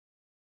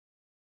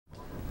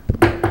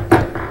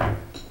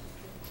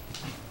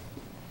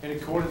In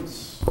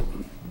accordance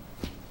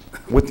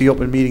with the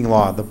open meeting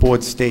law, the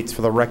board states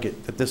for the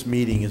record that this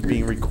meeting is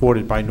being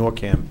recorded by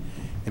NORCAM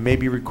and may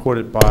be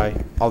recorded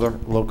by other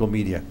local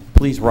media.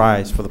 Please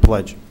rise for the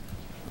pledge.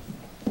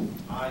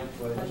 I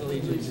pledge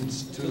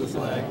allegiance to the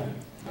flag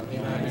of the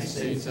United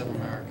States of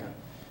America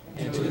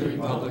and to the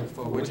republic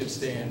for which it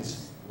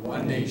stands,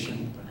 one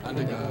nation,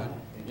 under God,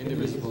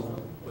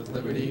 indivisible, with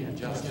liberty and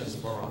justice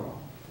for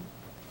all.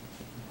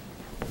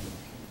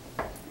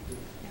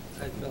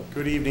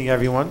 Good evening,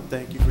 everyone.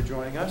 Thank you for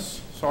joining us.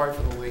 Sorry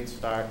for the late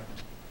start.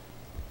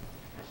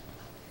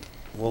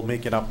 We'll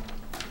make it up,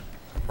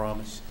 I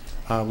promise.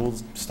 We'll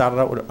start it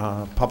out with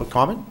public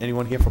comment.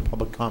 Anyone here for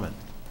public comment?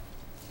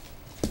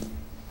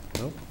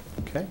 No?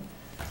 Okay.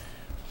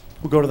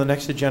 We'll go to the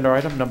next agenda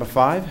item, number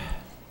 5,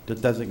 to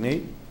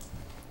designate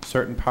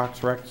certain parks,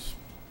 recs,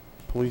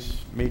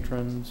 police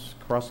matrons,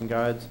 crossing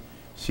guards,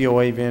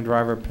 COA van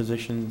driver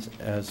positions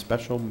as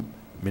special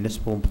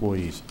municipal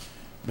employees.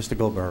 Mr.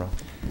 Gilberto.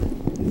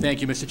 Thank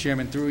you, Mr.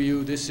 Chairman. Through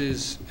you, this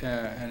is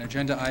an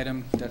agenda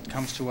item that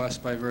comes to us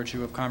by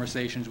virtue of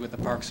conversations with the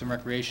Parks and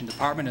Recreation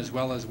Department, as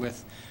well as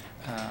with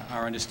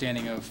our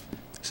understanding of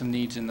some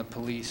needs in the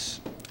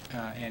police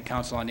and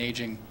Council on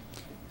Aging,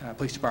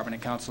 Police Department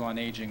and Council on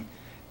Aging.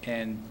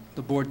 And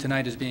the board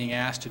tonight is being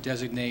asked to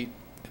designate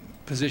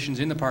positions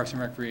in the Parks and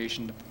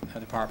Recreation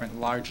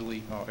Department,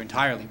 largely or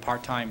entirely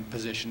part-time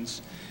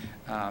positions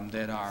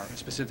that are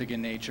specific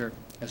in nature,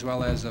 as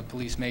well as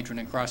police matron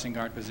and crossing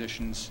guard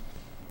positions,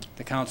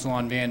 the Council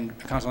on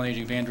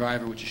Aging van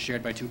driver, which is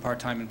shared by 2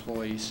 part-time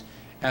employees,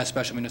 as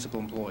special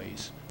municipal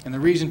employees. And the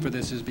reason for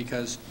this is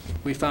because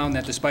we found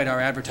that despite our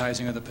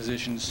advertising of the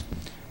positions,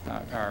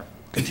 our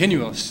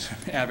continuous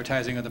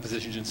advertising of the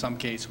positions, in some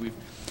cases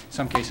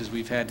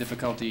we've had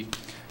difficulty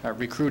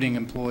recruiting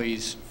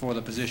employees for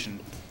the position.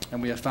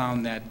 And we have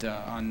found that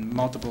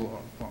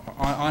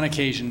on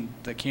occasion,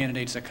 the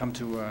candidates that come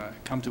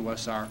to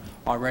us are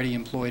already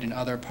employed in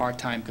other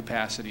part-time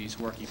capacities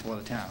working for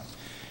the town.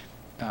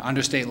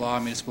 Under state law, a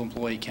municipal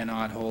employee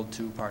cannot hold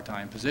 2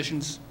 part-time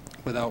positions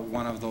without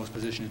one of those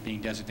positions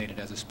being designated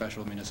as a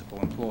special municipal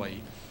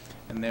employee.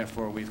 And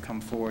therefore, we've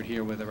come forward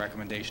here with a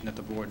recommendation that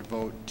the board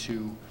vote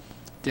to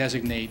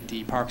designate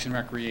the Parks and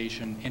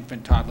Recreation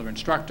infant toddler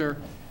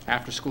instructor,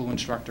 after-school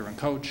instructor and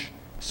coach,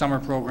 summer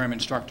program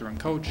instructor and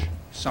coach,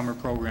 summer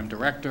program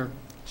director,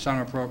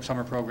 summer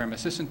program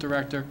assistant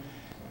director,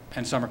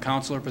 and summer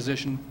counselor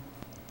position,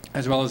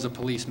 as well as the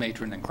police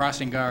matron and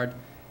crossing guard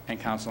and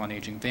Council on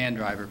Aging van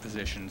driver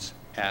positions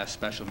as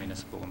special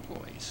municipal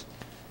employees.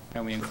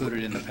 And we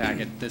included in the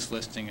packet this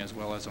listing as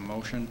well as a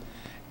motion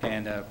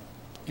and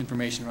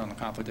information around the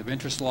conflict of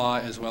interest law,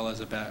 as well as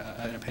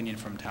an opinion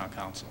from town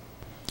council.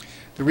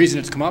 The reason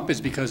it's come up is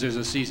because there's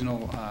a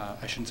seasonal,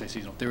 I shouldn't say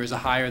seasonal, there is a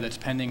hire that's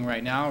pending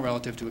right now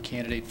relative to a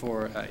candidate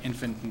for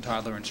infant and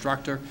toddler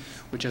instructor,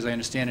 which, as I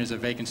understand, is a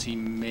vacancy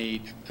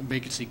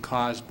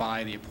caused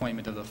by the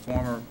appointment of the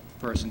former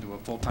person to a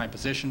full-time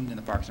position in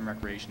the Parks and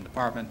Recreation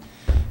Department.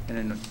 And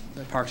then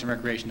the Parks and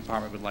Recreation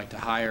Department would like to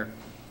hire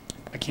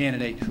a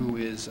candidate who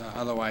is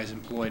otherwise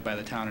employed by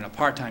the town in a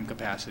part-time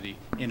capacity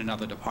in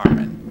another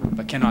department,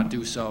 but cannot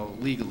do so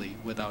legally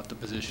without the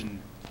position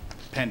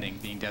pending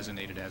being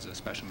designated as a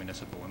special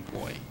municipal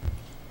employee.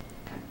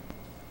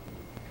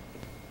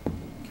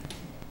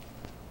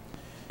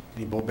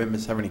 Any board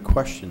members have any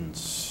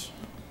questions?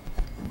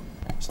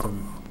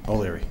 Mr.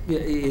 O'Leary. Yeah,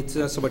 it's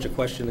not so much a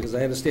question because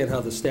I understand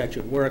how the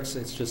statute works.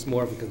 It's just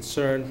more of a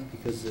concern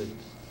because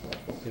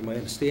my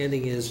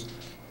understanding is,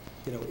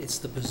 you know, it's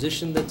the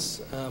position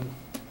that's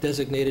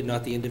designated,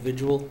 not the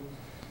individual.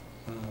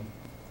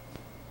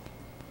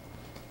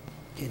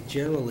 And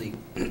generally,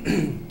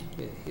 in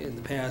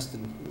the past,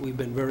 and we've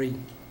been very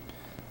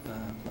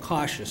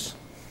cautious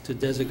to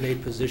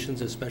designate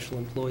positions as special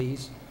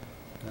employees.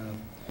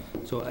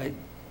 So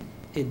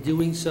in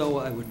doing so,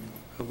 I would,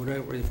 if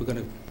we're going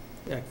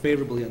to act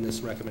favorably on this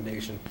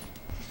recommendation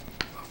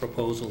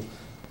proposal,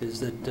 is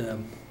that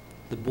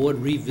the board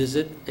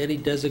revisit any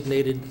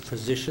designated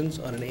positions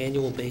on an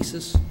annual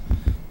basis.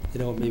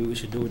 You know, maybe we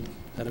should do it,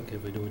 I don't care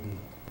if we do it in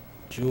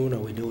June or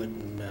we do it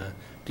in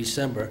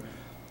December,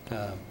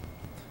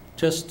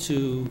 just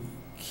to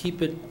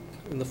keep it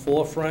in the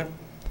forefront.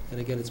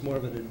 And again, it's more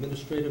of an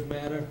administrative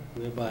matter,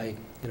 whereby,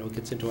 you know, it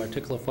gets into our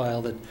tickler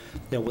file that, you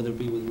know, whether it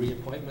be with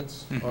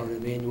reappointments or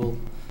an annual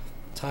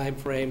time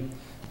frame,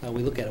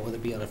 we look at it, whether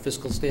it be on a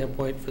fiscal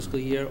standpoint, fiscal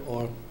year,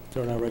 or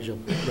during our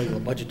regular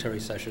budgetary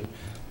session,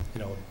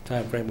 you know,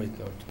 time frame with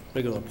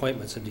regular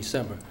appointments in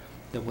December,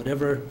 that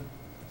whatever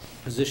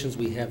positions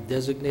we have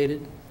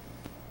designated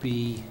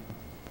be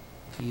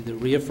either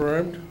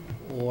reaffirmed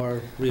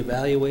or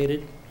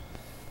reevaluated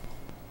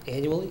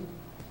annually.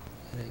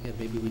 And again,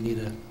 maybe we need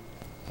a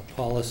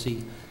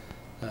policy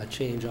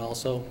change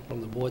also from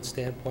the board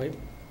standpoint,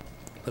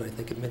 but I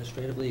think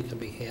administratively it can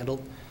be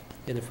handled.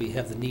 And if we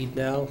have the need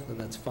now, then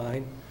that's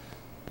fine.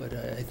 But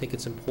I think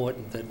it's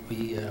important that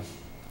we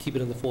keep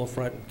it in the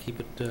forefront and keep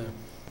it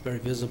very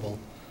visible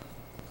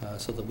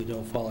so that we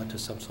don't fall into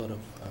some sort of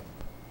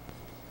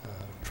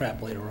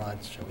trap later on,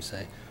 shall we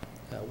say.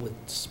 with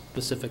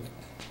specific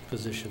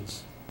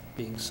positions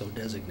being so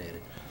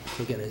designated.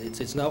 So again,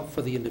 it's not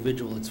for the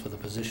individual, it's for the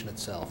position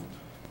itself.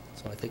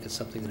 So I think it's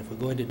something that if we're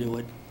going to do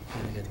it,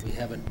 and again, we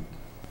haven't,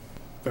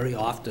 very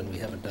often we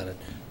haven't done it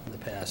in the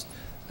past,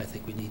 I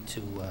think we need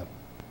to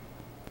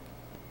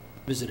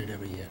visit it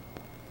every year.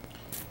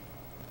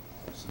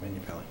 Mrs.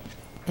 Minipelli.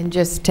 And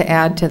just to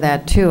add to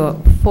that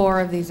too,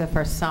 4 of these are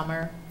for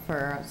summer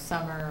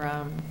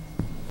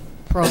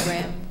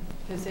program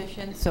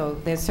positions. So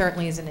there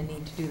certainly isn't a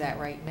need to do that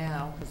right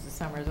now because the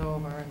summer's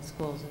over and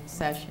school's in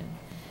session.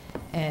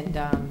 And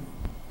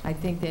I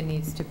think there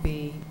needs to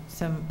be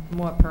some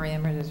more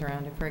parameters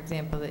around it. For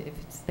example, if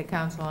it's the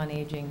Council on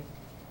Aging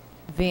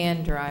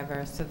van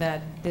driver, so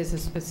that there's a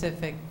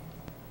specific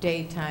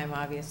daytime,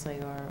 obviously,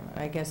 or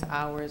I guess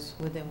hours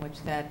within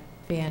which that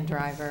van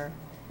driver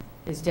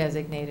is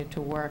designated to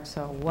work.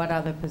 So what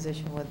other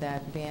position would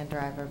that van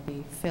driver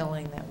be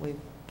filling that we've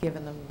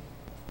given them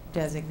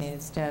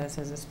designated status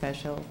as a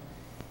special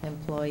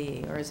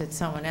employee? Or is it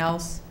someone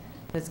else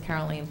that's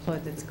currently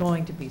employed that's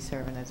going to be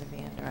serving as a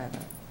van driver?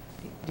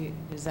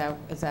 Is that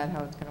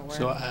how it's going to work?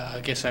 So I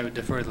guess I would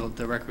defer to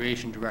the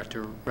recreation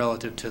director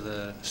relative to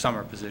the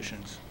summer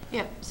positions.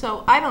 Yeah,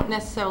 so I don't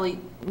necessarily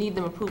need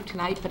them approved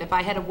tonight, but if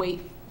I had to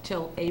wait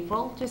till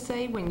April, just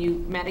say, when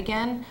you met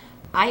again,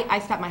 I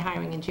start my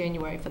hiring in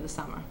January for the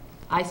summer.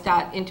 I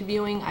start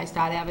interviewing, I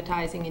start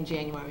advertising in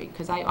January,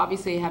 because I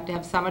obviously have to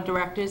have summer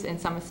directors and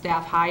summer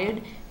staff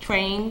hired,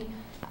 trained,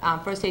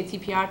 first aid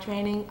CPR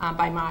training.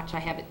 By March, I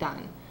have it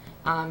done.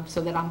 So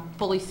that I'm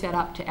fully set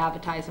up to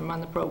advertise and run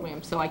the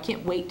program. So I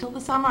can't wait till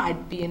the summer.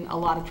 I'd be in a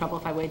lot of trouble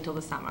if I waited till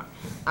the summer.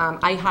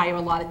 I hire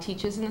a lot of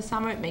teachers in the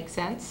summer. It makes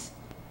sense.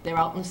 They're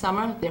out in the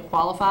summer. They're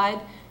qualified.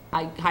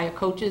 I hire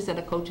coaches that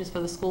are coaches for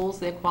the schools.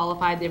 They're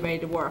qualified. They're ready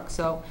to work.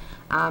 So,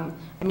 I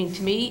mean,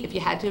 to me, if you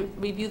had to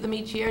review them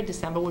each year,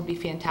 December would be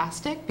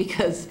fantastic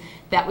because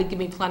that would give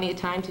me plenty of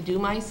time to do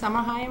my summer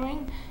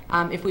hiring.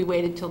 If we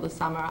waited till the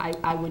summer,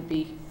 I would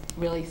be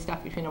really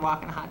stuck between a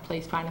rock and a hard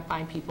place trying to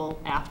find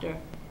people after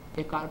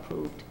they've got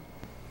approved,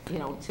 you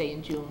know, say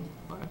in June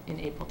or in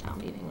April town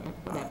meeting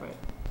or whatever.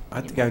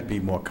 I think I'd be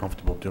more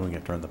comfortable doing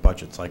it during the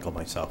budget cycle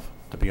myself,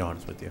 to be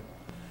honest with you.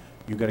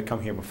 You've got to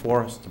come here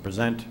before us to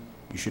present.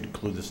 You should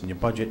include this in your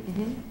budget.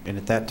 And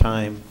at that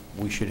time,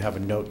 we should have a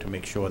note to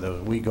make sure that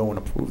when we go and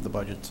approve the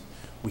budgets,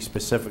 we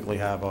specifically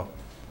have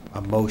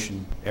a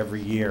motion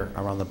every year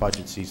around the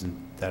budget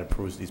season that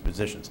approves these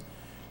positions.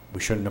 We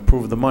shouldn't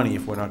approve the money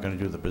if we're not going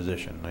to do the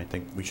position. I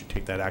think we should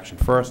take that action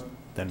first,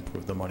 then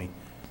approve the money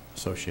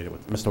associated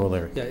with it. Mr.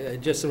 O'Leary. Yeah,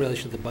 just in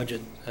relation to the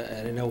budget,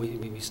 and I know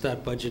we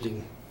start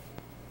budgeting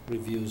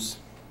reviews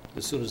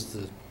as soon as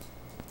the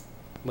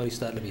money's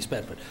starting to be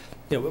spent, but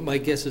you know, my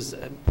guess is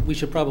we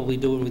should probably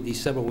do it in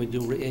December when we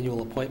do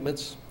annual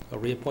appointments or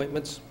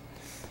reappointments,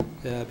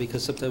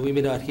 because sometimes we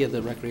may not hear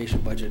the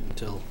recreation budget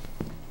until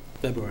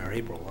February or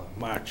April, or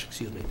March,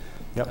 excuse me,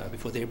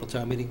 before the April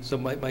town meeting. So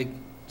my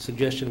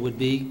suggestion would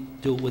be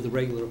do it with the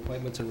regular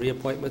appointments and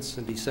reappointments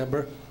in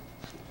December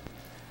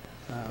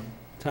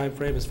time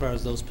frame as far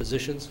as those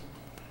positions.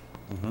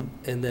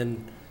 And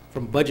then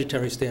from a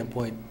budgetary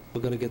standpoint, we're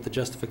going to get the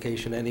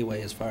justification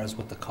anyway as far as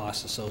what the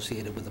cost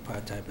associated with the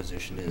part-time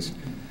position is.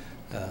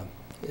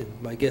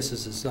 And my guess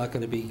is it's not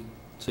going to be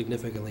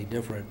significantly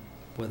different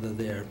whether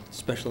they're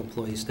special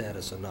employee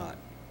status or not.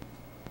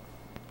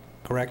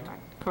 Correct?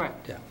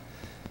 Correct. Yeah.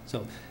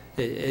 So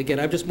again,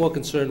 I'm just more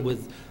concerned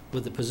with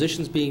the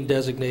positions being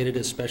designated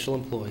as special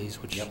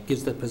employees, which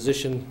gives the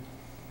position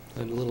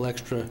a little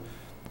extra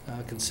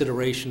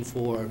consideration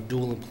for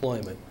dual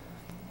employment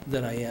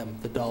than I am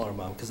the dollar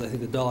amount, because I think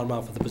the dollar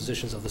amount for the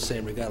positions are the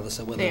same regardless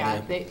of whether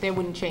they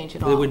wouldn't change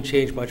at all. They wouldn't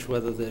change much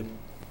whether they're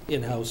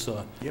in-house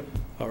or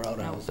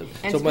out-of-house.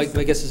 So my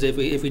guess is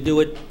if we do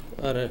it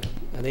on an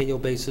annual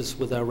basis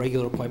with our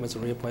regular appointments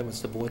and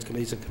reappointments to boards,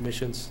 committees, and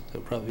commissions, that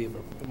would probably be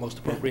most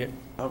appropriate.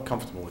 I'm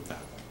comfortable with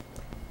that.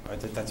 I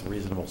think that's a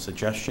reasonable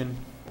suggestion.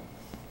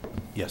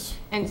 Yes.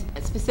 And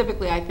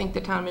specifically, I think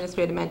the town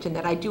administrator mentioned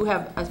that I do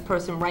have a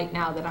person right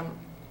now that I'm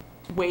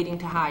waiting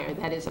to hire.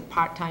 That is a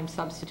part-time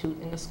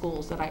substitute in the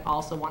schools that I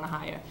also want to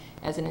hire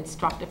as an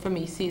instructor for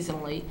me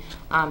seasonally,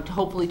 to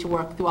hopefully to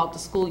work throughout the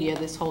school year,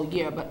 this whole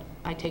year, but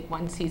I take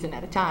one season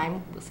at a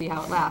time. We'll see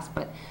how it lasts.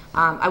 But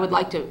I would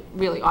like to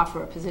really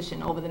offer a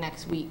position over the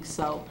next week.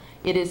 So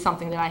it is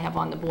something that I have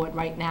on the board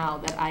right now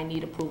that I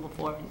need approval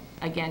for. And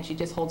again, she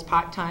just holds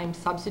part-time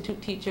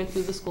substitute teacher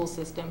through the school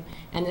system,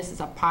 and this is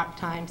a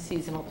part-time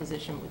seasonal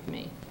position with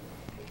me.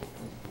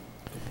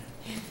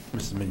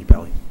 Mrs.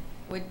 Minipelli.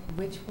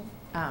 Which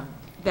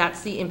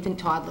That's the infant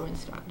toddler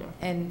instructor.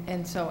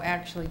 and so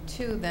actually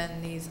too,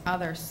 then these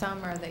other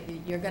summer that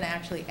you're going to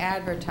actually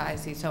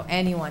advertise these, so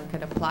anyone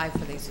could apply for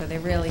these. So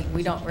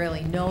we don't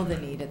really know the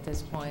need at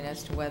this point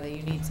as to whether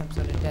you need some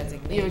sort of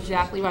designation. You're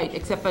exactly right,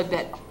 except for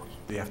that.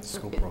 The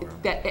after-school program.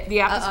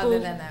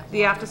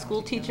 The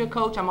after-school teacher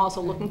coach, I'm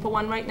also looking for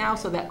one right now,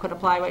 so that could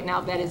apply right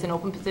now. That is an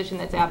open position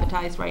that's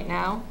advertised right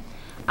now.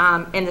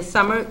 And the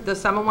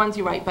summer ones,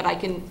 you're right, but I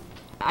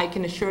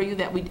can assure you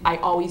that I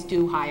always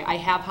do hire. I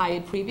have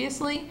hired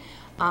previously.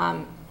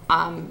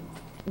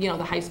 you know,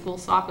 the high school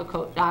soccer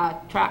coach,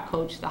 track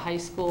coach, the high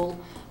school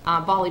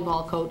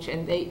volleyball coach,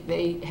 and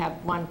they have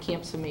run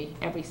camps for me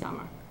every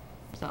summer.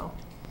 So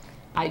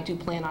I do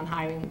plan on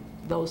hiring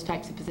those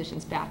types of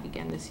positions back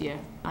again this year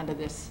under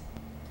this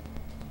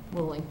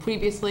ruling.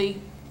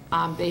 Previously,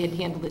 they had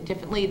handled it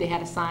differently. They had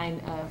to sign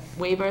a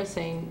waiver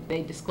saying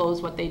they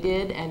disclosed what they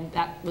did, and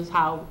that was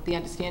how the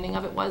understanding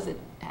of it was. It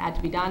had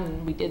to be done,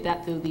 and we did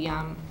that through the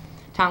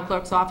town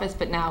clerk's office,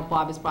 but now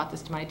Bob has brought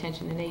this to my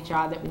attention in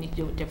HR that we need to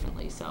do it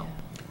differently, so.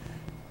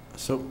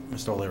 So,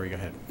 Mr. O'Leary, go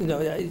ahead.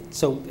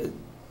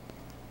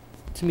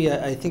 To me,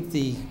 I think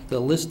the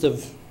list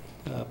of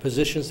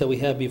positions that we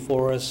have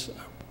before us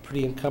are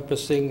pretty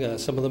encompassing.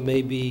 Some of them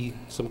may be,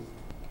 some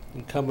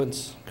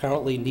incumbents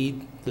currently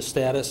need the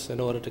status in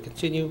order to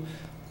continue.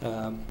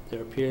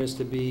 There appears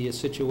to be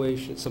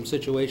some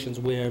situations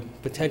where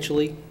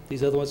potentially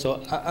these other ones,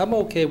 so I'm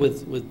okay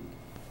with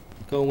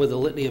going with a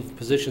litany of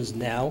positions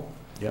now.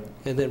 Yep.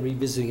 And then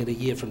revisiting it a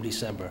year from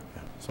December.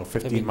 Yeah. So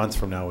 15 months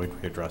from now, we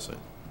readdress it.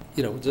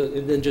 You know,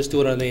 and then just do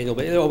it on an annual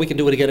basis. Or we can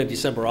do it again in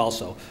December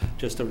also,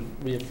 just to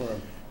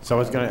reaffirm. So I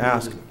was going to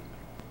ask,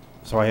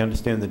 so I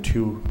understand the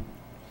two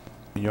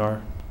in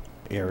your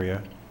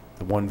area,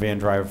 the one van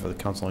driver for the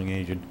counseling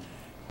agent.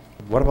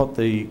 What about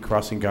the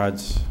crossing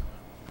guards?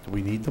 Do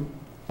we need them,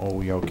 or are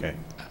we okay?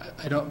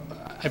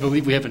 I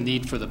believe we have a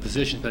need for the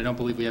positions, but I don't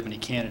believe we have any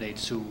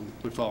candidates who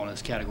would fall in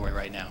this category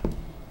right now.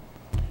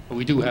 But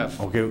we do have.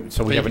 Okay,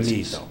 so we have a need,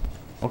 vacancies.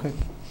 though. Okay,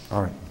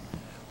 all right.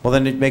 Well,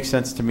 then it makes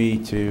sense to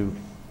me to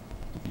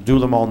do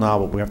them all now,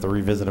 but we have to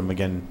revisit them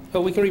again.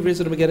 Oh, we can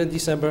revisit them again in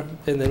December,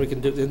 and then we can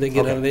do, and then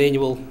get Okay. on an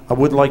annual. I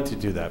would like to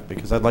do that,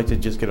 because I'd like to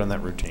just get on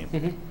that routine.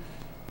 Mm-hmm.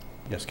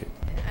 Yes, Kate?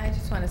 I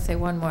just want to say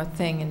one more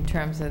thing in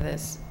terms of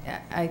this.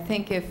 I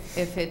think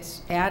if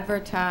it's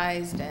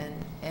advertised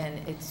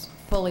and it's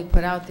fully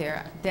put out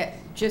there, that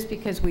just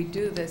because we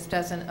do this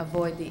doesn't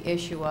avoid the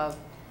issue of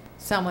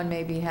someone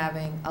maybe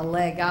having a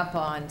leg up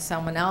on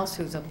someone else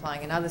who's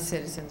applying and other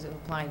citizens who are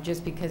applying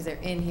just because they're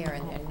in here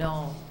and they're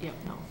known. Yep,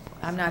 no.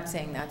 I'm not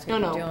saying that's what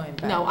you're doing,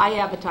 but. No, I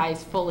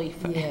advertise fully.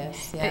 For,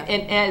 yes, yeah.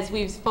 And as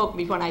we've spoken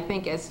before, and I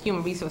think as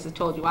Human Resources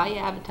told you, I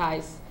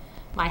advertise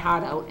my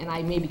heart out, and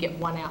I maybe get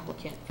one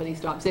applicant for these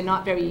jobs. They're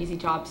not very easy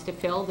jobs to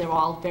fill. They're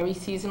all very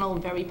seasonal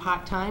and very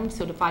part-time.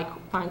 So to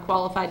find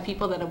qualified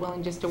people that are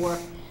willing just to work,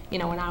 you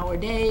know, an hour a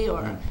day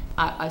or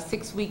a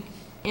 6-week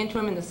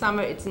interim in the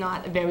summer, it's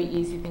not a very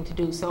easy thing to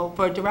do. So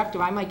for a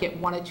director, I might get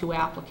 1 or 2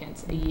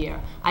 applicants a year.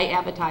 I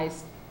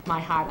advertise my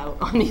heart out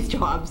on these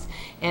jobs,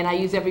 and I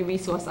use every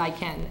resource I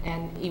can,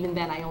 and even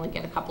then I only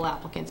get a couple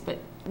applicants, but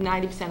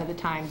 90% of the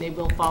time they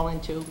will fall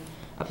into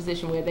a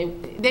position where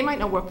they might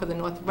not work for the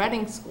North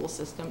Reading school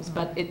systems,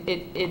 but it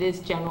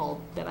is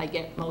general that I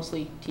get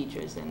mostly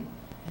teachers. And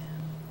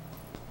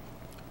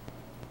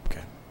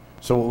Okay.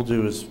 So what we'll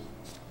do is,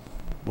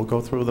 we'll go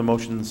through the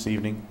motion this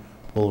evening.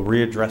 We'll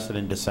readdress it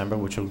in December,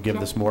 which will give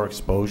this more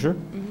exposure.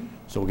 mm-hmm.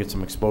 So we'll get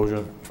some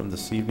exposure from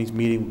this evening's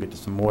meeting. We'll get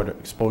some more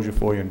exposure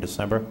for you in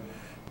December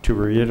to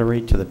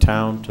reiterate to the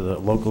town, to the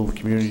local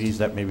communities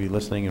that may be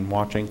listening and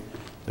watching,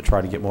 to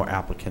try to get more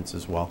applicants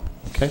as well.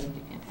 Okay?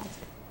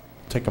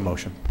 Take a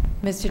motion.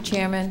 Mr.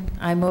 Chairman,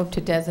 I move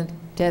to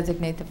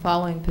designate the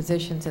following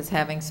positions as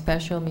having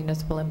special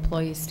municipal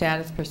employee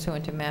status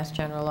pursuant to Mass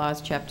General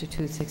Laws, Chapter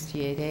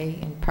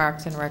 268A, in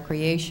Parks and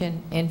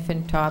Recreation,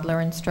 infant toddler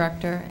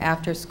instructor,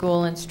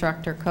 after-school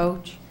instructor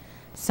coach,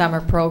 summer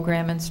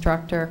program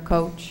instructor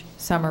coach,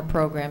 summer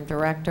program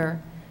director,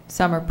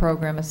 summer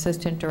program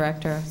assistant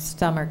director,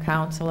 summer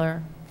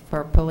counselor,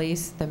 for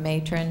police, the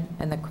matron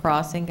and the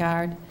crossing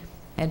guard,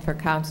 and for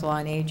council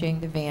on aging,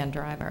 the van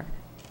driver.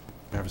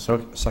 I have a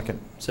second.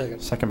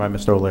 Second. Second by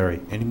Mr. O'Leary.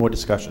 Any more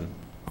discussion?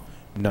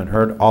 None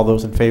heard. All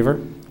those in favor?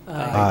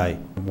 Aye.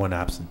 And 1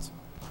 absence.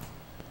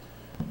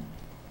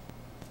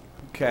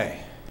 Okay.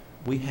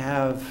 We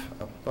have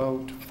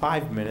about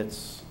 5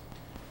 minutes.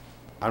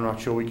 I'm not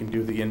sure we can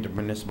do the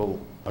intermunicipal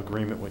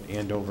agreement with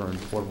Andover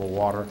and potable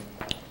water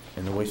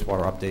and the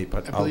wastewater update,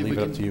 but I'll leave it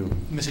up to you.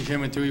 Mr.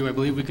 Chairman, through you, I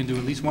believe we can do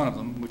at least one of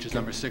them, which is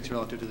number 6,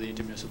 relative to the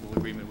intermunicipal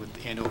agreement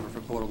with Andover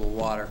for potable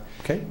water.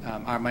 Okay.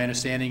 My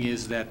understanding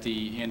is that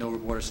the Andover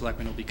Board of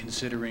Selectmen will be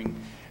considering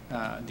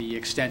the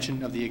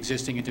extension of the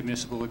existing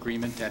intermunicipal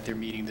agreement at their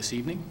meeting this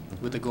evening,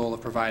 with the goal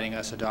of providing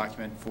us a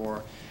document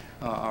for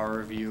our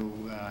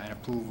review and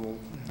approval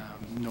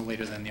no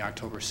later than the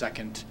October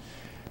 2nd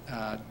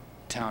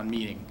town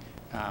meeting.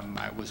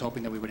 I was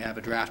hoping that we would have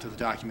a draft of the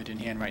document in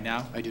hand right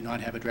now. I do not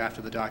have a draft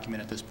of the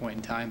document at this point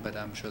in time, but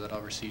I'm sure that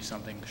I'll receive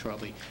something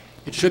shortly.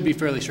 It should be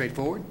fairly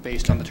straightforward,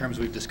 based on the terms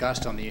we've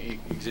discussed on the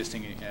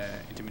existing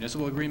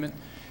intermunicipal agreement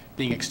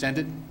being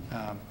extended,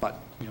 but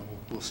you know,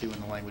 we'll see when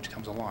the language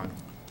comes along.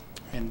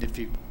 And if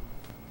you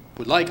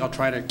would like, I'll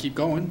try to keep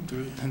going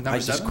through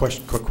number 7.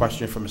 Quick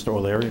question for Mr.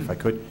 O'Leary, if I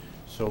could.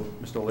 So,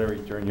 Mr. O'Leary,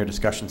 during your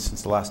discussion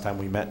since the last time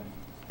we met,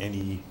 do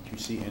you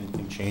see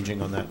anything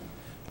changing on that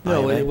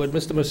No, IMA? what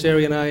Mr.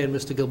 Messeri and I and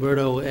Mr.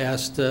 Gilberto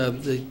asked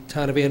the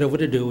town of Andover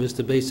to do is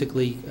to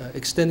basically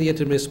extend the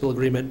intermunicipal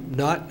agreement,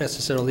 not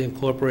necessarily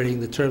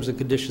incorporating the terms and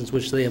conditions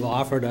which they have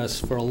offered us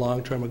for a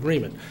long-term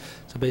agreement.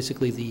 So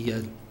basically,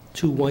 the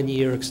 2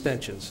 one-year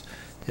extensions.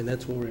 And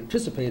that's what we're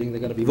anticipating they're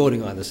going to be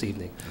voting on this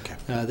evening.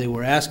 Okay. They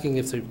were asking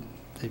if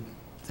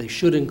they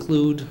should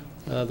include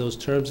those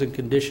terms and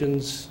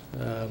conditions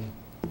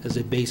as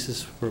a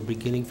basis for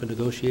beginning for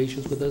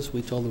negotiations with us.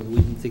 We told them we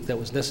didn't think that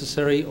was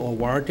necessary or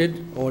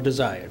warranted or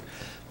desired.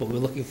 What we're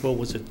looking for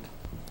was an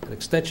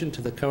extension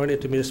to the current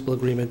intermunicipal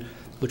agreement,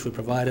 which would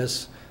provide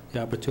us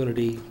the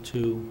opportunity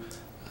to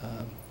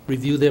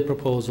review their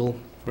proposal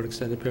for an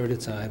extended period of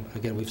time.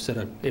 Again, we've set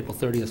up April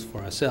 30th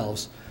for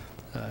ourselves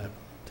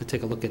to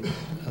take a look at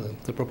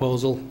the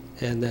proposal,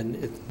 and then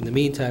in the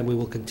meantime, we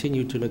will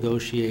continue to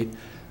negotiate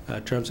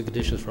terms and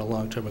conditions for a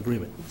long-term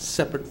agreement,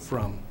 separate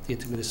from the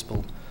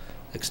intermunicipal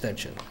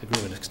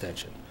agreement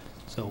extension.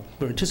 So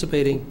we're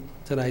anticipating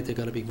tonight they're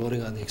going to be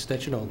voting on the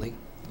extension only,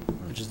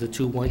 which is the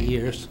 2 1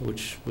 years,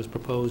 which was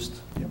proposed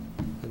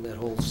in that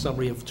whole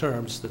summary of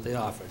terms that they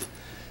offered.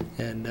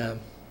 And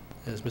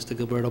as Mr.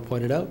 Gilberto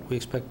pointed out, we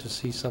expect to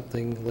see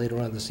something later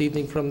on this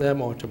evening from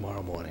them or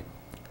tomorrow morning.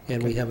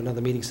 And we have another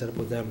meeting set up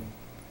with them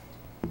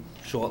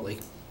shortly.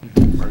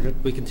 Very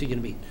good. We continue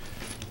to meet.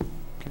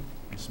 Okay.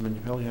 Mr.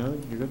 Minipelli,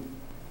 anything? You good?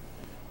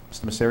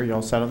 Mr. Messeri, you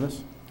all set on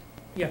this?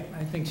 Yeah,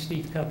 I think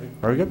Steve covered.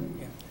 Very good.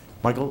 Yeah.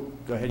 Michael,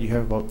 go ahead. You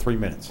have about 3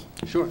 minutes.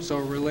 Sure. So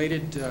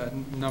related,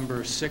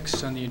 number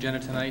 6 on the agenda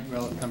tonight,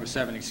 number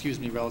 7, excuse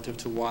me, relative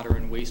to water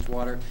and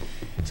wastewater.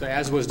 So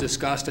as was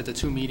discussed at the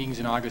 2 meetings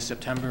in August,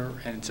 September,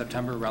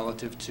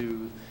 relative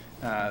to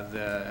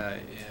the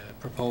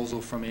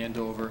proposal from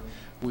Andover,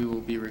 we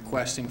will be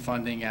requesting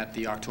funding at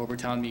the October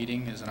town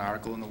meeting as an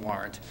article in the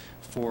warrant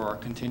for our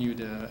continued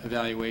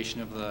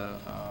evaluation of the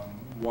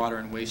water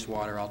and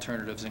wastewater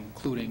alternatives,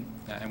 including,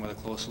 and with a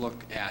close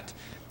look at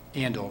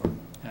Andover.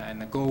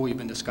 And the goal we've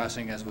been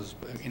discussing, as was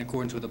in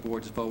accordance with the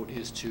board's vote,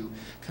 is to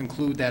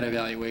conclude that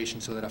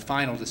evaluation so that a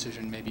final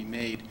decision may be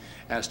made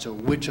as to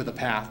which of the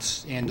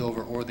paths,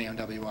 Andover or the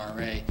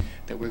MWRA,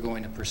 that we're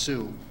going to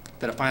pursue.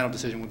 That a final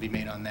decision would be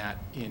made on that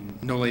in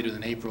no later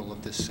than April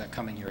of this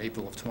coming year,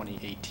 April of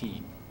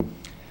 2018.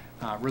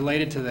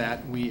 Related to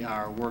that, we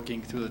are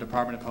working through the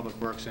Department of Public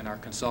Works and our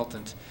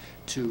consultant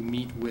to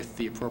meet with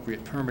the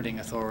appropriate permitting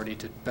authority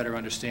to better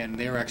understand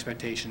their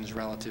expectations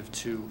relative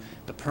to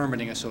the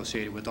permitting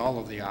associated with all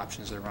of the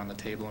options that are on the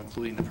table,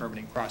 including the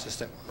permitting process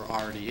that we're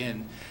already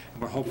in.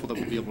 And we're hopeful that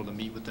we'll be able to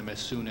meet with them as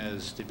soon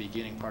as the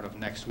beginning part of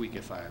next week,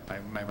 if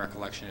my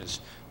recollection is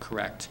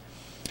correct.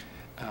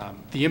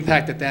 The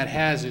impact that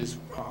has is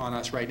on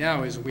us right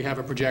now is we have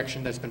a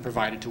projection that's been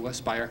provided to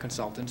us by our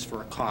consultants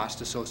for a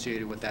cost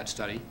associated with that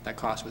study. That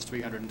cost was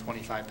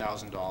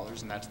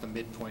 $325,000, and that's the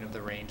midpoint of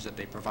the range that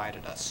they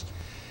provided us.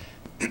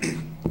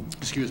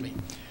 Excuse me.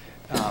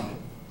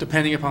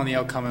 Depending upon the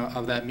outcome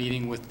of that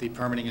meeting with the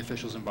permitting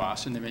officials in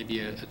Boston, there may be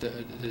a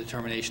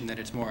determination that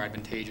it's more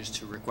advantageous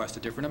to request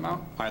a different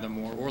amount, either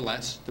more or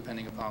less,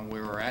 depending upon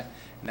where we're at,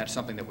 and that's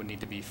something that would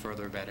need to be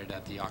further vetted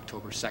at the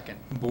October 2nd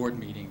board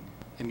meeting,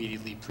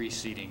 immediately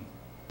preceding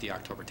the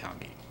October town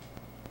meeting.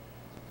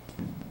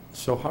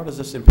 So how does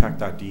this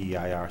impact our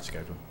DEIR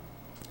schedule?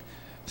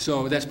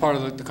 So that's part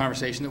of the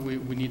conversation that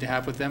we need to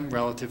have with them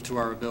relative to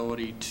our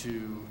ability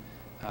to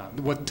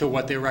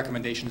what their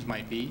recommendations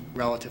might be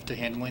relative to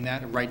handling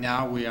that. Right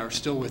now, we are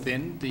still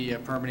within the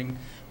permitting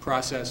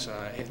process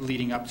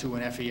leading up to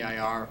an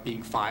FEIR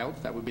being filed.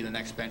 That would be the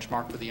next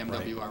benchmark for the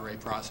MWRA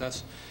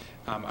process.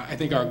 I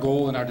think our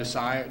goal and our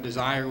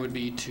desire would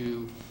be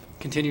to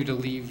continue to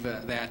leave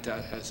that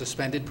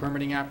suspended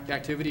permitting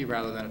activity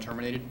rather than a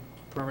terminated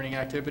permitting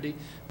activity,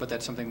 but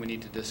that's something we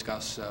need to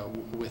discuss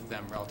with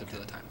them relative to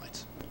the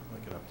timelines. I'd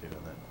like an update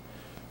on that.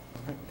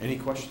 All right. Any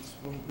questions?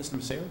 Mr.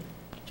 Messeri?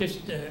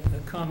 Just a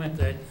comment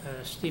that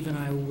Steve and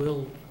I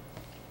will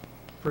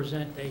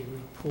present a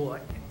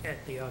report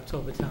at the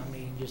October town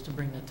meeting just to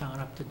bring the town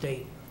up to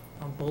date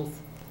on both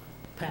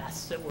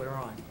paths that we're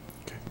on.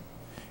 Okay.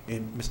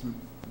 And Mr.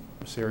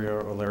 Messeri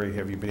or Larry,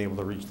 have you been able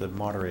to reach the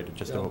moderator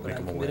just to make him aware?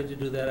 I'm committed to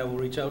do that. I will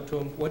reach out to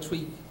him. Once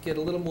we get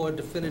a little more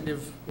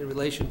definitive in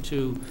relation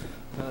to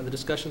the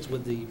discussions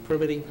with the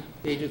permitting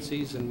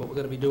agencies and what we're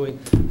going to be doing,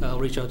 I'll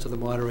reach out to the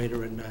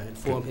moderator and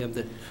inform him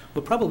that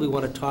we'll probably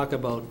want to talk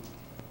about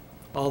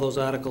all those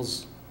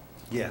articles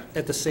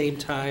at the same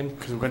time.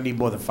 Because we're going to need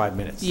more than 5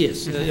 minutes.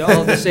 Yes,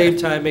 all at the same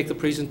time, make the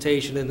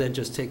presentation, and then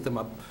just take them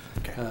up.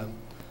 Okay.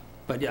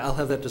 But yeah, I'll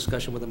have that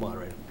discussion with the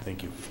moderator.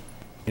 Thank you.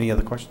 Any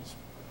other questions?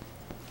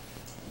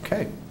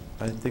 Okay.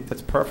 I think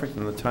that's perfect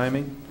in the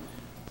timing.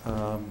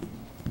 I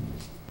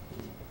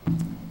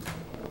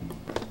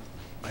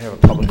have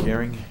a public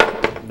hearing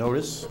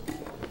notice.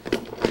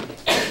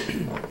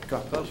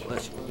 God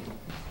bless you.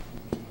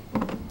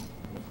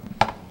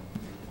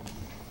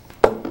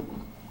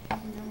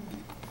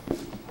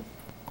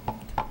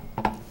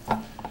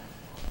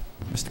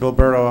 Mr.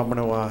 Gilberto, I'm going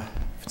to,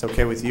 if it's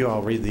okay with you,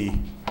 I'll read the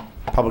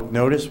public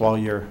notice while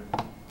you're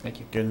Thank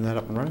you. getting that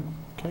up and running.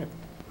 Okay.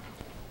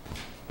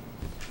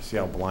 See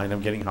how blind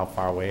I'm getting, how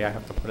far away I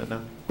have to put it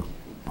now?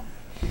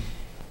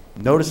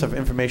 Notice of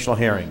informational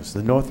hearings.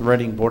 The North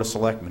Reading Board of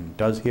Selectmen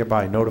does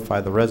hereby notify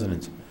the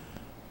residents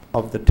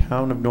of the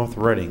town of North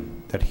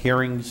Reading that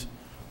hearings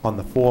on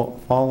the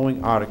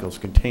following articles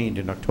contained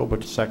in October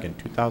 2nd,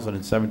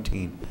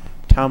 2017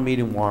 town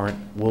meeting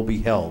warrant will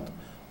be held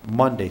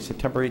Monday,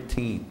 September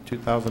 18,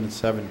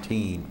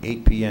 2017,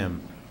 8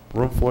 p.m.,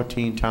 Room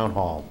 14, Town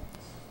Hall.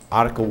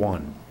 Article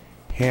 1,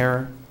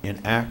 hear and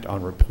act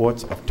on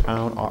reports of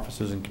town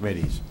officers and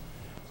committees.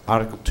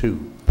 Article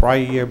 2, prior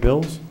year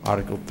bills.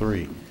 Article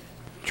 3,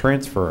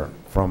 transfer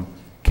from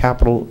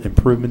Capital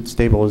Improvement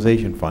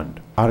Stabilization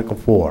Fund. Article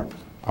 4,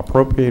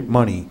 appropriate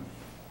money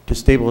to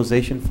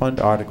Stabilization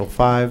Fund. Article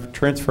 5,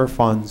 transfer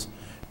funds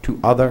to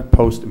other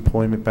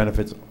post-employment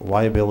benefits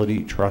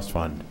liability trust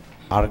fund.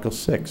 Article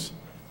 6,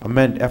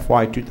 amend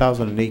FY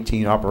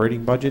 2018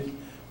 operating budget.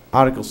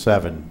 Article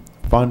 7,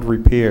 fund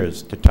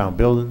repairs to town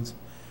buildings.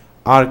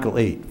 Article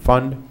 8,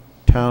 fund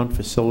town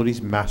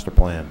facilities master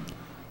plan.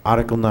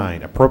 Article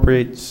 9,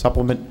 appropriate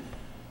supplemental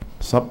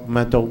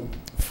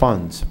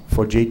funds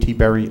for J.T.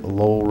 Berry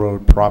Lowell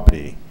Road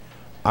property.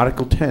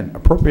 Article 10,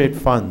 appropriate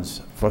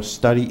funds for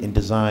study and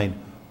design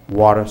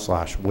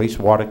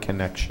water/wastewater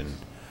connection.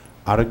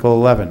 Article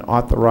 11,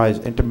 authorize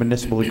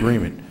intermunicipal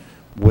agreement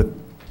with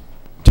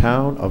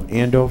Town of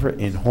Andover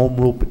in home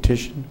rule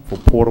petition for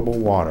portable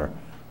water.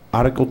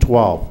 Article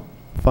 12,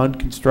 fund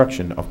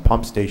construction of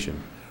pump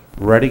station,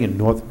 Reading and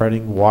North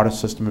Reading water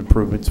system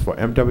improvements for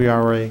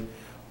MWRA,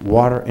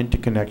 water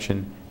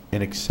interconnection,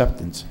 and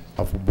acceptance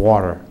of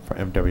water for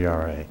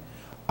MWRA.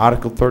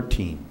 Article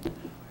 13,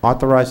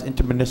 authorize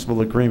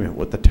intermunicipal agreement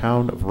with the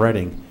Town of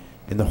Reading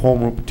in the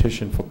home rule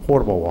petition for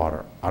portable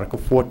water. Article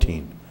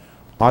 14,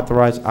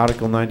 authorize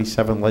Article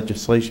 97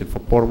 legislation for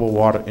portable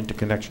water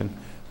interconnection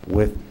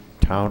with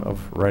Town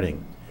of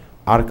Reading.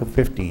 Article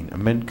 15,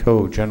 amend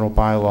code general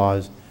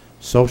bylaws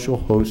social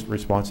host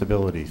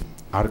responsibilities.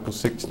 Article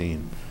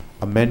 16,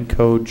 amend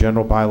code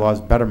general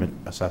bylaws betterment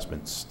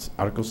assessments.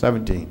 Article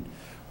 17,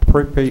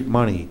 appropriate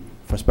money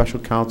for special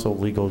counsel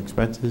legal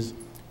expenses.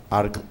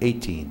 Article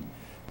 18,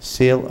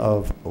 sale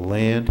of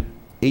land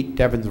 8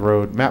 Devons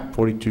Road, map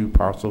 42,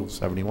 parcel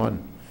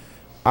 71.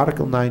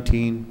 Article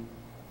 19,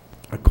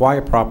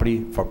 acquire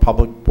property for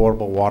public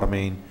portable water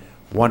main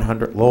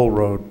 100 Lowell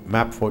Road,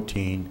 map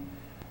 14,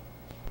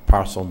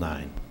 parcel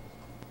 9.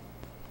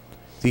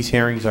 These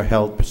hearings are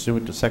held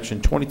pursuant to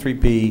section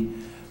 23B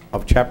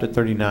of chapter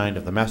 39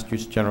 of the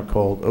Massachusetts General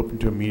Code, open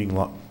to a meeting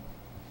law,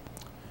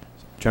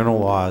 general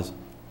laws,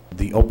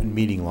 the open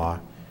meeting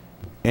law.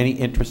 Any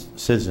interested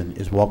citizen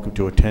is welcome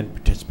to attend,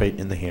 participate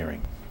in the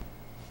hearing.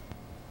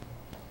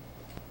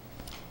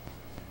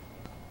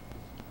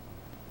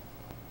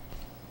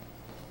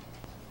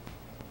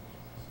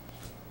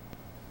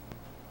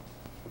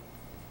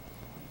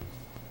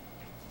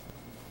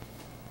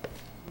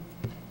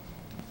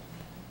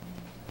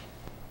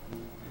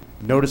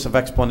 Notice of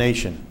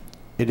explanation.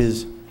 It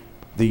is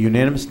the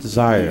unanimous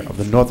desire of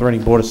the North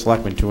Reading Board of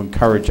Selectmen to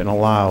encourage and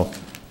allow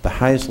the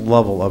highest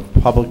level of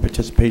public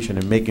participation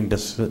in making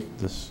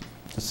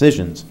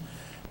decisions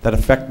that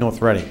affect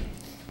North Reading.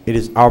 It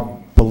is our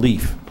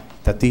belief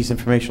that these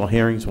informational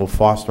hearings will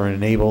foster and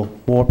enable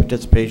more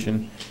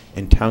participation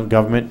in town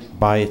government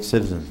by its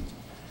citizens.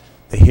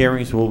 The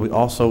hearings will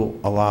also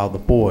allow the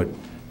board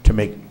to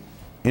make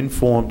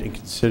informed and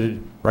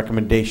considered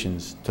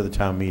recommendations to the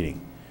town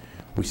meeting.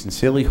 We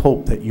sincerely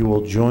hope that you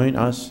will join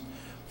us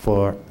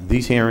for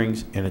these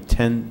hearings and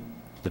attend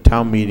the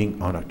town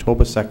meeting on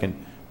October 2nd,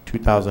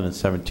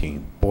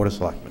 2017. Board of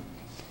Selectmen.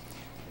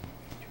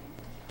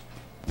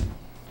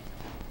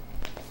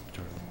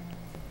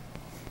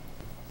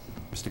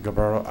 Mr.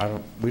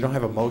 Gilberto, we don't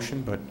have a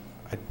motion, but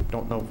I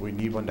don't know if we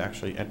need one to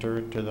actually enter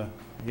into the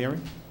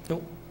hearing?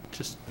 Nope,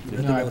 just.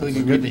 No, I believe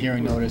you read the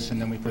hearing notice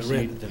and then we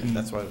proceed.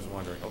 That's what I was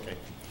wondering. Okay.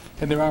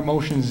 And there are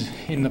motions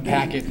in the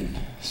packet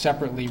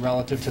separately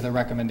relative to the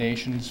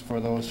recommendations for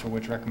those for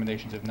which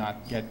recommendations have not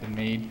yet been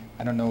made.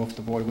 I don't know if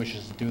the board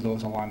wishes to do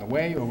those along the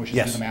way or wishes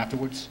to do them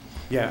afterwards.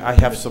 Yeah, I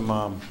have some,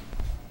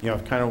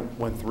 I've kind of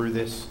went through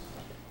this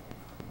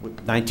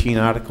with 19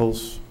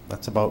 articles.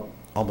 That's about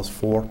almost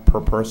 4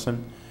 per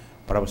person.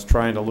 But I was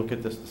trying to look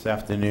at this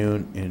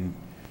afternoon, and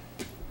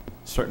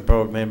certain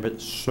board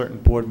members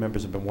have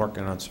been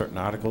working on certain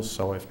articles,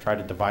 so I've tried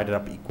to divide it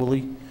up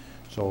equally.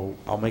 So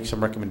I'll make some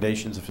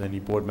recommendations. If any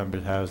board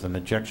member has an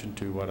objection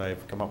to what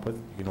I've come up with,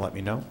 you can let me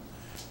know.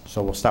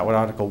 So we'll start with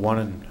Article 1,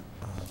 and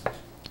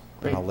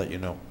I'll let you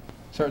know.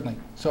 Certainly.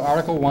 So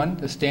Article 1,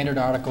 the standard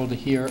article to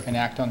hear and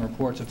act on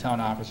reports of town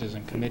officers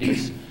and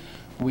committees.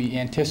 We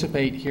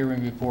anticipate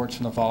hearing reports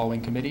from the following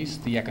committees: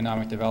 the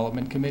Economic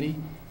Development Committee,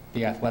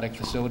 the Athletic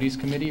Facilities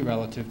Committee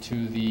relative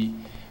to the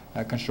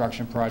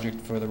construction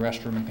project for the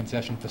restroom and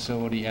concession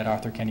facility at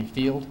Arthur Kenny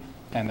Field,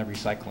 and the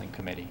Recycling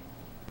Committee.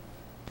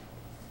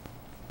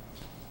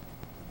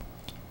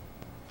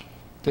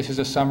 This is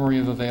a summary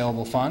of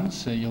available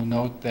funds. You'll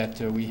note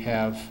that we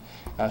have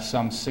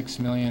some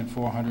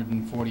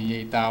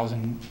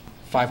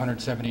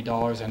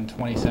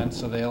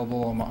 $6,448,570.20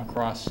 available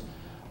across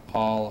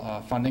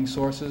all funding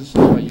sources,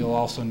 but you'll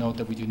also note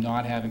that we do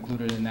not have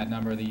included in that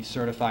number the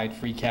certified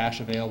free cash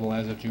available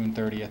as of June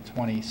 30th,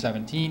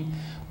 2017.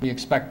 We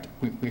expect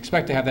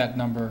to have that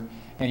number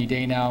any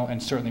day now,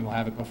 and certainly we'll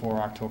have it before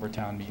October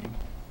town meeting.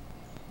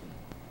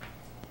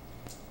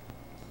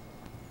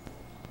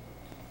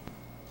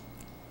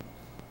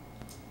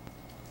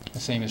 The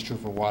same is true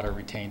for water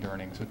retained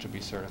earnings, which will be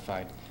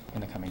certified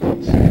in the coming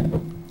days.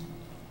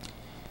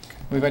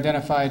 We've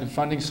identified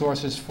funding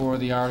sources for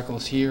the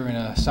articles here in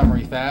a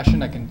summary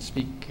fashion. I can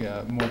speak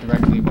more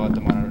directly about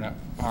them on an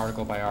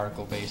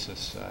article-by-article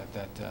basis.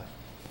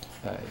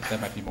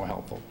 That might be more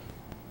helpful.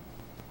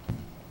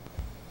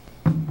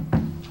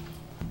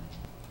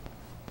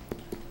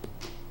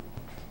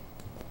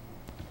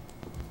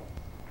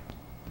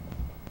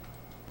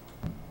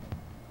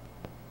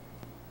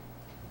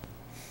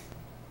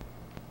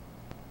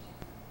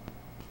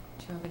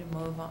 Do you want me to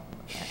move on,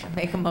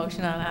 make a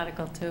motion on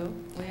Article 2?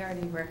 We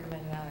already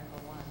recommended Article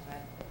 1, right?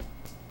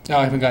 No,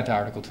 I haven't got to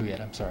Article 2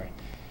 yet, I'm sorry.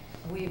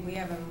 We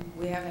haven't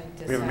We haven't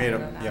decided made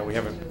on a, Article 2. yeah, we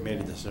haven't made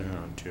a decision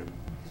on 2.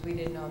 Because we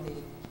didn't know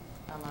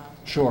the amount.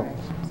 Sure.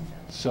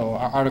 So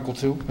Article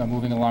 2,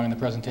 moving along in the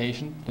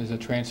presentation, there's a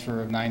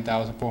transfer of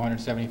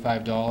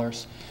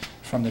 $9,475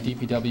 from the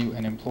DPW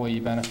and employee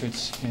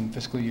benefits in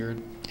fiscal year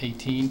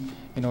 18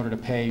 in order to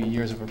pay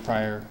years of a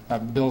prior,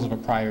 bills of a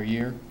prior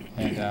year.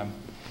 And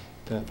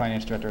the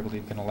finance director, I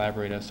believe, can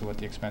elaborate as to what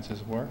the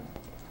expenses were.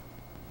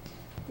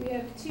 We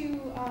have 2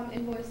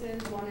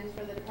 invoices. One is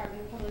for the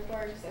Department of Public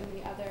Works, and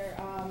the other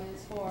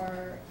is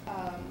for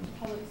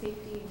public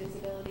safety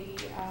disability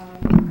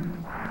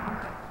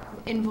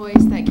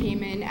invoice that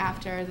came in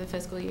after the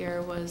fiscal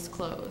year was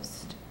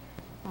closed.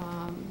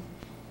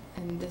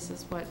 And this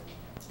is what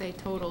they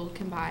totaled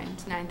combined,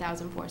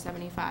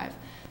 $9,475.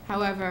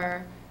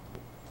 However,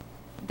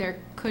 there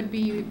could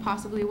be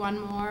possibly one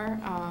more,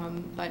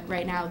 but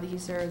right now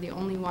these are the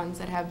only ones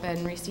that have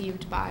been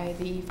received by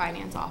the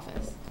finance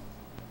office.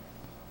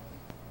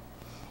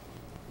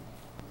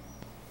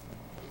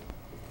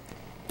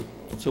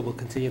 So we'll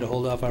continue to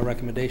hold off our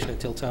recommendation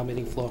until town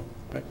meeting floor,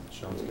 right?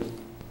 Sounds good.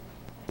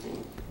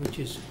 Which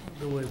is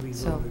the way we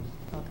So, voted.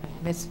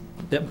 okay.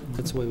 Yep,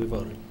 that's the way we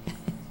voted.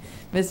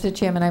 Mr.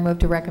 Chairman, I move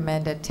to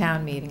recommend at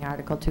town meeting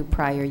Article 2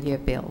 prior year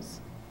bills.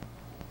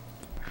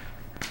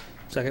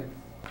 Second?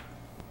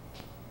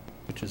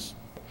 Which is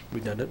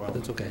redundant, but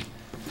that's okay.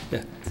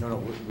 Yeah. No,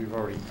 we've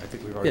already, I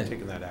think we've already Yeah.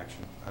 taken that action.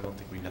 I don't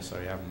think we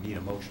necessarily need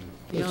a motion.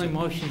 The only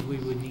motions we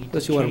would need to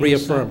Unless you want to change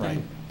reaffirm,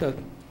 something. right?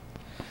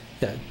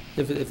 Yeah,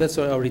 if that's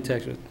already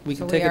taken, we So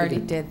can we take it. already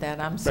did that,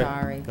 I'm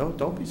sorry. No,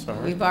 don't be sorry.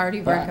 We've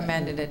already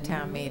recommended at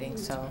town meeting,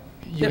 so.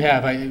 You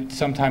have.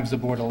 Sometimes the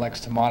board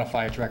elects to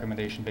modify its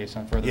recommendation based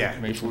on further Yeah,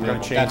 information. if we're gonna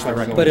available. change That's why the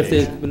we're going But if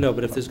with there's, these. no,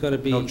 but if there's going to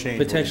be No change,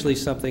 potentially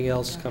something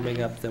else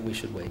coming up, then we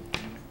should wait.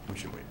 We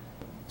should wait.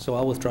 So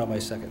I'll withdraw my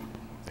second.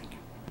 Thank you.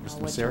 I'll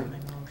Mr. withdraw Misery? my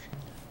motion.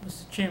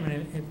 Mr.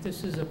 Chairman, if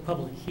this is a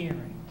public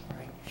hearing,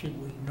 right, should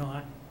we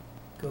not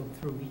go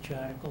through each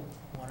article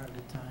one at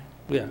a time?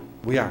 Yeah,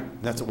 We are.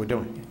 That's what we're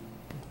doing.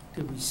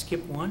 Did we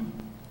skip one?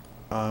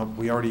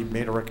 We already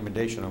made a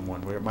recommendation on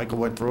one. Michael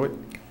went through it.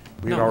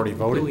 We had No. already Do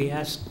voted. we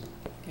ask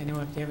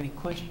anyone if they have any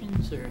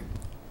questions, or?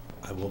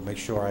 I will make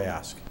sure I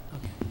ask.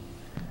 Okay.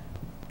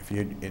 If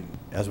you,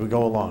 as we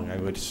go along, I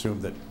would assume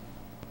that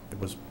it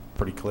was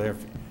pretty clear.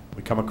 If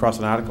we come across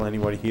an article,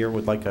 anybody here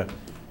would like to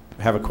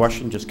have a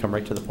question, just come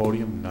right to the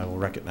podium and I will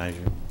recognize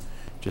you.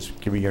 Just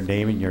give me your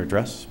name and your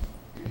address.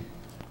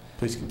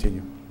 Please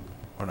continue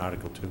on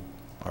Article 2,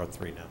 or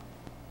 3 now.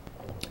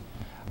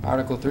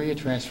 Article 3, a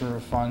transfer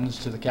of funds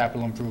to the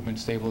Capital Improvement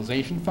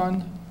Stabilization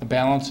Fund. The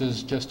balance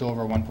is just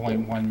over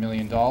 $1.1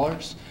 million.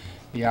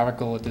 The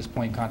article at this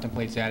point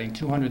contemplates adding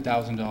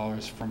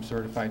 $200,000 from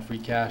certified free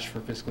cash for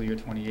fiscal year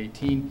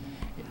 2018,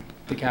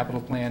 the capital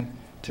plan,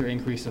 to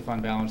increase the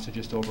fund balance to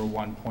just over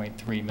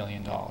 $1.3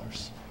 million.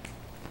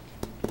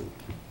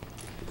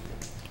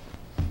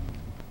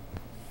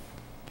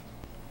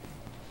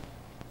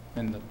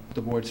 And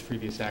the board's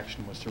previous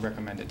action was to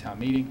recommend at town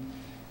meeting.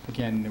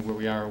 Again, where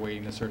we are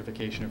awaiting the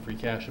certification of free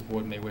cash, the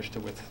board may wish to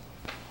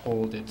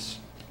withhold its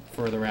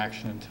further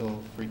action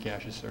until free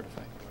cash is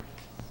certified.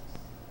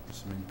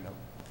 Mr. Minipelli,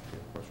 do you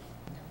have a question?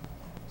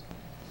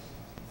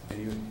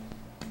 Any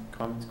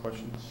comments,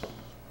 questions?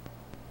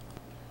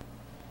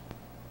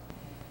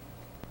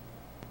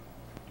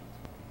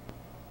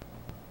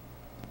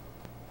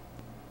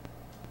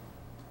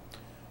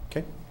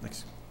 Okay,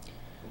 next.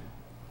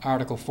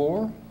 Article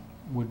 4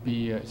 would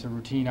be, it's a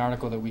routine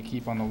article that we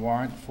keep on the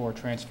warrant for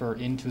transfer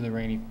into the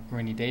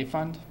rainy day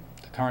fund.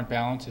 The current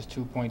balance is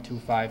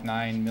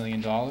 $2.259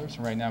 million.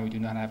 Right now, we do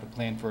not have a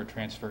plan for a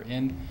transfer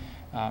in.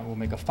 We'll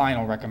make a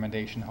final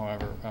recommendation,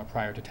 however,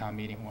 prior to town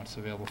meeting once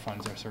available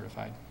funds are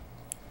certified.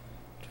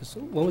 just,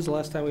 when was the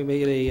last time we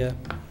made a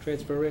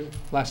transfer in?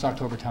 Last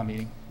October town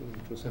meeting.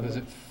 Which was So was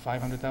it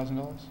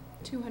 $500,000?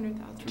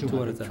 200,000.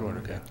 200,000,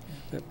 okay.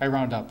 I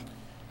round up.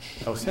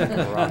 Oh, second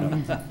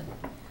round up.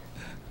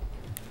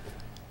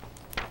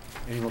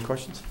 Any more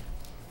questions?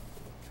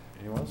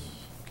 Anyone else?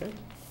 Okay.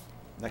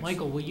 Next.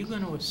 Michael, were you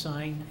going to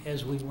assign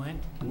as we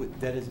went?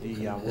 That is the,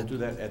 we'll do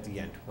that at the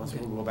end. Once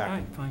Okay. we'll go All back.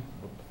 right, fine.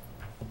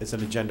 It's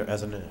an agenda,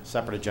 as a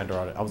separate agenda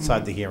item,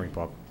 outside the hearing,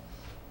 Bob.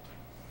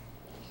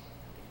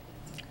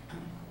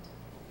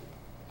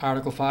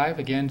 Article 5,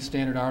 again,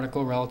 standard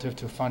article relative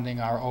to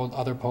funding our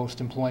other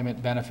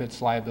post-employment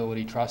benefits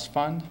liability trust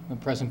fund. The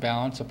present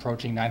balance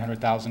approaching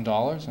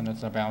 $900,000, and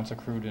that's a balance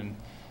accrued in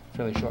a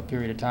fairly short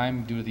period of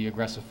time due to the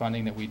aggressive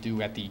funding that we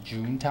do at the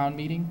June town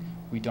meeting.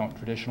 We don't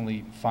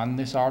traditionally fund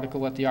this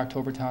article at the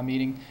October town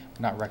meeting.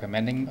 We're not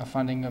recommending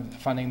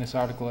funding this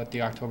article at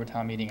the October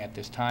town meeting at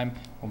this time.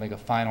 We'll make a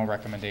final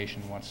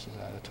recommendation once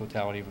the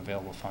totality of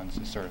available funds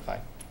is certified.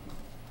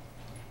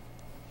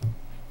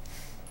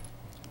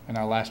 And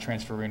our last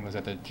transfer in was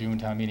at the June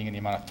town meeting in the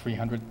amount of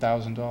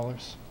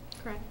 $300,000.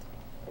 Correct.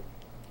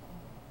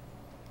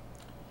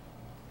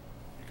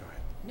 Go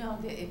ahead. No,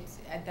 it's,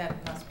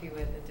 that must be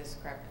where the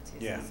discrepancy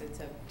is. Yeah. It's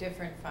a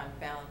different fund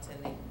balance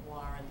in the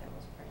warrant that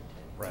was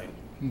printed. Right.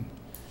 Hmm.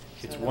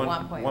 It's So the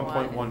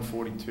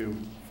 1.142,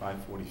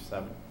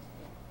 547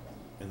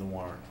 in the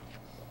warrant.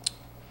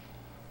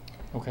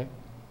 Okay.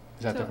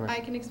 Is that the So correct? I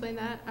can explain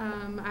that.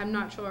 I'm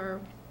not sure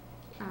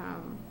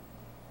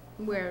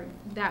where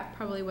that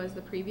probably was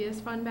the previous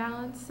fund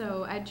balance.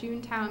 So at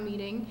June town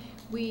meeting,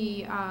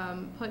 we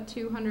put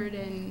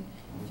 $250,000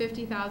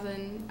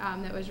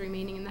 that was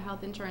remaining in the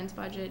health insurance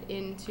budget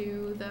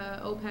into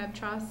the OPEB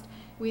trust.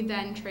 We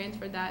then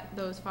transferred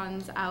those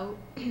funds out,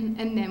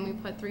 and then we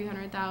put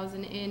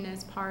 $300,000 in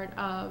as part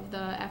of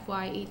the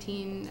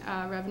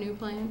FY18 revenue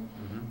plan.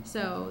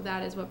 So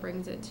that is what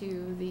brings it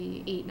to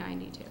the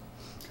 892. Okay,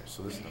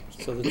 so this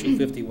number's. So the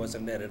 250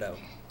 wasn't netted out.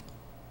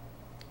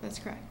 That's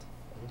correct.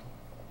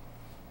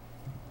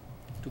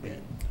 Too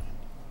bad.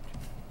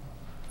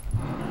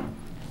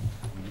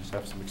 You just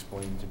have some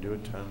explaining to do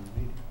at town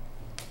meeting.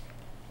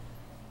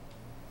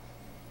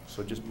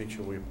 So just make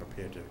sure we're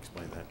prepared to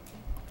explain that.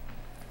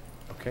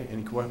 Okay,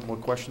 any more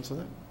questions on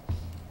that?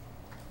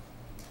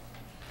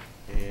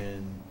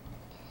 And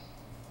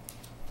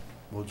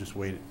we'll just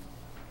wait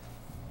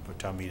for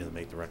town meeting to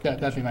make the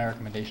recommendation. That'd be my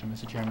recommendation,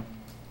 Mr. Chairman.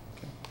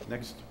 Okay.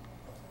 Next.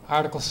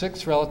 Article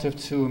 6, relative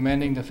to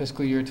amending the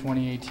fiscal year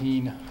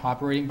 2018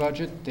 operating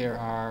budget. There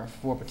are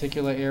 4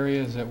 particular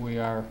areas that we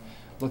are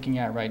looking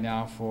at right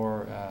now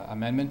for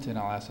amendment, and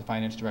I'll ask the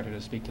finance director to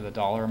speak to the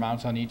dollar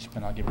amounts on each,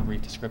 and I'll give a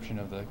brief description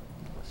of the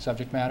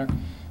subject matter.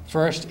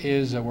 First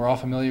is, we're all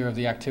familiar of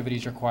the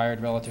activities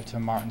required relative to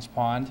Martin's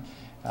Pond.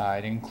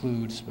 It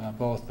includes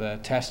both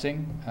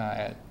testing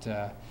at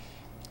the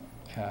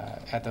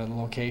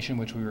location,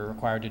 which we were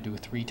required to do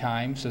 3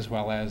 times, as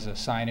well as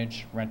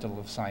signage, rental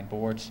of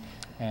signboards,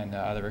 and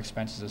other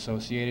expenses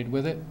associated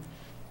with it.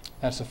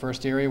 That's the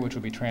first area, which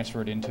will be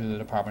transferred into the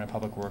Department of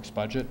Public Works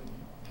budget.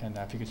 And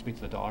if you could speak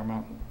to the dollar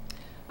amount.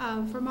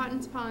 For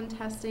Martin's Pond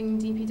testing,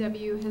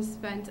 DPW has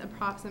spent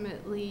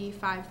approximately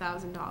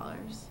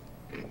 $5,000.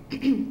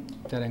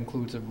 That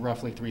includes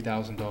roughly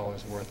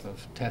 $3,000 worth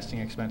of testing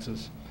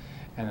expenses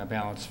and a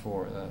balance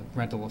for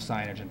rental of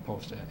signage and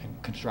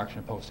construction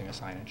and posting of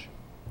signage.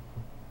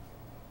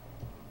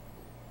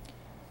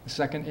 The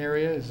second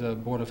area is a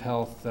Board of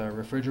Health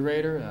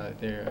refrigerator.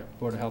 The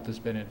Board of Health has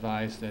been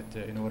advised that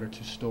in order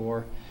to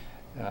store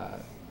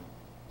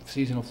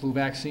seasonal flu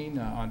vaccine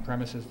on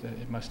premises, that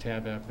it must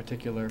have a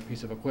particular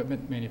piece of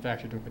equipment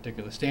manufactured to a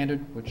particular standard,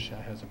 which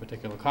has a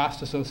particular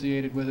cost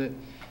associated with it,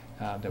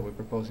 that we're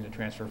proposing to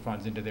transfer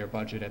funds into their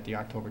budget at the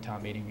October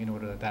town meeting in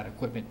order that that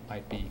equipment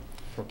might be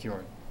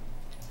procured.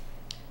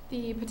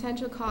 The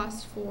potential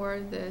cost for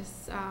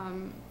this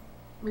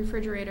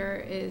refrigerator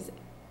is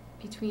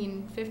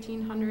between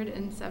 $1,500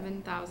 and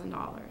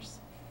 $7,000.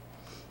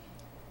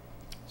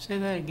 Say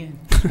that again.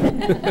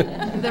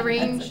 The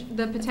range,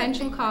 the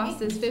potential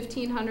cost is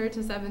 $1,500 to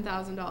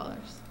 $7,000.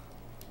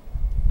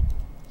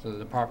 So the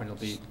department will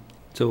be,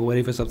 So we're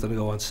waiting for something to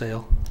go on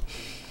sale,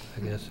 I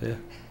guess, yeah.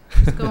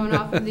 Just going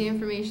off of the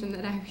information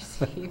that I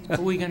received.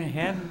 Are we going to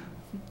have?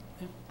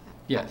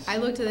 yes, I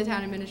looked to the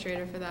town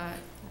administrator for that.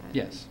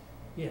 yes.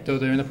 Yes. So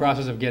they're in the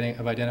process of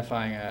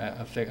identifying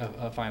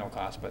a final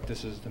cost, but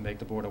this is to make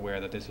the board aware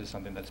that this is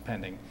something that's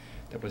pending,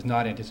 that was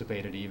not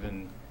anticipated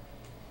even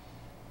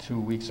 2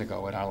 weeks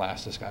ago at our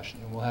last discussion.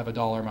 And we'll have a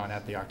dollar amount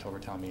at the October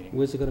town meeting.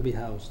 Where's it going to be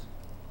housed?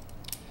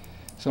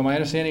 So my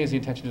understanding is the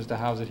intention is to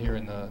house it here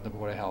in the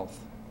Board of Health,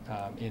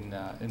 in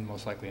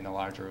most likely in the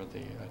larger of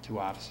the 2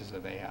 offices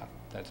that they have.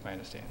 That's my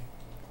understanding.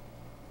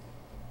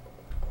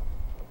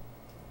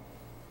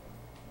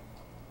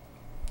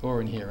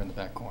 Or in here in the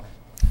back corner.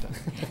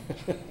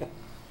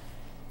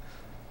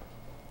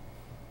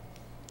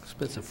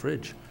 Expensive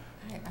fridge.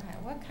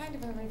 What kind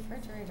of a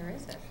refrigerator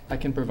is it? I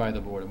can provide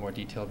the board a more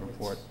detailed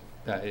report,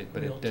 but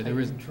Real tight there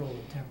is control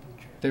of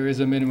temperature. there is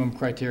a minimum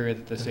criteria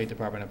that the State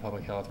Department of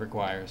Public Health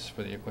requires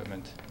for the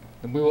equipment.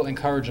 And we will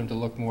encourage them to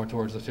look more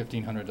towards the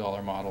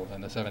 $1,500 model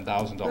than the $7,000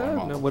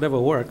 model. No, whatever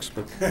works,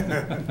 but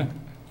Continue.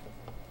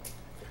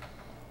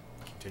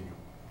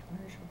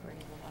 Commercial grade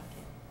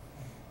lock-in.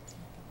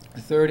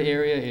 The third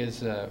area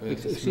is...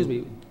 excuse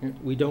me,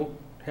 we don't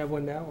have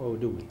one now, or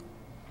do we?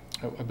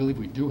 I believe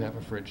we do have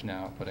a fridge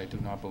now, but I do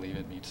not believe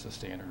it meets the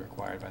standard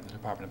required by the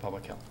Department of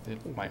Public Health.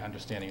 My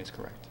understanding is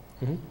correct.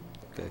 Mhm.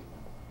 Okay.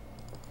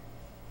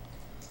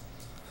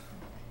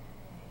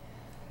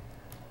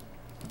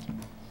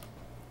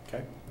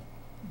 Okay.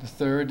 The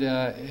third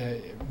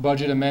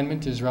budget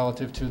amendment is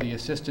relative to the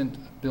Assistant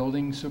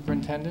Building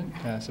Superintendent.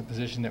 It's a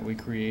position that we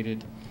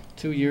created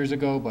 2 years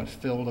ago, but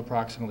filled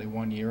approximately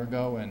 1 year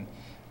ago, and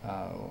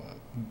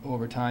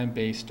over time,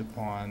 based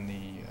upon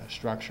the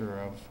structure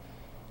of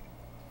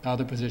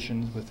other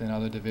positions within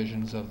other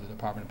divisions of the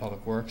Department of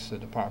Public Works, the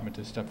department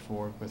has stepped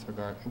forward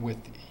with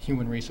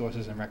Human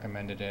Resources and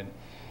recommended an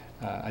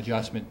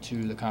adjustment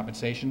to the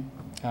compensation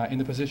in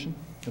the position.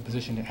 The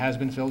position has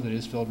been filled. It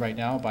is filled right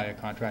now by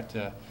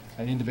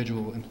an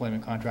individual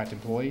employment contract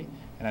employee,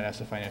 and I'd ask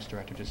the Finance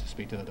Director just to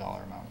speak to the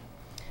dollar amount.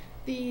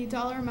 The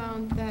dollar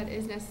amount that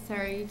is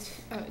necessary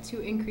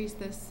to increase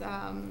this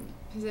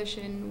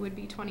position would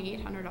be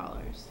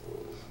 $2,800.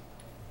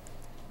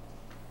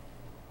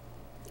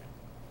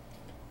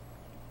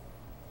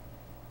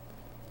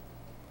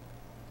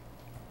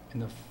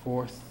 And the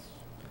fourth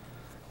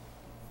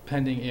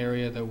pending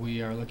area that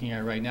we are looking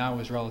at right now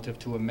is relative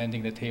to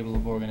amending the table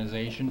of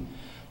organization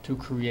to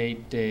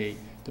create a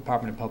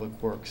Department of Public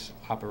Works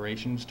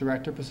Operations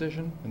Director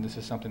position. And this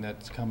is something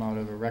that's come out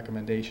of a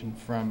recommendation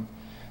from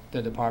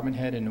the department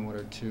head in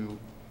order to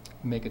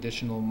make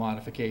additional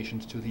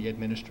modifications to the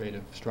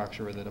administrative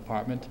structure of the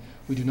department.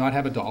 We do not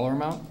have a dollar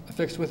amount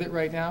affixed with it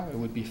right now. It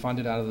would be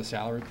funded out of the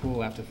salary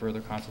pool after further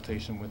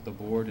consultation with the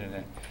board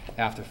and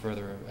after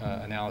further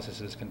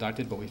analysis is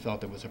conducted, but we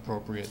felt it was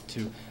appropriate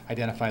to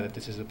identify that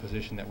this is a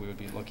position that we would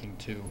be looking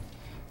to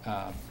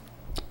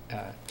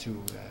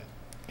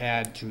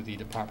add to the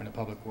Department of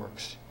Public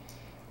Works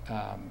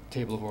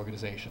table of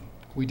organization.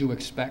 We do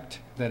expect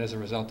that as a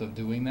result of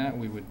doing that,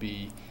 we would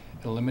be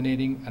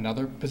eliminating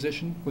another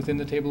position within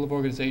the table of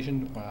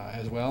organization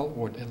as well,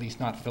 or at least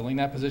not filling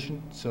that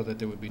position, so that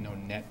there would be no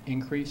net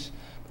increase.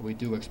 But we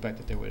do expect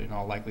that there would, in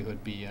all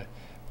likelihood, be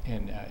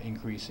an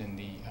increase in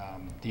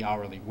the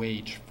hourly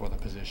wage for the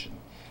position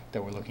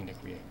that we're looking to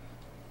create.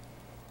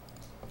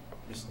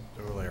 Mr.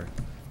 O'Leary.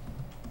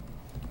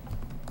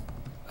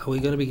 Are we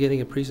going to be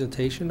getting a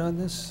presentation on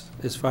this,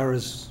 as far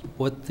as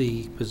what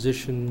the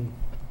position,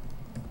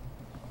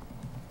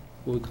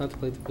 will we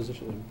contemplate the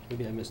position?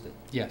 Maybe I missed it.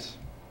 Yes.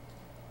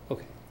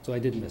 Okay, so I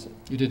didn't miss it.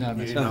 You did not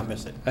You miss did it. not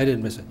miss it. I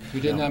didn't miss it.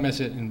 You did No. not miss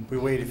it, and We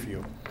waited for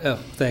you. Oh,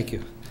 thank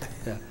you.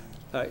 Yeah.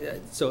 All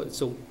right,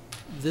 so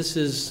this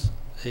is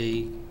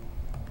a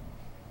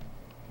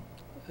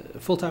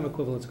full-time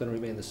equivalent's going to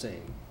remain the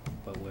same,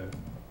 but we're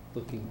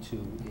looking to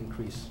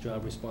increase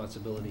job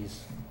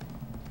responsibilities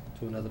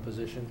to another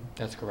position.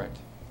 that's correct.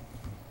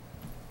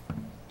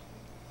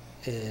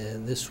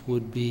 And this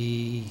would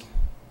be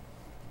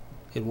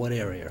in one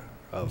area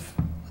of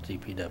the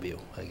DPW,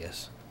 I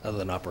guess, other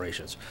than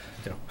operations,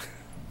 you know.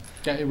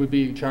 Yeah, it would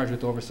be charged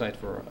with oversight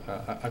for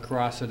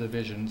across the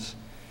divisions,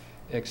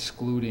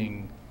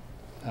 excluding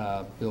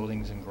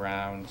buildings and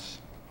grounds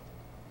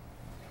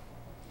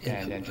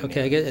and engineering.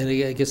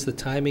 Okay, I guess the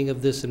timing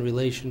of this in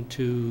relation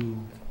to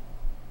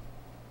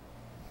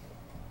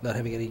not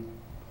having any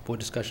more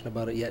discussion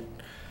about it yet,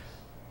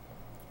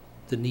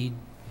 the need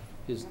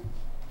is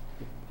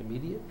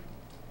immediate,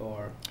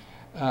 or?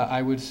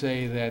 I would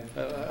say that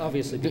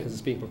Obviously, because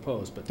it's being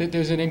proposed, but.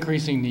 there's an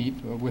increasing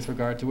need with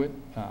regard to it,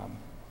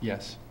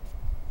 yes.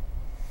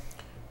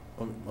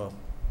 Well, let me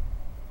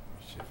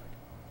see if I can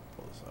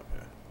pull this up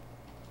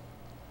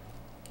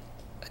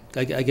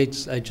here. I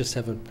guess I just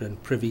haven't been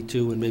privy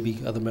to, and maybe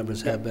other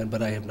members have been,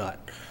 but I have not.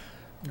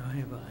 No,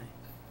 have I.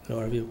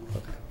 Nor have you?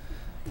 Okay.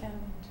 I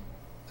haven't.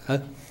 Huh?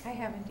 I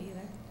haven't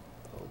either.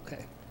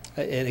 Okay.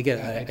 And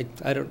again,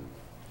 I don't,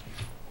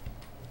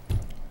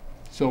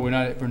 So we're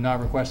not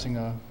requesting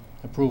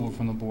approval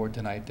from the board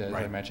tonight, as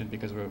I Right. mentioned,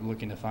 because we're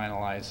looking to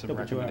finalize some no,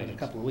 but you are in a recommendations.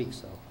 couple of weeks,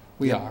 though.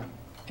 We Yeah. are,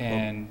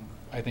 and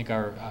I think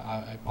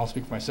I'll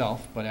speak for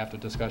myself, but after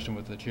discussion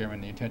with the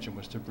chairman, the intention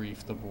was to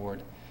brief the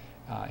board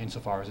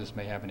insofar as this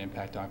may have an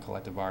impact on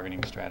collective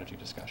bargaining strategy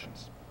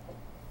discussions.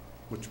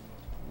 Which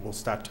will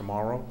start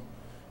tomorrow,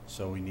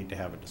 so we need to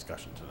have a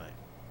discussion tonight.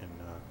 And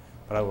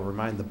but I will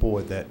remind the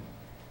board that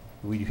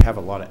we have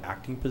a lot of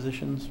acting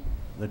positions,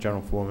 the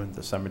general foreman,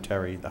 the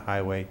cemetery, the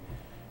highway,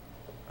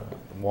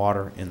 the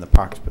water, and the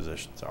parks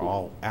positions are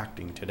all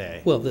acting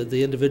today. Well,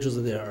 the individuals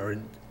in there are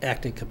in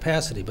acting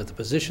capacity, but the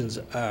positions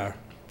are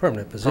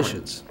permanent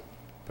positions.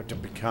 But to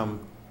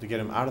get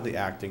them out of the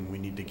acting, we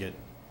need to get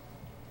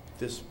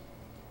this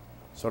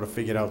sort of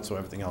figured out so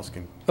everything else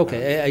can.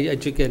 Okay,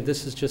 again,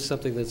 this is just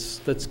something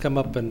that's come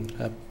up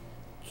and,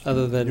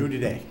 other New than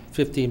today.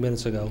 15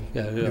 minutes ago,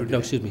 yeah, New no, today.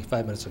 excuse me,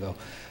 5 minutes ago,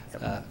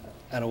 Yep.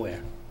 unaware.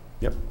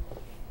 Yep.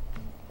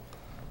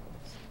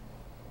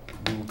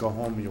 You will go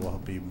home, you will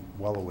be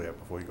well aware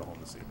before you go home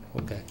this evening.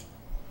 Okay.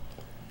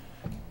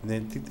 And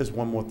then I think there's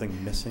one more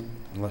thing missing,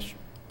 unless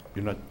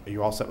you're not, are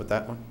you all set with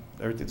that one?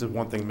 There's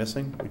one thing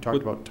missing? We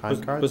talked about time Was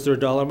cards? there a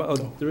dollar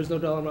amount? Oh, there is no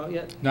dollar amount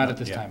yet? Not at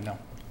this Yeah. time, no.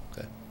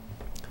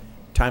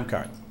 Time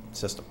card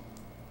system.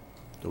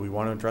 Do we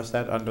want to address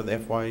that under the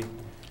FY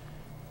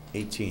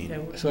 18.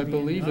 That would So I be in the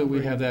believe that we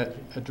operating have that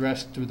budget.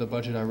 addressed through the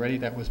budget already.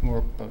 That was more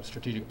of a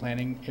strategic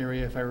planning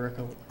area, if I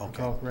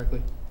recall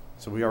correctly.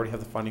 So we already have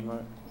the funding on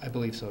it? I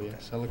believe so,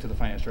 yes. I looked at the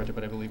finance director,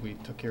 but I believe we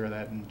took care of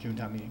that in June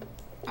town meeting.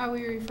 Are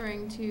we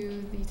referring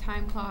to the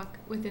time clock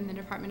within the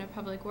Department of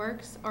Public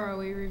Works, or are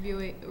we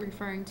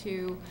referring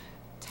to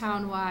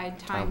town-wide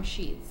time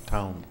sheets?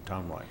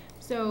 Townwide.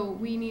 So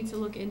we need to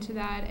look into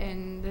that,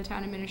 and the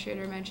town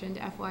administrator mentioned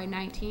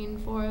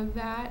FY19 for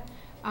that.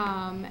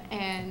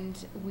 And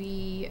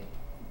we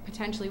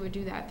potentially would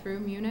do that through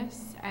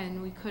Munis,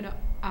 and we could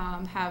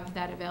have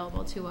that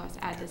available to us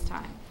at this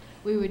time.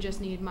 We would just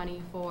need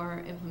money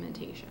for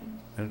implementation.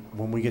 And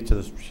when we get to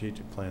the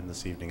strategic plan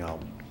this evening,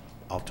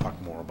 I'll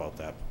talk more about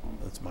that.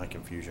 That's my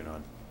confusion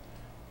on.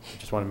 I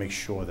just want to make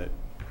sure that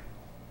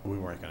we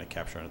weren't going to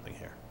capture anything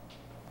here.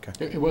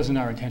 Okay. It wasn't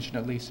our intention,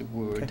 at least.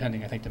 We were Okay.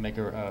 intending, I think, to make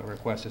a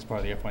request as part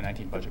of the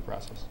FY19 budget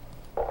process.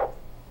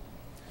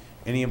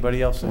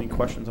 Anybody else, any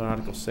questions on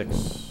Article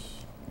 6?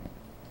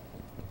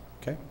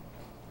 Okay,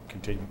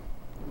 continue.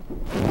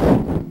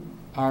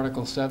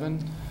 Article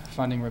 7,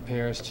 funding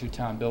repairs to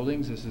town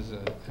buildings. This is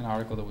an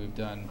article that we've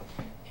done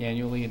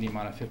annually in the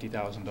amount of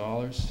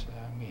 $50,000.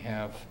 We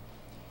have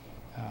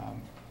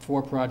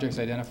 4 projects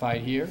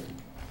identified here.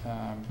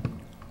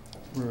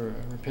 We're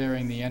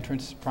repairing the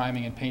entrance,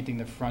 priming and painting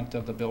the front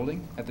of the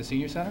building at the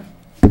senior center.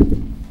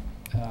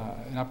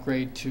 An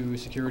upgrade to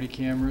security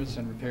cameras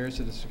and repairs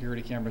to the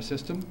security camera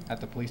system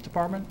at the police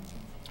department.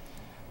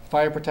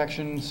 Fire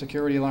protection,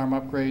 security alarm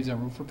upgrades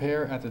and roof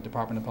repair at the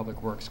Department of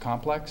Public Works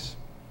complex.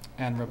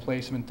 And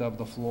replacement of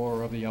the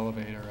floor of the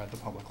elevator at the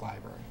public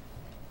library.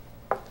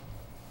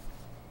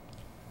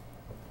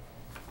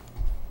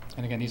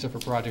 And again, these are for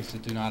projects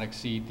that do not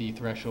exceed the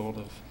threshold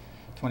of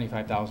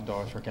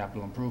 $25,000 for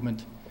capital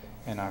improvement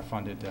and are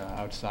funded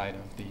outside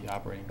of the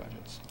operating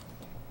budgets.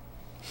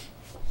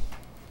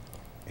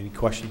 Any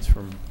questions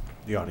from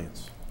the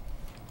audience?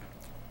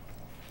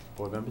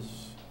 Board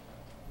members?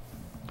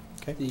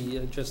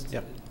 Okay. Just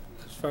Yep.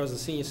 as far as the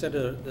senior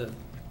center, the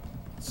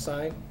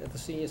sign at the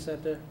senior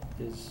center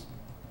is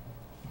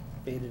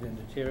faded and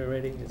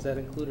deteriorating. Is that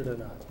included or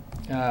not?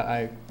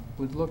 I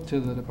would look to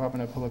the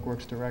Department of Public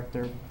Works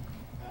Director.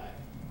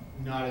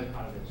 Not as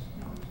part of this,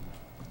 no.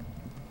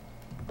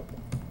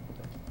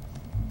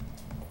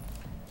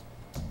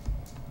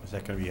 Is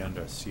that going to be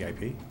under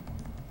CIP?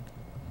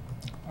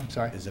 I'm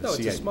sorry? Is it No, a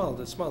it's CIP?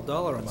 a small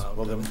dollar amount.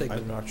 Well, I would then, think,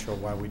 I'm not sure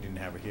why we didn't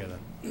have it here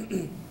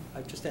then.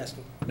 I'm just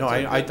asking. No,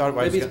 I thought it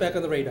was Maybe it's gonna- back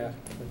on the radar,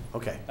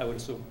 Okay. I would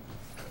assume.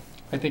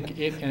 I think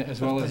it,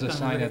 as well as a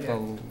sign at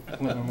the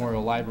Flint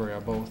Memorial Library, are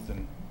both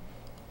in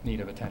need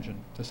of attention.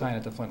 The sign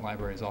at the Flint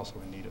Library is also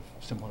in need of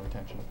similar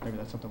attention. Maybe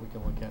that's something we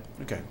can look at.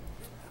 Okay.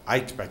 I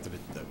expected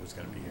it that was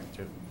going to be here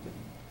too.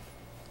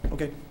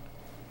 Okay.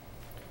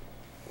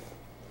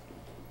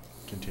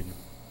 Continue.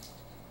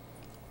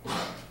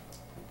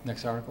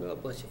 Next article. Well,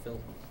 bless you, Phil.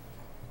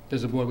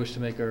 Does the board wish to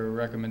make a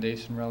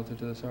recommendation relative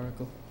to this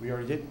article? We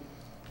already did?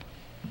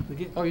 We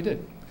did. Oh, you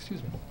did?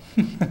 Excuse me.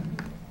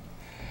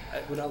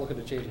 We're not looking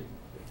to change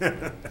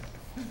it.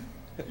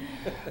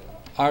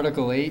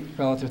 Article 8,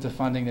 relative to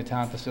funding the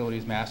town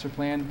facilities master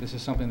plan. This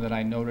is something that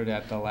I noted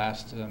at the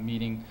last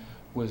meeting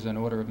was an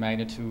order of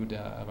magnitude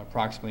of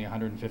approximately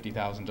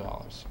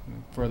 $150,000.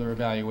 Further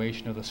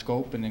evaluation of the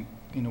scope, and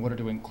in order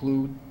to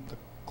include the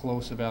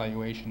close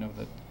evaluation of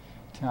the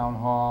town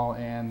hall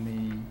and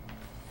the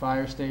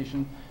fire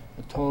station,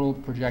 the total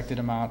projected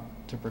amount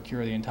to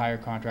procure the entire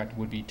contract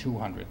would be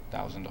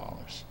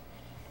 $200,000.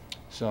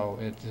 So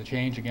it's a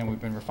change. Again,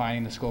 we've been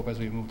refining the scope as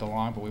we've moved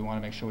along, but we want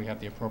to make sure we have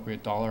the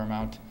appropriate dollar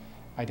amount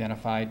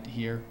identified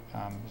here.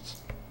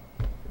 It's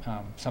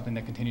something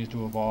that continues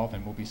to evolve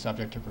and will be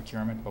subject to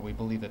procurement, but we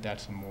believe that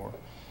that's a more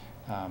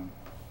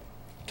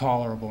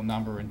tolerable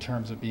number in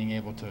terms of being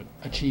able to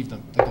achieve the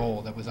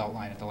goal that was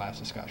outlined at the last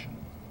discussion.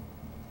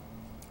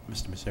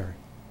 Mr. Messeri.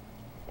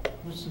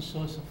 What's the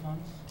source of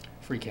funds?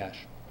 Free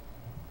cash.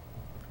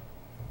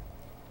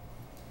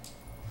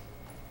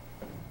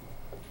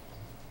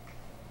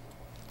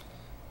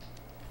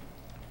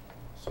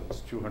 So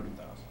it's 200,000.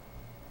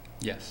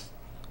 Yes.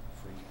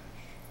 Free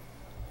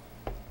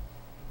cash.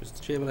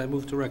 Mr. Chairman, I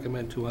move to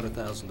recommend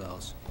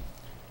 $200,000.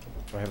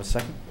 Do I have a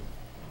second?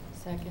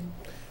 Second.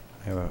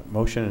 I have a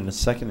motion and a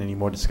second. Any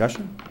more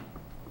discussion?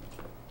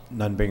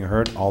 None being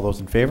heard. All those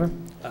in favor?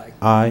 Aye.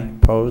 Aye.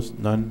 Opposed?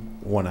 None.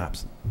 One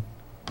absent.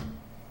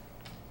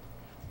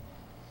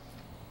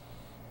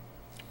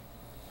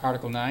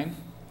 Article 9.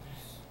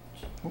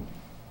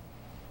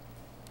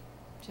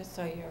 Just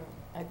so you're,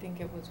 I think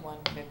it was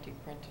 150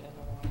 printed in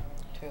the warrant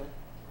too,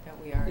 that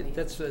we already.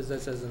 That's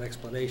as an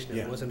explanation.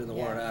 Yeah. It wasn't in the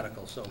Yeah. warrant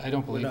article, so I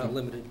don't we're believe not it.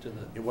 limited to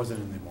the. It wasn't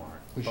in the warrant.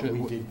 We But should-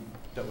 we did,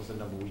 that was the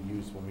number we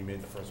used when we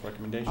made the first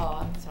recommendation. Oh,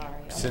 I'm sorry.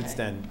 Since Okay.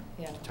 then,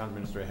 Yeah. the town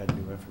administrator had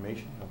new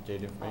information,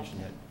 updated information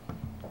that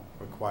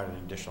required an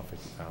additional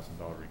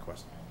 $50,000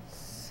 request.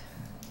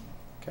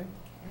 Okay.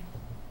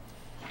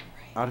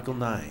 Article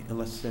 9,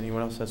 unless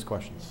anyone else has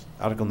questions.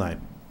 Article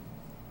 9.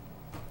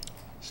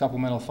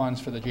 Supplemental funds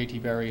for the J.T.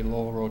 Berry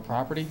Lowell Road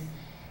property.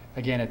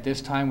 Again, at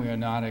this time, we are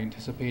not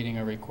anticipating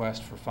a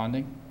request for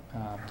funding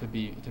to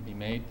be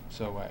made,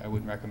 so I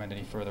wouldn't recommend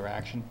any further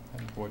action.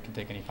 And the board can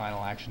take any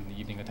final action in the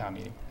evening of town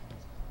meeting.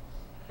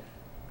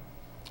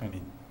 I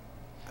mean,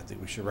 I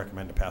think we should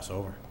recommend to pass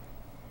over.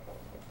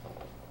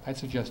 I'd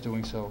suggest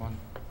doing so on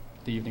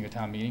the evening of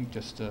town meeting,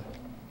 just to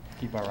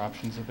keep our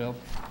options available.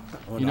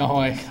 You know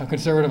how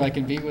conservative I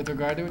can be with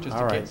regard to it, just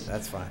in All right, case.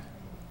 that's fine.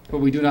 But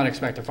we do not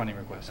expect a funding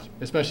request,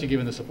 especially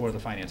given the support of the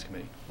Finance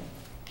Committee.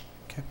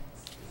 Okay.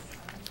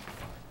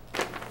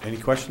 Any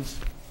questions?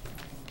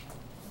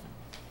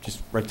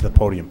 Just right to the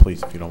podium,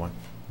 please, if you don't mind.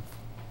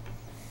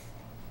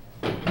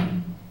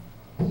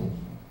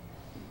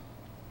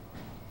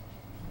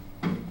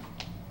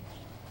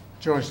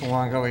 George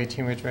Luongo,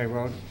 18 Ridgeway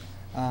Road.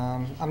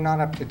 I'm not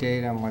up to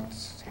date on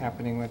what's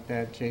happening with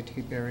that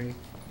J.T. Berry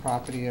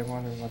property. I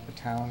wonder what the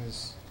town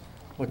is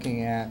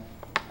looking at,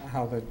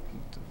 how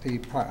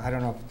I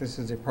don't know if this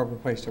is the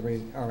appropriate place to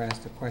raise or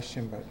ask the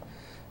question, but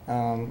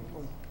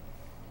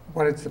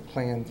what is the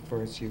plan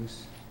for its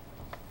use?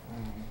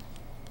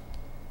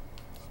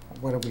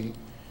 What are we?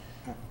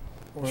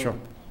 Sure.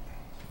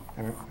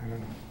 I don't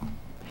know.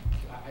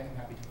 I'm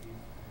happy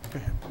to.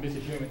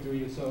 Mr. Chairman, through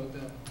you, so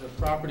the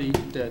property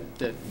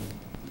that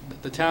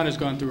the town has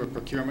gone through a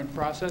procurement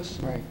process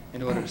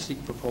in order to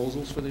seek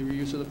proposals for the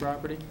reuse of the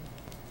property.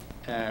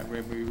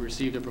 We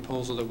received a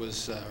proposal that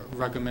was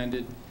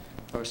recommended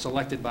or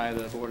selected by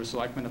the Board of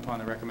Selectmen upon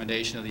the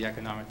recommendation of the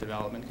Economic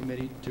Development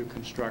Committee to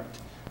construct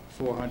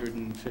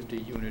 450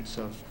 units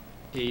of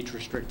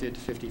age-restricted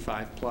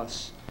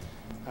 55-plus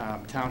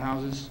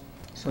townhouses.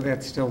 So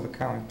that's still the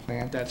current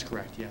plan? That's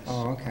correct, yes.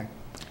 Oh, okay.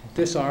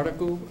 This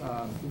article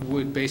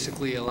would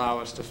basically allow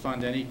us to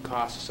fund any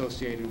costs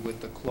associated with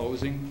the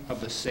closing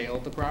of the sale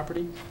of the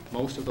property.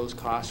 Most of those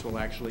costs will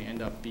actually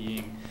end up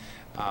being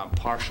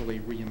partially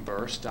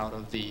reimbursed out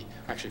of the,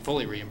 actually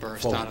fully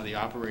reimbursed out of the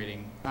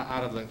operating,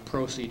 out of the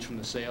proceeds from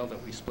the sale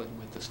that we split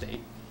with the state.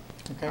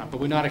 Okay. But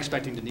we're not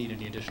expecting to need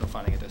any additional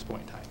funding at this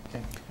point in time.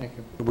 Okay, thank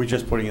you. We're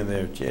just putting in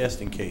there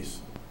just in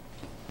case.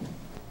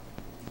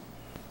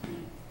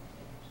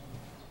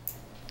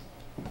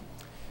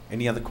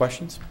 Any other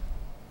questions?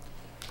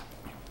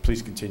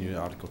 Please continue to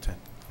Article 10.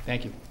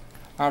 Thank you.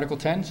 Article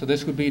 10, so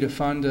this would be to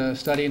fund a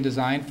study and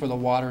design for the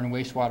water and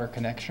wastewater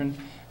connection,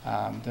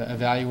 to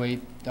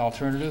evaluate the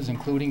alternatives,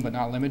 including but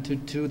not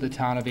limited to the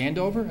town of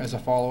Andover, as a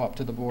follow-up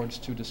to the board's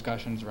two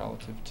discussions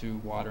relative to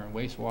water and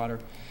wastewater.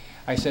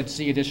 I said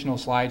see additional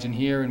slides in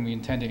here, and we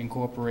intend to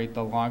incorporate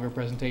the longer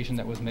presentation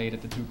that was made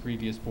at the two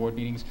previous board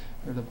meetings.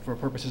 For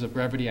purposes of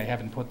brevity, I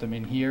haven't put them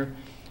in here.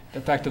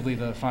 Effectively,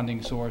 the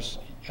funding source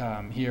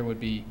here would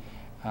be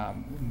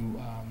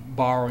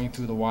borrowing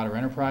through the water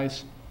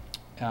enterprise,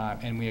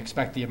 and we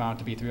expect the amount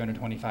to be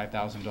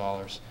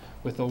 $325,000,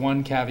 with the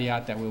one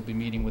caveat that we'll be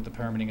meeting with the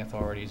permitting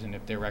authorities, and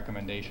if their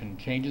recommendation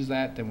changes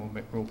that, then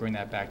we'll bring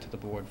that back to the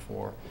board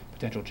for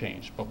potential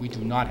change. But we do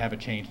not have a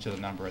change to the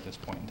number at this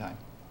point in time.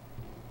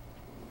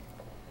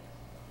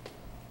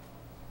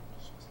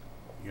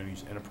 You're going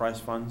to use enterprise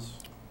funds?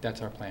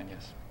 That's our plan,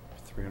 yes.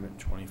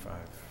 325.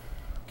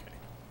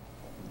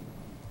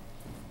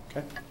 Okay.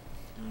 Okay.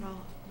 Not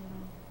all,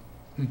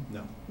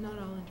 No, not all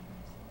enterprise.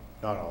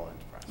 not all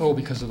enterprise. Oh,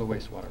 because of the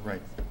wastewater,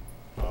 right.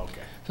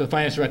 Okay. So the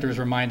finance director is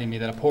reminding me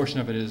that a portion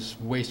of it is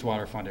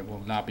wastewater funded,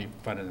 will not be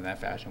funded in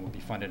that fashion, will be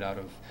funded out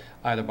of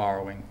either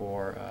borrowing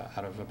or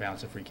out of a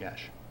balance of free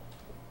cash.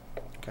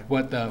 Okay.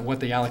 What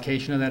the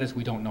allocation of that is,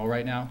 we don't know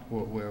right now.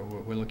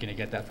 We're looking to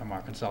get that from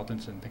our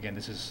consultants, and again,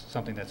 this is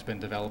something that's been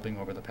developing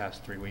over the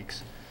past 3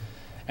 weeks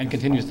and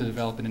continues to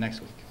develop in the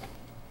next week.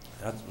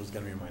 That was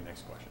going to be my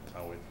next question, is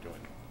how we're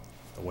doing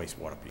the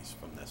wastewater piece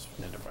from this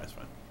enterprise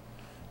fund.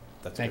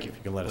 That's Thank good. you. If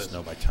you can let us Liz.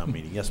 know by town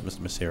meeting. Yes, Mr.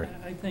 Messeri.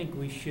 I think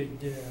we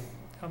should,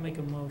 I'll make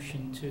a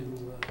motion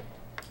to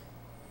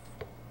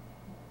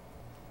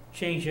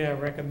change our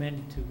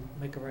recommended to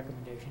make a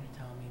recommendation at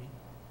town meeting.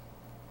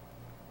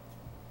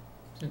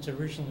 Since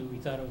originally we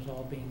thought it was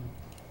all being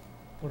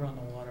put on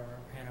the water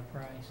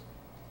enterprise.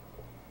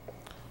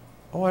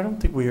 Oh, I don't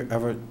think we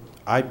ever,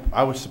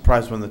 I was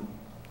surprised when the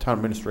town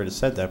administrator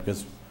said that,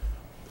 because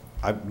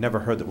I've never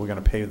heard that we're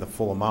going to pay the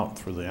full amount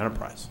through the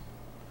enterprise.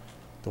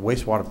 The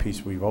wastewater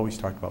piece, we've always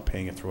talked about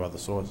paying it through other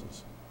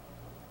sources,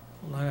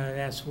 Well, I'd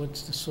ask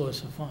what's the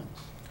source of funds?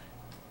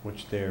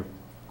 which they're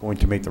going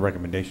to make the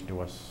recommendation to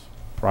us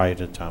prior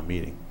to town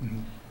meeting. Mm-hmm.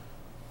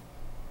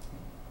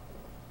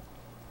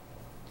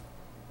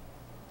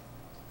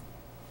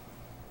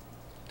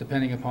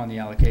 Depending upon the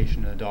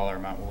allocation of the dollar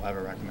amount, we'll have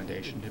a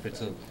recommendation. If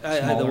it's a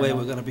Either smaller way,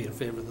 amount- we're gonna be in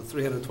favor of the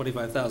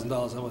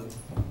 $325,000,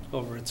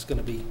 however it's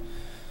gonna be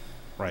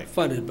Right.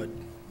 funded, but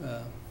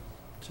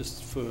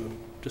just for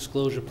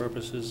disclosure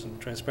purposes and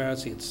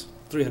transparency, it's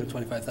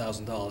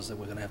 $325,000 that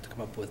we're gonna have to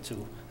come up with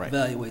to Right.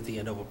 evaluate the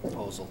Andover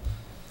proposal.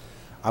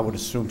 I would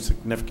assume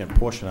significant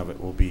portion of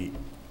it will be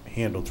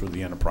handled through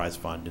the enterprise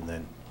fund, and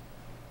then,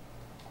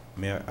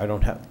 I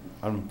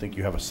don't think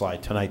you have a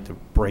slide tonight to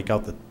break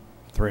out the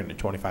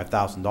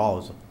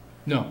 $325,000,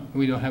 No,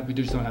 we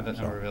just don't have that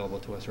number So- available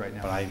to us right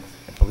now. but I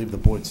believe the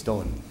board's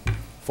still in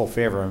full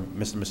favor.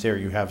 Mr.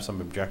 Messeri, you have some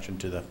objection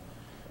to the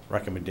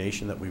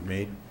recommendation that we've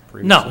made No,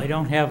 previously? I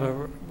don't have a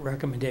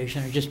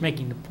recommendation. I'm just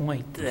making the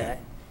point that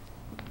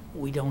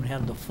we don't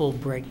have the full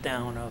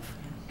breakdown of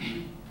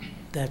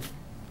that,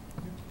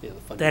 Yeah, the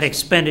funding that source.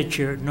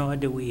 expenditure, nor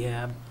do we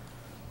have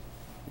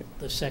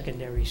the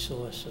secondary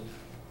source of,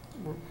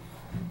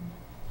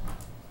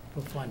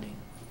 for funding.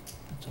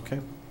 That's all. Okay,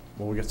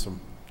 well,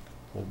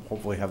 we'll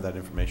hopefully have that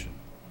information.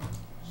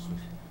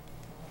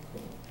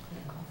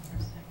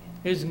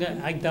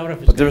 I doubt if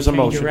it's But going there's to a change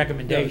motion. your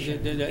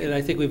recommendation. And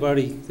I think we've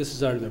already, this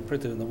has already been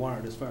printed in the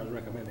warrant as far as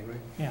recommending, right?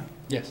 Yeah,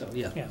 Yes. So,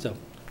 yeah, Yeah. so.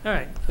 all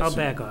right, I'll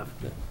back off.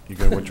 You're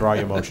going to withdraw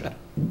your motion?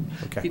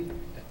 Okay.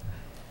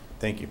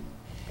 Thank you.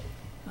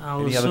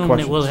 I'll Any other assume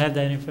that we'll questions? have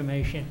that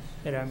information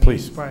at our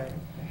Please. meeting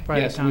prior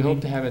to Yes, town we hope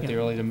meeting. to have it Yeah. the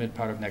early to mid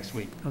part of next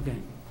week. Okay.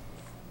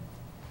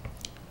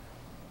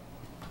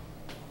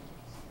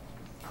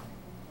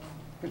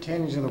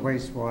 Pertaining to the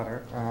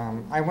wastewater,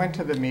 I went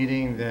to the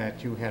meeting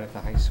that you had at the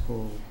high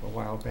school a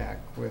while back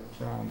with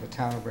the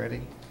town of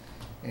Reading,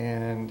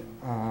 and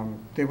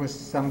there was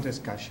some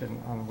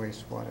discussion on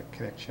wastewater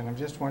connection. I'm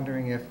just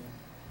wondering if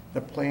the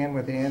plan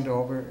with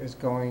Andover is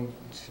going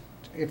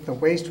to, if the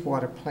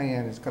wastewater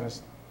plan is going to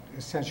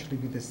essentially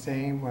be the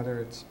same, whether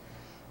it's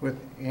with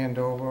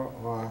Andover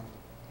or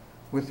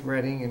with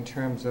Reading in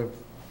terms of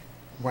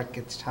what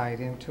gets tied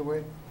into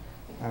it.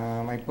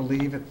 I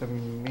believe at the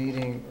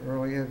meeting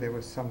earlier, there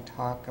was some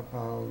talk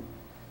about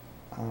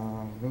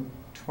Route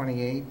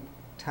 28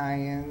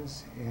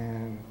 tie-ins,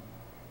 and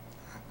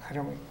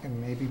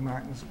and maybe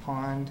Martin's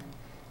Pond,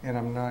 and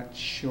I'm not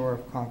sure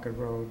if Concord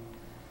Road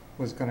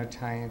was going to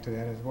tie into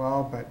that as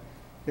well, but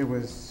it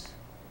was,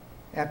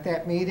 at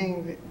that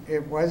meeting,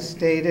 it was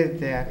stated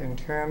that in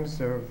terms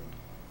of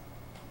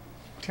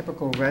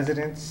typical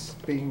residents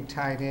being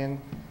tied in,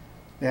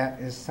 that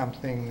is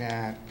something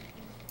that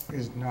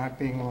is not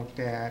being looked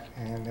at,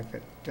 and if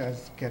it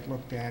does get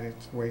looked at,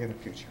 it's way in the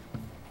future.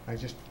 I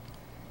just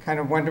kind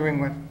of wondering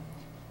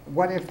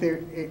what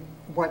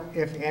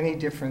if any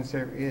difference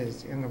there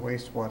is in the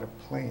wastewater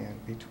plan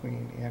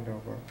between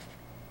Andover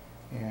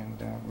and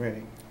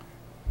Reading.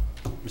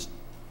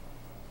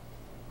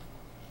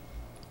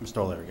 Mr.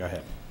 O'Leary, go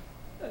ahead.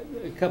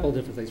 A couple of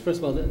different things. First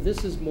of all,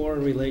 this is more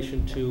in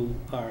relation to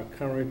our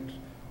current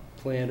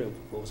plan of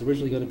what was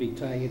originally going to be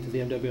tying into the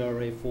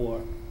MWRA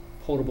for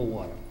potable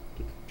water,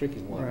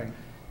 drinking water. Right.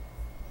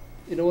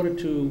 In order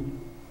to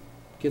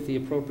get the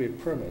appropriate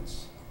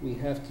permits, we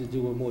have to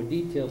do a more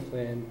detailed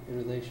plan in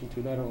relation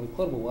to not only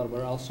potable water,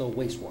 but also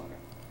wastewater.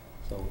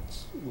 So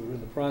we're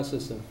in the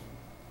process of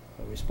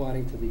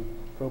responding to the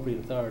appropriate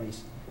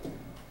authorities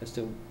as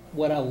to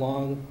what our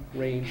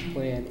long-range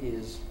plan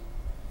is,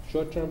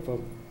 short-term for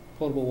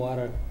potable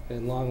water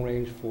and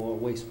long-range for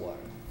wastewater.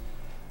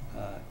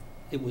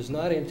 It was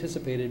not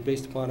anticipated,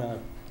 based upon our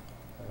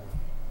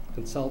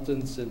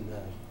consultants and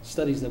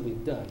studies that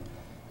we've done,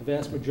 the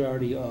vast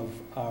majority of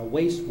our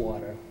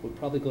wastewater would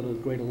probably go to the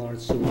Greater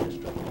Lawrence Sewer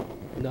District,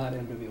 not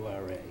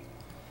MWRA.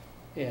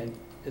 And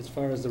as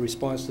far as the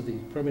response to the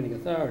permitting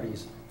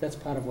authorities, that's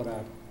part of what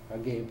our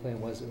game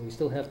plan was, and we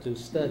still have to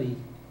study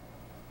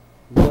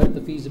what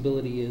the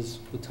feasibility is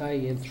with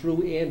tying in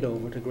through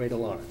Andover to Greater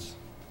Lawrence.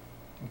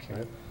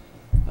 Okay.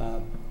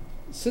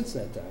 Since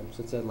that time,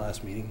 since that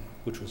last meeting,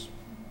 which was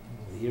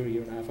a year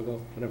and a half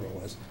ago, whatever it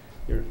was,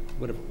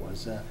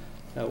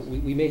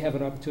 we may have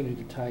an opportunity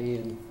to tie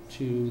in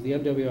to the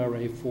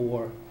MWRA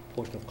for a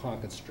portion of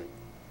Concord Street.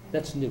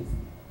 That's new.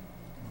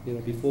 You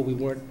know, before we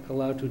weren't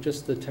allowed to,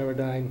 just the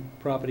Teradyne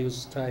property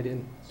was tied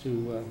in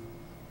to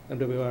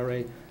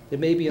MWRA. There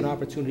may be an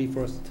opportunity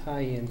for us to tie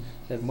in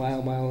that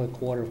mile and a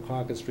quarter of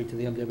Concord Street to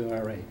the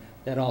MWRA.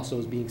 That also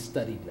is being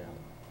studied now.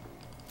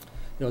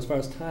 You know, as far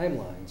as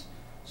timelines,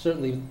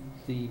 certainly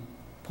the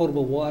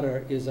potable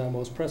water is our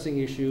most pressing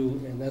issue,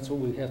 and that's what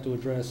we have to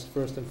address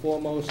first and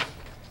foremost.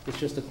 It's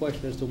just a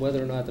question as to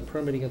whether or not the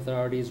permitting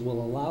authorities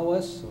will allow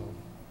us, or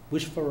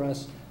wish for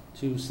us,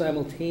 to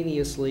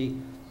simultaneously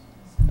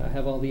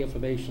have all the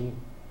information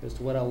as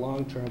to what our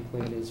long-term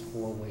plan is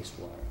for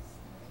wastewater.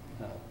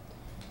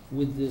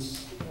 With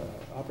this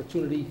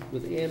opportunity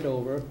with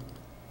Andover,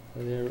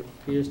 there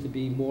appears to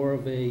be more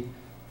of an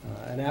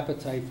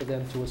appetite for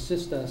them to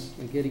assist us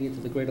in getting into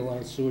the Greater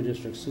Lawrence Sewer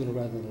District sooner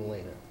rather than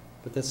later.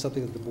 But that's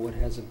something that the board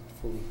hasn't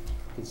fully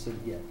considered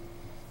yet.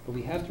 But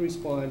we have to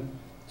respond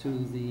to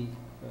the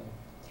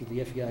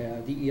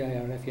FEIR, DEIR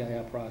and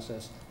FEIR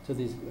process, to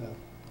these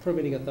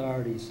permitting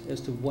authorities as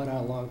to what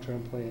our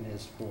long-term plan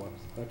is for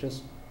not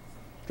just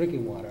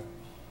drinking water,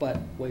 but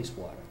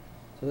wastewater.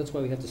 So that's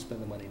why we have to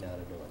spend the money now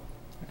to do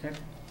it. Okay.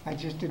 I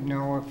just didn't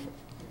know if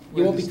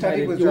You won't the be study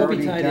tied in, was you won't be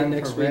already tied in done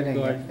next for week, Reading,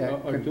 or if that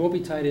you could- won't be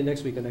tied in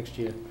next week or next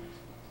year,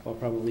 or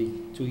probably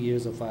 2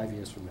 years or 5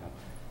 years from now.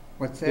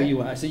 What's There that?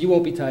 you are. I said you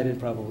won't be tied in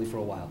probably for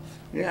a while.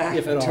 Yeah,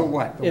 If at to all.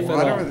 what? The If at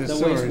water all. or the The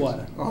sewage?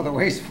 wastewater. Oh, the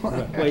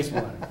wastewater.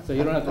 Wastewater. So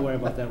you don't have to worry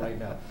about that right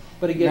now.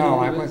 But again, No,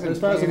 I as wasn't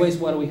far as the planning-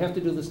 wastewater, we have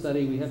to do the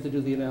study, we have to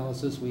do the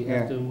analysis, we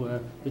have Yeah. to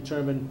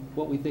determine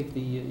what we think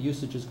the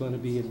usage is going to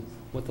be and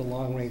what the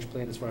long-range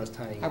plan as far as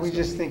tying is. I was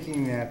gonna just be.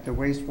 thinking that the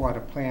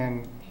wastewater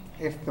plan,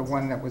 if the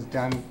one that was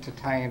done to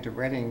tie into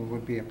Reading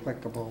would be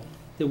applicable.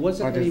 There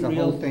wasn't Or does any the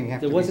real, whole thing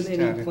have there to be wasn't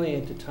any started?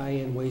 plan to tie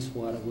in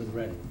wastewater with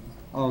Reading.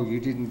 Oh, you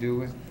didn't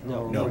do it?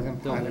 No, Or No.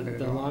 wasn't part of it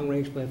The at all?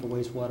 long-range plan for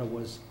wastewater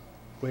was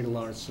Greater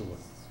Lawrence Sewer.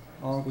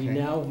 Okay. We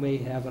now may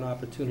have an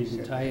opportunity to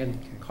said tie in okay.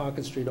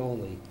 Concord Street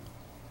only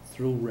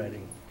through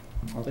Reading.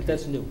 Okay. But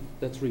that's new,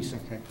 that's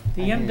recent. Okay.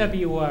 The I hear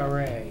you.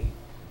 MWRA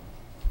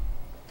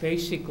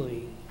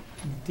basically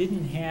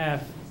didn't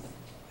have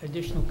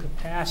additional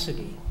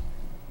capacity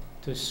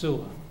to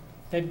sewer.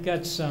 They've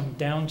got some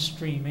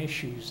downstream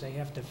issues they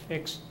have to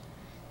fix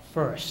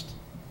first.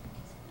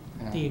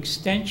 The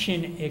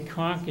extension at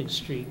Concord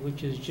Street,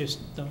 which is just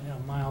a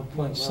mile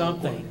point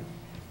something,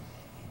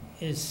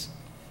 is,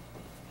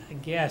 I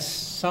guess,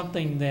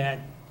 something that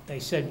they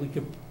said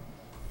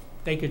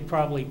they could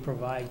probably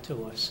provide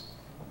to us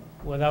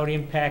without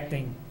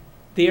impacting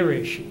their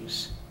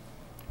issues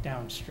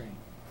downstream.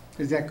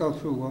 Does that go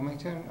through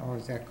Wilmington, or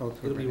does that go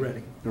through It'll be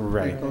Reading? Reading.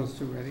 Right. It goes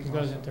through Reading It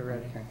goes also? into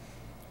Reading. Okay.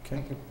 Okay.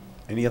 Thank you.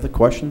 Any other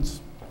questions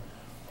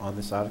on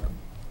this article?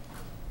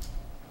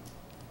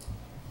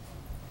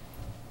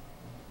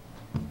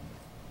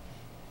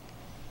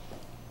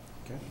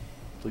 Okay,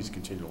 please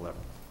continue to 11.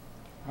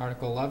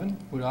 Article 11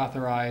 would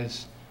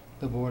authorize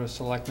the Board of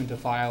Selectmen to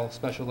file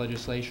special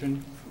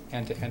legislation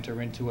and to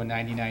enter into a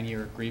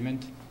 99-year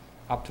agreement,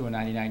 up to a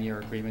 99-year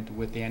agreement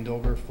with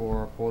Andover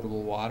for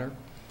potable water.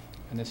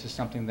 And this is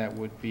something that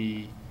would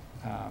be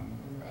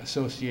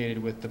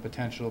associated with the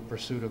potential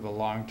pursuit of a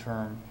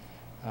long-term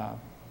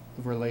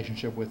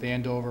relationship with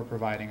Andover,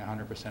 providing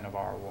 100% of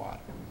our water.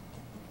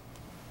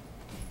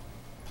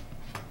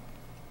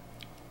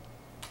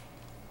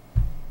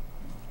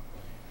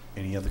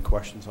 Any other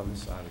questions on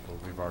this article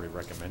we've already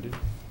recommended?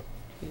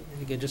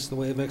 And again, just the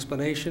way of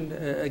explanation,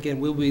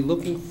 again, we'll be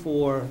looking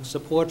for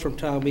support from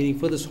town meeting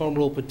for this home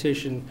rule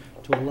petition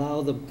to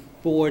allow the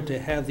board to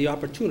have the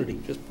opportunity,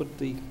 just put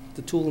the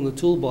tool in the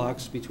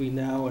toolbox between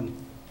now and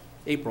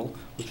April,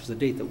 which is the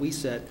date that we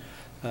set,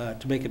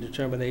 to make a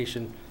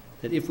determination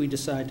that if we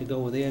decide to go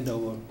with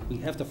Andover, we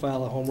have to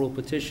file a home rule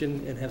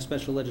petition and have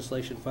special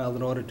legislation filed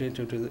in order to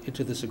enter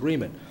into this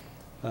agreement.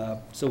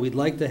 So we'd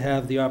like to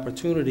have the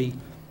opportunity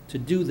to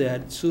do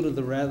that sooner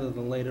rather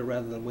than later,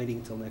 rather than waiting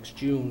until next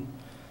June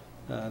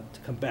to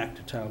come back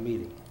to town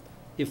meeting,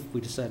 if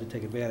we decide to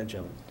take advantage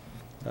of it.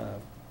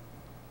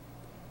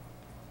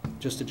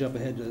 Just to jump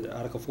ahead to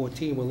Article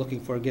 14, we're looking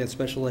for, again,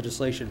 special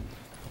legislation,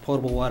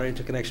 potable water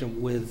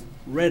interconnection with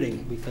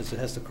Reading, because it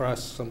has to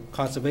cross some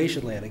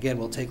conservation land. Again,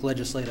 we'll take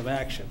legislative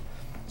action.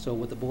 So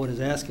what the board is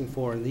asking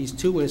for in these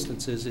two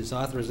instances is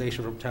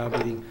authorization from town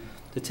meeting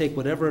to take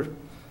whatever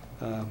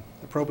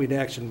appropriate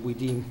action we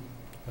deem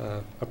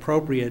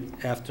appropriate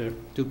after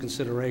due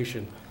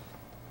consideration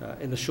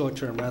in the short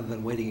term, rather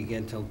than waiting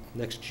again till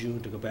next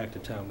June to go back to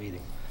town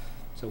meeting.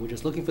 So we're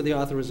just looking for the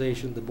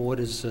authorization. The board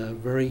is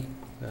very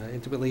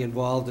intimately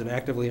involved and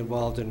actively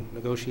involved in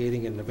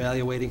negotiating and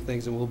evaluating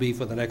things, and will be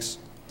for the next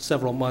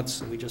several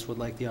months. And we just would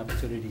like the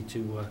opportunity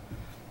to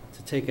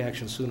take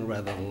action sooner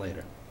rather than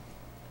later.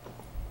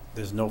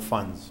 There's no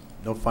funds,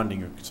 no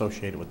funding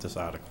associated with this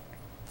article.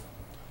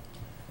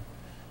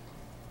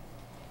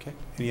 Okay,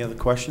 any other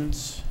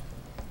questions?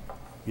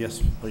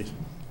 Yes, please.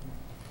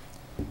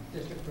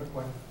 Just a quick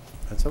one.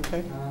 That's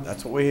okay.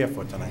 That's what we're here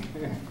for tonight.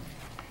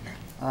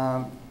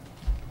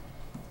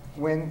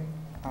 When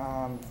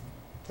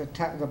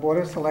the Board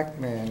of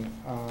Selectmen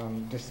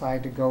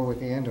decide to go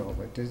with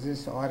Andover, does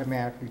this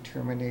automatically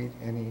terminate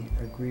any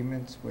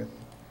agreements with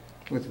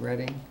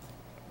Reading?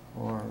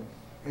 Or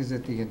is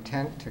it the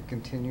intent to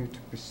continue to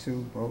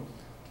pursue both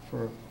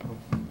for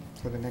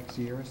the next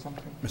year or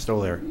something? Mr.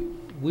 O'Leary.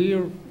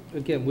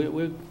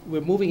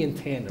 We're moving in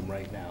tandem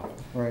right now.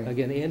 Right.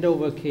 Again,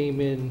 Andover came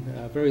in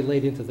very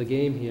late into the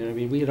game here. I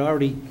mean, we had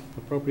already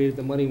appropriated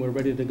the money, we're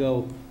ready to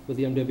go with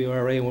the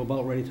MWRA, and we're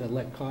about ready to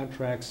let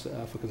contracts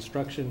for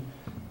construction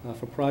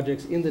for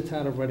projects in the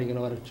town of Reading in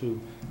order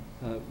to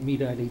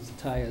meet our needs to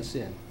tie us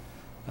in.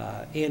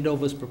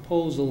 Andover's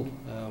proposal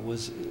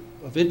was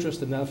of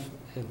interest enough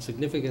and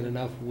significant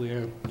enough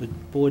where the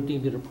board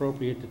deemed it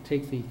appropriate to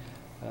take the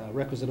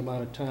requisite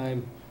amount of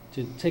time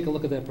to take a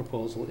look at that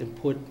proposal and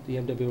put the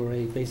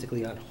MWRA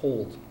basically on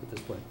hold at this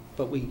point.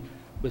 But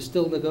we're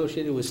still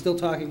negotiating, we're still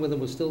talking with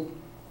them, we're still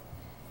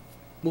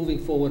moving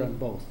forward on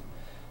both.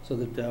 So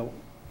that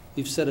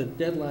we've set a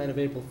deadline of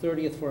April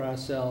 30th for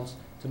ourselves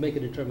to make a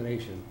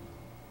determination,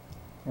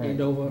 Right.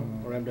 Andover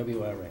or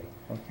MWRA.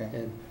 Okay.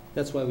 And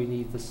that's why we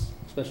need this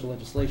special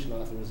legislation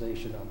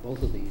authorization on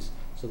both of these,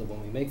 so that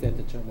when we make that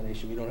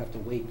determination, we don't have to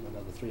wait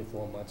another 3 or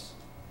 4 months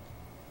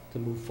to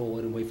move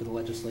forward and wait for the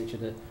legislature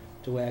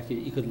to act.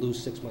 You could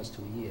lose 6 months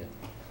to a year.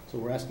 So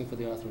we're asking for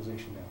the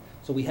authorization now.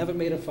 So we haven't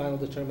made a final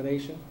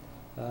determination.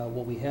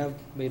 What we have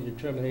made a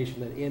determination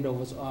that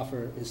Andover's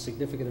offer is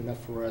significant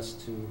enough for us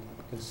to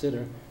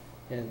consider,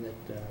 and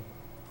that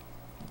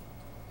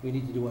we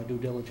need to do our due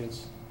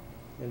diligence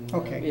and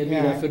Okay, it meet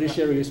yeah, our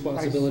fiduciary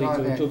responsibility I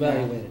saw that, to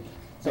evaluate it.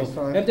 I So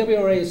saw that.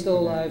 MWRA is still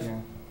alive, Yeah.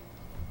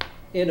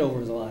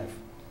 Andover is alive.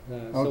 So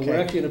Okay. we're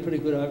actually in a pretty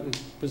good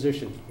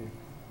position.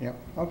 Yep,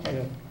 okay.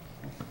 Yeah.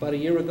 About a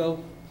year ago,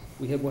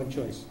 we had one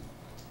choice.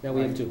 Now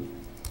we have two.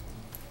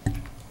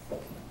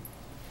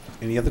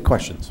 Any other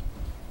questions?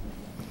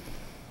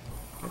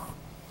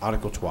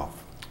 Article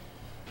 12.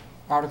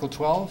 Article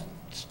 12,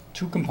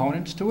 two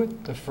components to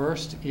it. The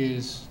first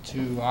is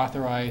to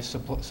authorize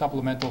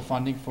supplemental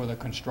funding for the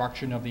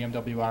construction of the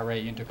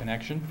MWRA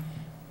interconnection.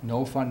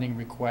 No funding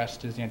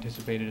request is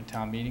anticipated at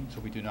town meeting, so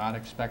we do not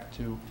expect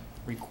to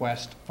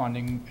request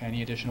funding,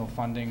 any additional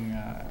funding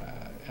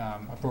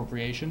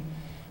appropriation.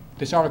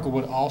 This article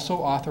would also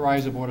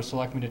authorize the Board of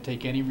Selectmen to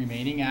take any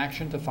remaining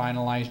action to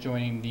finalize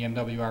joining the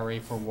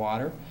MWRA for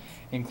water,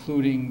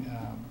 including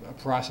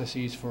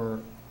processes for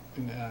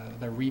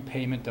the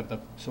repayment of the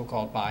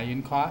so-called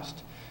buy-in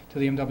cost to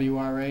the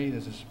MWRA.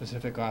 There's a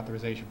specific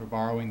authorization for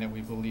borrowing that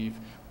we believe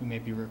we may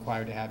be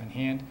required to have in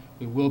hand.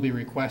 We will be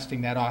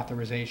requesting that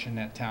authorization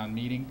at town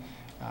meeting.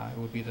 It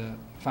would be the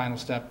final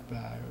step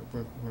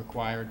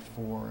required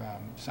for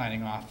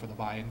signing off for the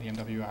buy-in, the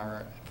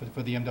MWRA,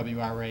 for the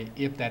MWRA,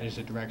 if that is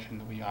the direction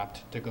that we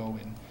opt to go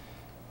in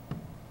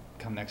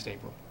come next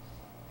April.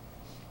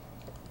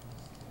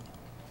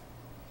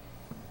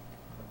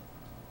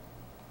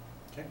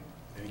 Okay.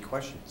 Any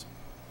questions?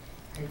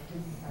 I didn't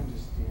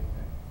understand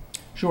that.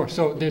 Sure.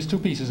 So there's two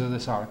pieces of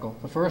this article.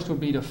 The first would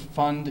be to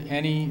fund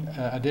any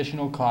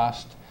additional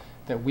cost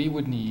that we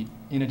would need,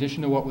 in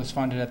addition to what was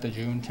funded at the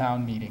June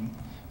town meeting,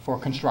 for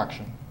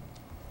construction,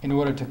 in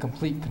order to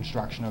complete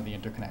construction of the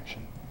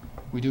interconnection.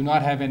 We do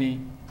not have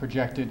any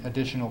projected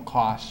additional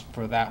costs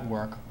for that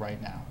work right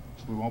now,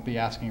 so we won't be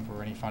asking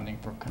for any funding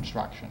for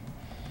construction.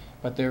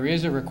 But there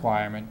is a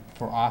requirement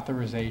for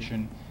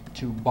authorization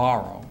to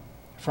borrow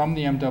from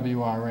the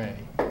MWRA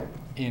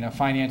in a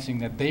financing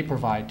that they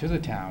provide to the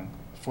town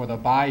for the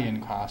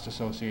buy-in cost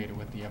associated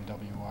with the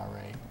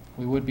MWRA.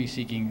 We would be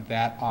seeking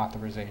that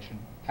authorization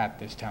at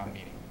this town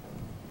meeting.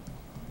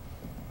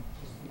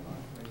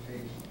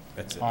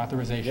 That's it.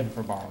 Authorization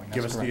for borrowing, that's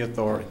Give us the correct.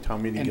 authority.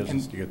 Town meeting gives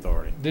us the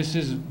authority. This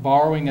is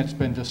borrowing that's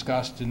been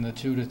discussed in the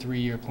 2 to 3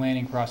 year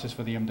planning process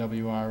for the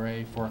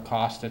MWRA for a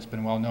cost that's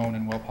been well known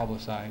and well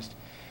publicized,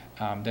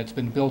 that's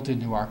been built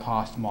into our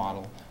cost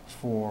model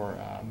for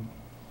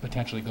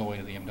potentially going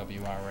to the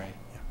MWRA.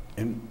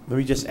 And let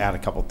me just add a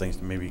couple things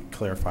to maybe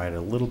clarify it a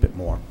little bit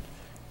more.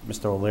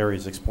 Mr. O'Leary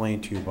has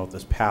explained to you about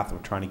this path we're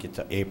trying to get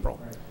to April.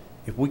 Right.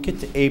 If we get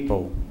to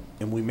April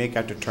and we make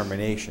our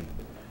determination,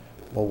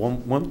 well,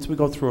 once we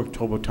go through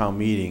October town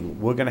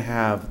meeting, we're going to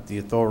have the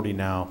authority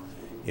now.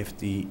 If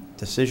the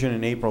decision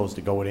in April is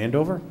to go at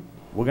Andover,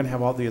 we're going to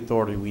have all the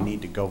authority we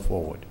need to go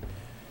forward.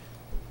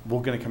 We're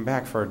going to come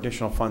back for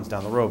additional funds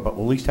down the road, but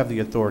we'll at least have the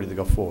authority to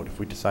go forward. If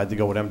we decide to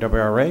go with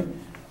MWRA,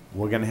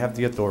 we're going to have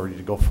the authority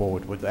to go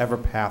forward with whatever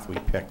path we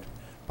picked,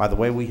 by the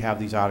way we have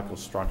these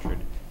articles structured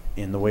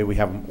and the way we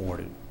have them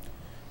ordered.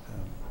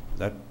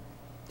 That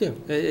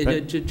Yeah,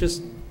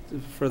 just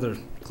further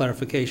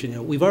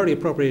clarification, we've already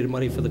appropriated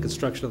money for the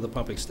construction of the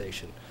pumping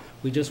station.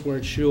 We just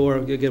weren't sure,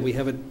 again, we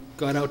haven't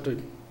gone out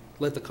to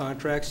let the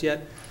contracts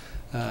yet.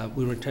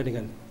 We were intending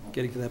on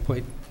getting to that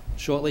point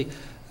shortly.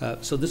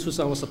 So this was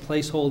almost a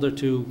placeholder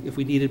to, if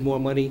we needed more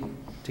money,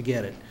 to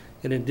get it.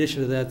 In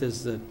addition to that,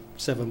 there's the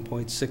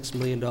 $7.6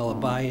 million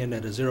buy-in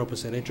at a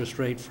 0% interest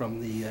rate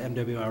from the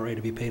MWRA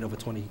to be paid over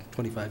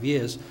 25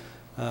 years.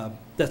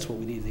 That's what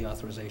we need the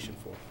authorization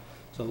for.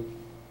 So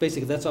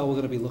basically, that's all we're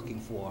going to be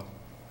looking for.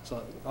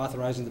 So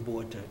authorizing the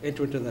board to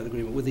enter into that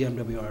agreement with the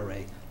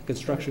MWRA. The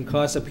construction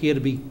costs appear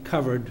to be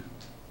covered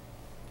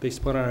based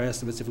upon our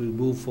estimates if we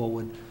move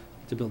forward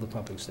to build the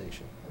pumping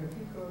station. But if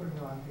you go to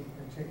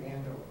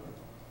Andover,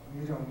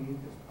 you don't need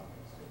this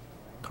pumping station,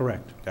 right?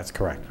 Correct. That's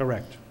correct.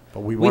 Correct.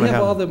 But we We want to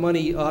have all have, the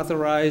money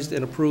authorized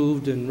and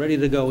approved and ready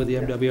to go with the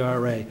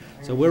MWRA,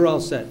 so we're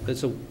all set.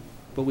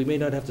 But we may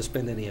not have to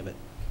spend any of it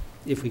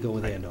if we go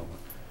with Andover.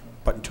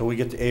 but until we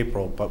get to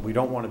April, but we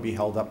don't want to be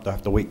held up to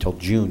have to wait till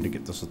June to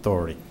get this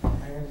authority. I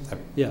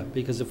understand. Yeah,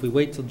 because if we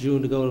wait till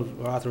June to go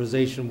to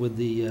authorization with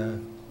the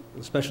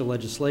special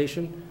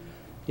legislation,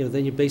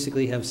 then you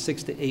basically have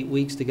 6 to 8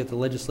 weeks to get the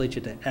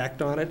legislature to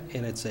act on it,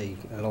 and it's an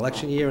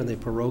election year, and they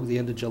prorogue the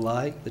end of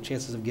July. The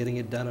chances of getting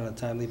it done on a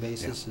timely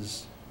basis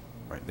is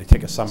Right, they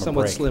take a summer break.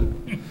 somewhat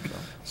slim.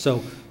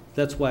 So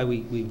that's why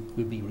we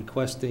would be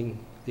requesting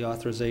the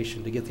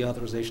authorization, to get the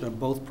authorization on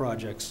both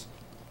projects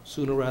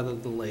sooner rather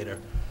than later.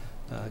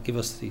 Give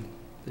us the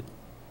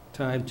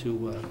time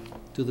to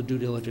do the due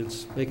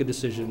diligence, make a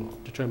decision,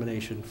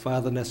 determination,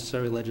 file the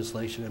necessary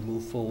legislation, and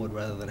move forward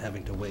rather than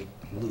having to wait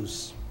and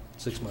lose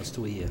 6 months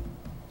to a year.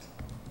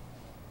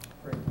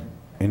 Great.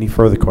 Any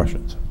further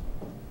questions?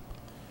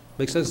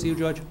 Make sense to you,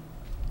 George?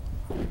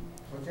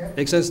 What's that?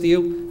 Make sense to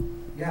you?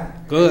 Yeah.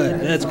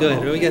 Good, that's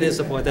good. We get his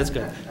support, that's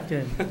good.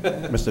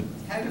 Mr.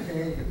 Kind of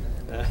vague,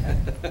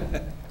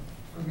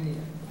 for me.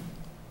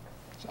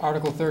 So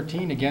Article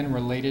 13, again,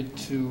 related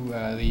to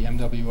the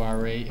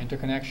MWRA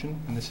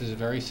interconnection, and this is a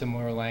very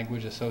similar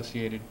language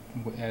associated,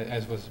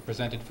 as was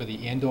presented for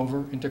the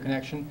Andover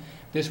interconnection.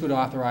 This would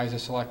authorize the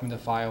selectmen to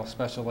file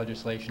special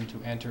legislation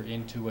to enter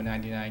into a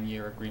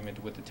 99-year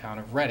agreement with the town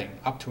of Reading,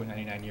 up to a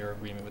 99-year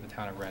agreement with the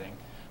town of Reading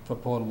for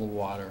potable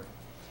water,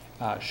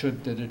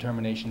 should the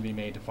determination be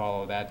made to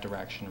follow that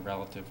direction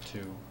relative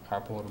to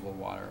our potable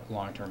water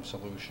long-term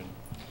solution.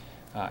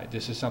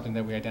 This is something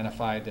that we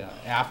identified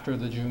after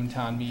the June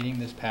town meeting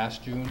this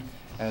past June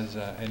as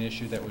an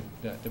issue that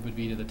would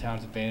be to the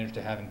town's advantage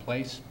to have in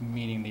place,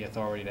 meaning the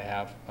authority to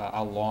have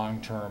a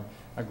long-term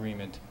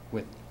agreement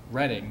with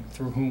Reading,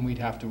 through whom we'd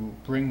have to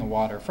bring the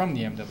water from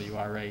the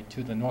MWRA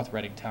to the North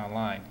Reading town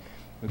line.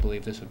 We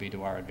believe this would be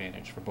to our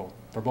advantage for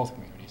both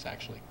communities,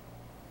 actually.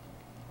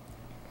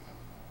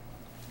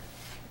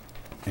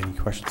 Any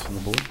questions from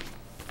the board?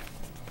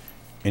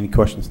 Any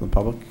questions from the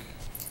public?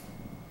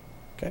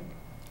 Okay.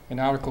 In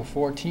Article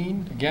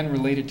 14, again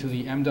related to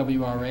the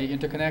MWRA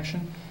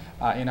interconnection,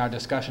 in our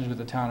discussions with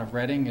the town of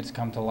Reading, it's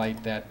come to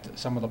light that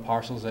some of the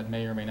parcels that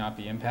may or may not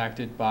be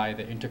impacted by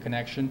the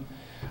interconnection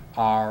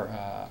are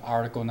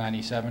Article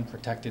 97,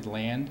 protected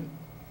land.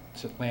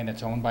 It's land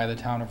that's owned by the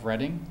town of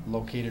Reading,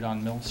 located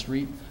on Mill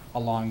Street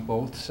along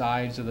both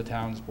sides of the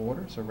town's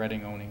border. So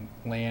Reading owning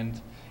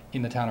land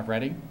in the town of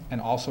Reading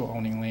and also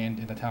owning land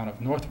in the town of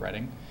North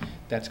Reading.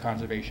 That's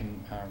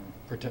conservation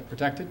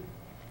protected.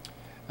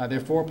 There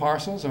are 4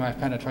 parcels, and I've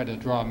kind of tried to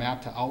draw a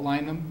map to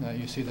outline them.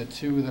 You see the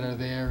 2 that are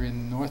there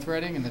in North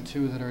Reading and the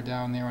 2 that are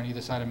down there on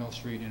either side of Mill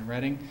Street in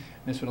Reading.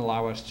 This would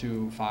allow us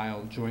to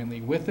file jointly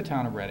with the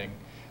town of Reading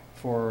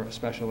for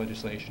special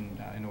legislation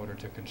in order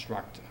to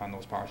construct on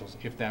those parcels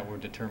if that were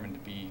determined to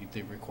be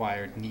the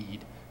required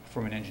need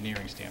from an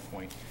engineering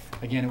standpoint.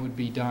 Again, it would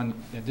be done,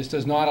 this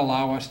does not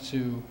allow us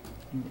to,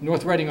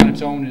 North Reading on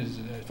its own is,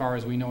 as far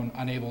as we know,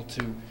 unable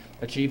to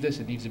achieve this.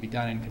 It needs to be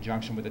done in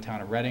conjunction with the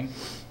town of Reading.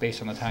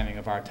 Based on the timing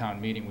of our town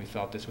meeting, we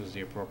felt this was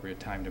the appropriate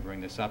time to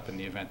bring this up in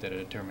the event that a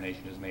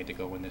determination is made to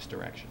go in this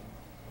direction.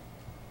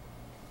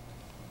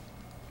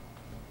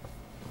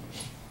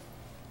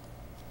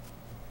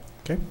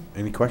 Okay,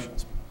 any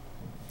questions?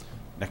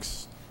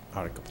 Next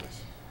article,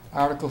 please.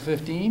 Article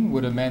 15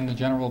 would amend the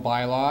general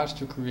bylaws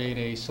to create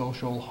a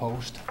social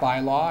host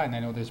bylaw, and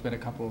I know there's been a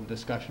couple of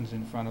discussions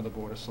in front of the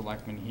Board of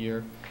Selectmen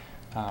here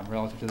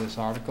relative to this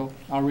article.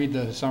 I'll read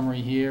the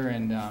summary here,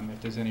 and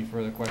if there's any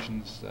further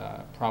questions,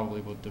 probably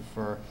will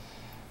defer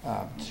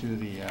to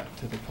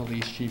the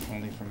police chief,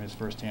 only from his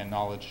firsthand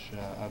knowledge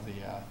of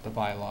the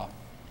bylaw.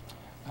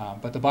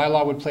 But the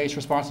bylaw would place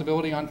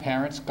responsibility on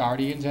parents,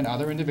 guardians, and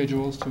other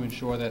individuals to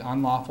ensure that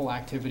unlawful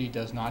activity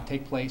does not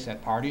take place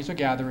at parties or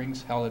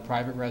gatherings held at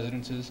private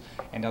residences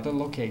and other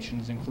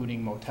locations,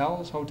 including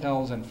motels,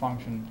 hotels, and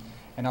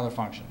other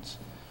functions.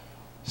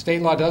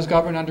 State law does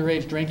govern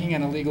underage drinking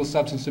and illegal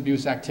substance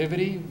abuse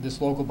activity.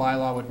 This local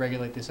bylaw would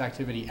regulate this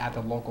activity at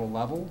the local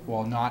level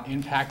while not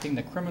impacting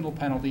the criminal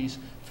penalties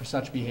for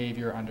such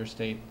behavior under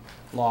state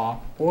law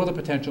or the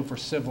potential for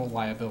civil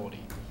liability.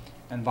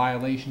 And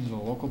violations of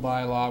the local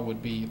bylaw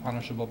would be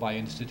punishable by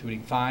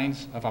instituting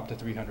fines of up to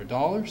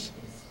 $300.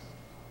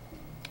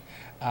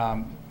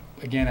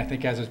 Again, I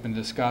think as has been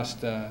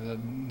discussed,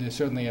 there's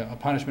certainly a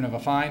punishment of a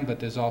fine, but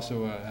there's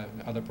also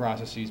other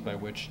processes by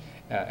which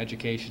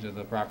education of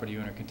the property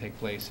owner can take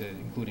place,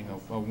 including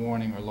a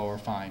warning or lower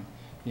fine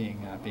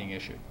being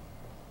issued.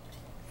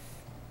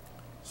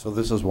 So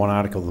this is one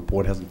article the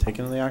board hasn't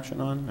taken any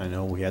action on. I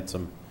know we had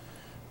some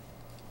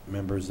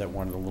members that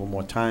wanted a little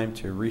more time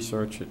to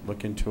research it,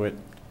 look into it.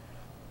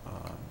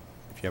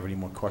 If you have any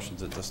more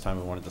questions at this time,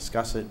 we want to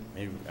discuss it.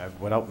 Maybe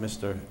without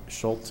Mr.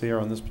 Schultz here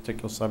on this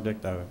particular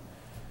subject, I would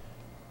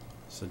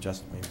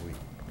suggest maybe we.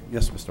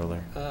 Yes, Mr.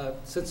 O'Leary.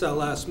 Since our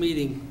last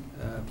meeting,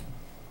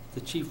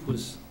 the chief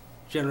was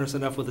generous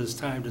enough with his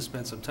time to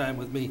spend some time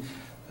with me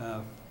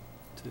to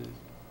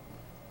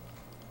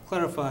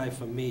clarify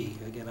for me.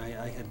 Again,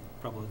 I had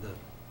probably the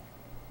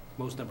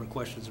most number of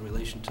questions in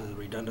relation to the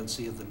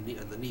redundancy of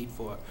the need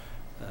for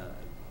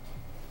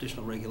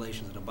additional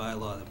regulations in a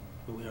bylaw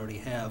that we already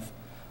have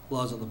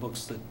laws on the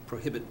books that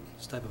prohibit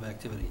this type of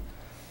activity.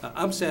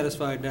 I'm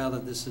satisfied now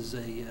that this is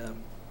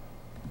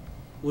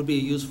would be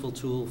a useful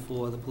tool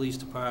for the police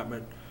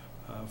department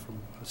from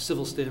a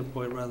civil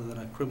standpoint rather than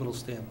a criminal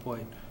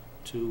standpoint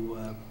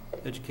to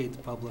educate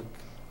the public,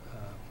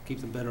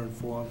 keep them better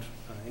informed,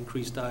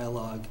 increase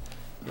dialogue,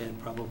 and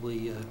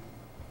probably,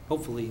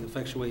 hopefully,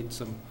 effectuate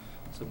some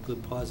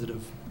good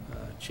positive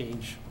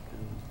change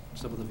in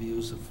some of the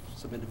views of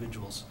some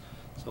individuals.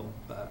 So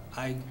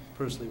I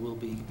personally will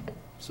be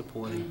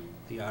supporting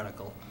the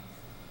article.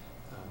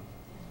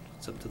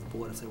 It's up to the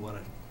board if they want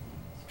to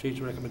change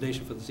the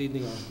recommendation for this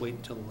evening. I'll wait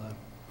until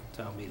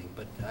town meeting.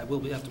 But I will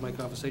be, after my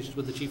conversations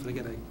with the chief, and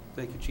again, I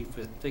thank you, Chief,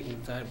 for taking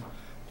the time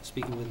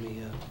speaking with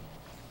me.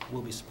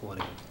 We'll be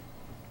supporting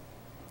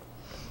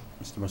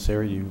it. Mr.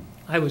 Mosseri, you.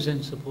 I was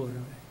in support of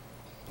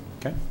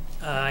it. Okay.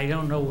 I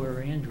don't know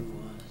where Andrew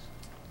was.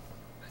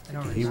 I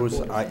don't know. He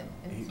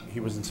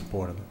was in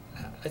support of it.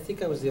 I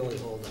think I was the only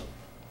holdout.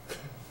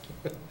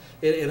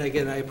 And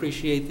again, I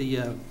appreciate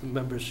the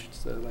members,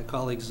 my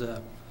colleagues,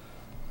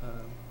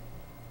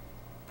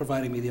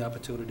 providing me the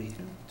opportunity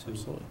to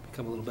Absolutely.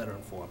 become a little better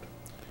informed.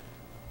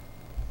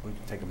 We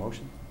can take a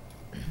motion.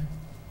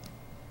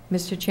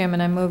 Mr.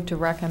 Chairman, I move to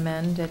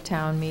recommend at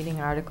town meeting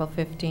Article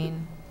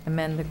 15,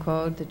 amend the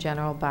code, the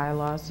general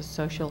bylaws, the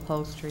social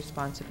host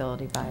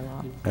responsibility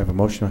bylaw. I have a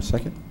motion, a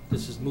second.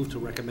 This is move to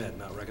recommend,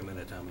 not recommend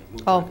at town meeting.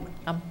 Move to Oh,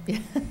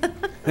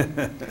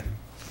 recommend.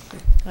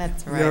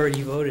 That's We right.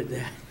 already voted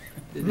that.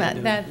 So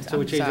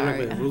we I'm change it sorry.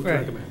 recommend, move to Right.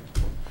 recommend.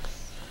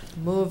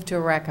 Move to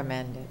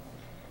recommend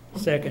it.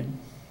 Second.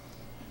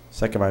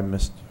 Second by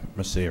Mr.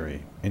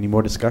 Messeri. Any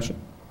more discussion?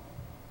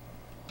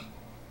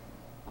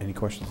 Any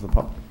questions from the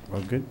public?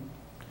 Well, good.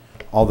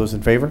 All those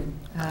in favor?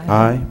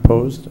 Aye.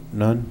 Opposed?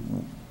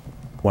 None?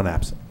 One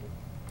absent.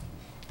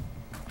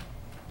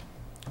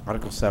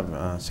 Article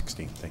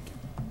 16, thank you.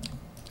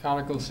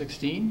 Article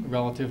 16,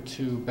 relative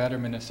to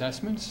betterment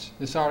assessments.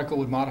 This article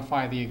would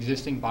modify the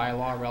existing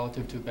bylaw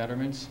relative to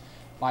betterments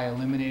by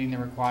eliminating the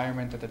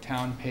requirement that the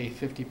town pay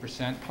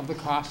 50% of the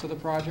cost of the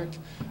project,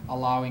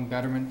 allowing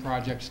betterment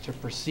projects to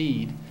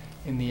proceed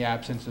in the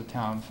absence of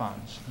town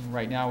funds.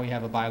 Right now, we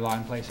have a bylaw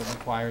in place that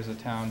requires a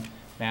town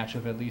match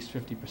of at least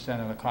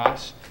 50% of the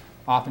costs.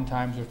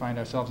 Oftentimes, we find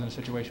ourselves in a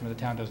situation where the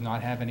town does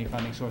not have any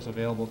funding source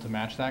available to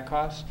match that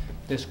cost.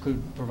 This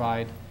could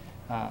provide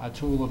a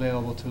tool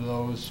available to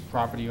those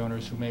property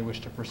owners who may wish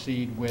to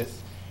proceed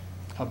with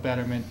a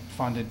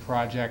betterment-funded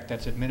project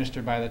that's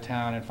administered by the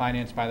town and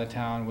financed by the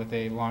town with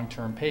a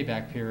long-term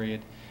payback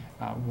period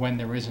when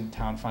there isn't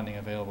town funding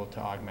available to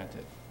augment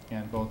it.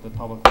 And both the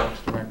Public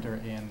Works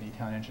Director and the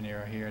town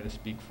engineer are here to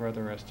speak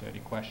further as to any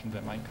questions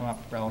that might come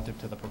up relative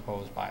to the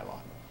proposed bylaw.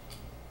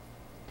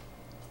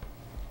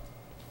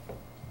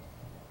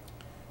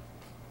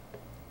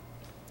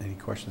 Any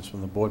questions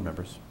from the board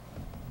members?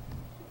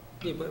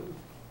 Yeah, but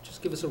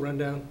just give us a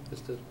rundown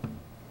as to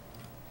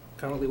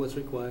currently what's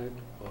required,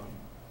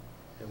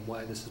 and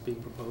why this is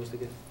being proposed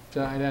again.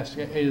 So I'd ask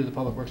either the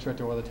Public Works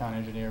Director or the town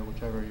engineer,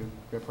 whichever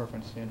your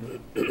preference, Andrew.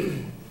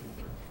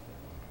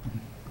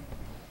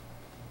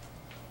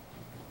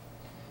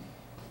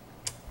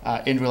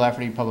 Andrew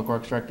Lafferty, Public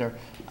Works Director.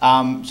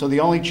 So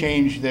the only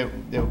change that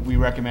we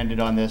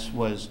recommended on this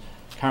was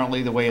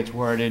currently the way it's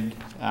worded,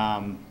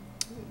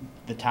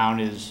 the town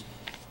is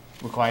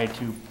required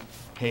to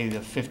pay the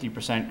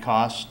 50%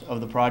 cost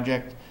of the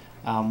project.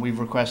 We've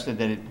requested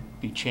that it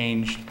be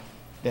changed,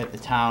 that the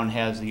town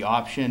has the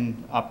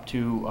option up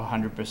to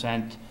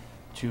 100%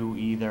 to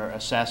either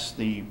assess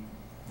the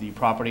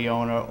property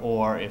owner,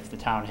 or if the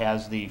town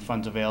has the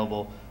funds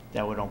available,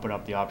 that would open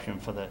up the option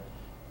for the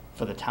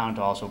town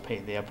to also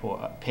pay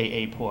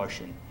a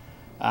portion.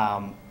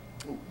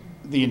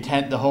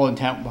 The whole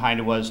intent behind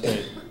it was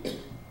to,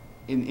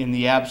 in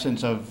the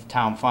absence of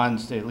town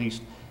funds, to at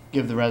least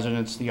give the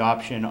residents the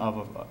option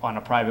of, on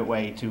a private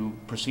way, to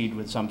proceed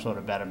with some sort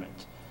of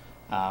betterment.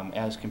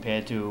 As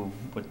compared to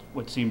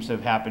what seems to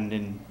have happened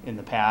in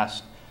the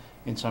past,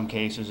 in some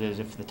cases, is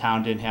if the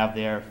town didn't have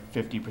their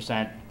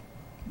 50%,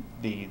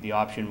 the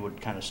option would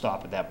kind of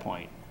stop at that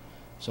point.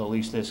 So at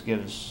least this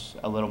gives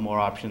a little more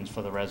options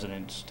for the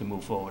residents to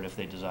move forward if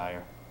they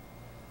desire.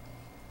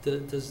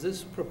 Does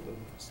this,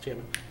 Mr.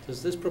 Chairman,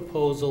 does this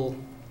proposal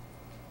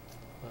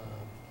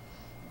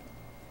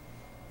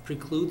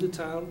preclude the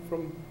town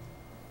from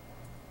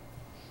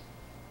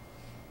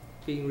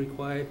being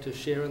required to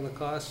share in the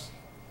costs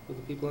with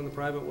the people in the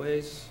private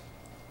ways?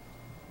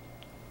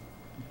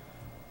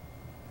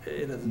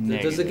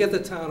 Does it get the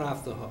town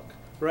off the hook?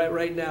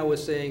 Right now, we're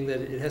saying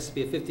that it has to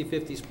be a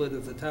 50-50 split.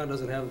 If the town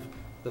doesn't have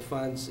the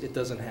funds, it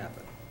doesn't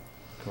happen.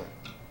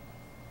 Correct.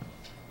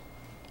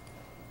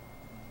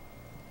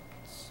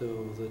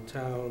 So the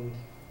town...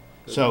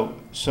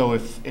 So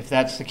if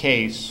that's the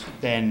case,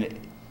 then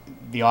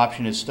the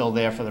option is still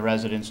there for the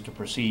residents to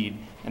proceed,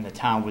 and the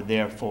town would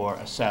therefore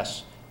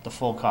assess the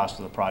full cost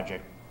of the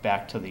project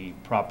back to the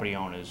property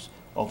owners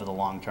over the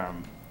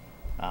long-term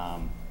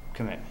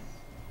commitment.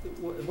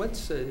 Once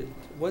say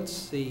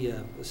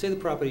the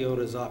property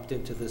owners opt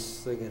into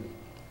this thing and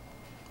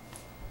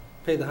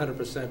pay the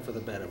 100% for the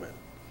betterment,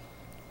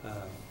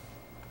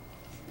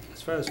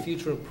 as far as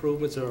future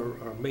improvements or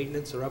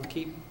maintenance or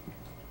upkeep,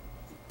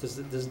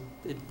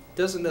 it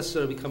doesn't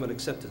necessarily become an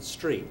accepted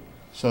street.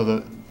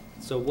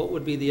 So what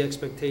would be the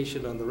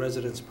expectation on the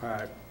residents'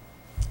 part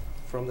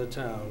from the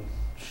town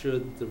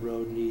should the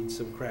road need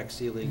some crack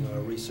sealing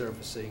or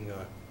resurfacing?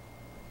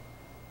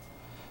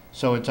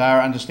 So it's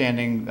our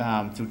understanding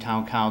through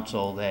town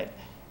council that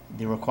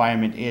the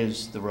requirement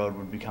is the road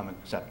would become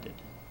accepted.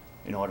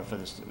 In order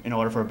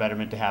for a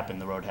betterment to happen,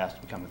 the road has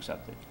to become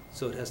accepted.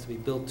 So it has to be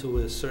built to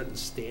a certain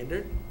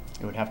standard?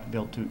 It would have to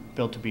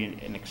built to be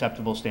an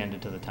acceptable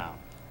standard to the town.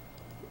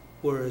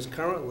 Whereas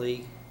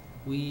currently,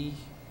 we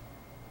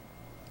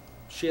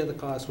share the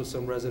cost with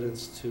some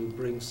residents to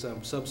bring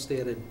some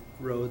substandard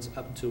roads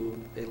up to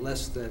a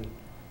less than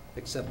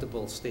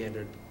acceptable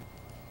standard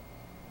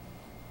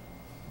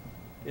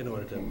in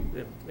order to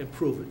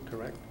improve it,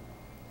 correct?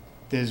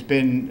 There's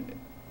been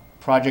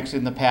projects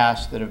in the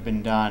past that have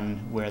been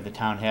done where the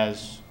town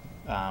has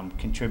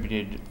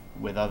contributed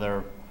with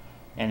other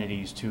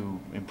entities to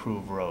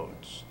improve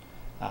roads.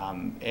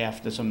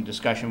 After some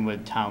discussion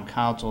with town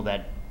council,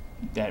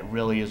 that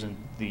really isn't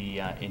the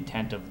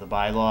intent of the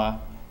bylaw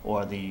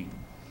or the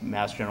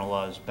Mass General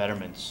Law's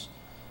betterments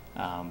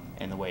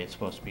and the way it's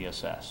supposed to be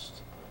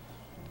assessed.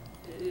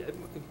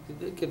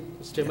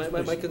 Mr.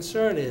 Chairman, my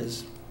concern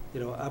is,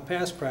 our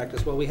past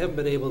practice, while we haven't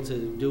been able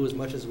to do as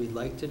much as we'd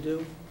like to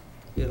do,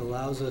 it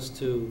allows us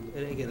to,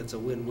 and again, it's a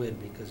win-win,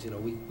 because,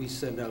 we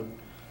send out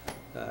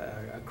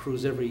our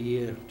crews every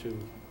year to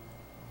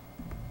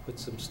put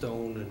some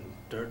stone and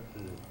dirt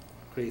and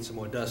create some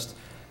more dust,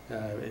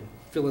 and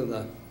fill in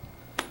the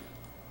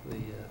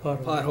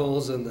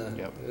potholes and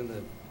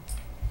the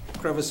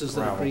crevices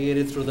that are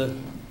created through the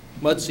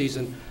mud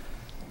season.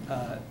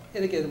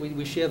 And again,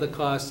 we share the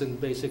cost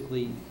and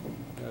basically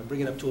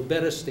bring it up to a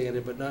better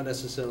standard, but not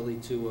necessarily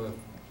to a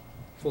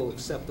full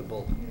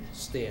acceptable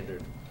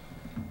standard,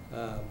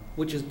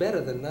 which is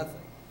better than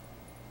nothing.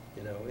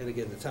 And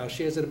again, the town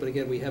shares it, but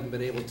again, we haven't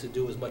been able to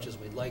do as much as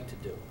we'd like to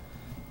do.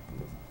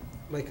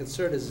 My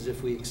concern is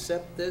if we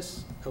accept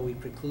this, are we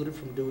precluded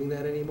from doing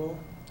that anymore?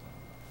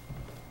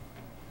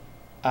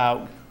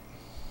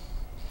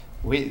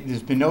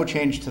 There's been no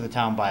change to the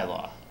town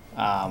bylaw.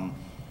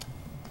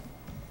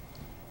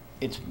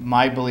 It's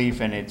my belief,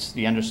 and it's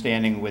the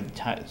understanding with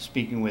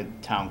speaking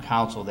with town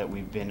council, that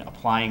we've been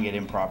applying it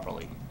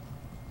improperly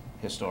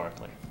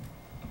historically.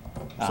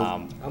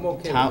 I'm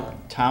okay with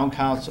that.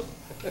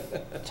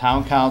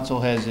 Town council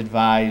has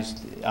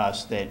advised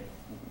us that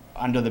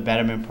under the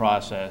betterment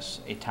process,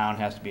 a town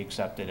has to be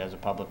accepted as a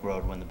public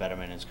road when the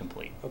betterment is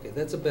complete. Okay,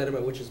 that's a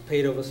betterment which is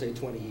paid over, say,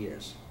 20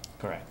 years.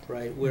 Correct.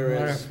 Right,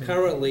 whereas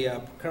currently,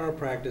 our current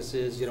practice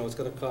is, it's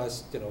gonna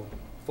cost,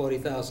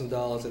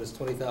 $40,000, and it's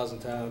 20,000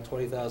 town,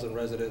 20,000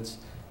 residents,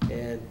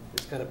 and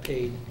it's kind of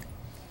paid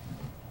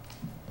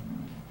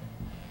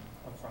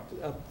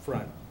up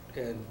front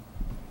and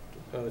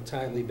on a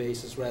timely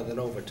basis rather than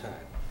over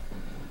time.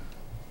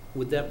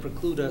 Would that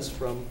preclude us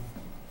from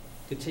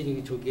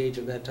continuing to engage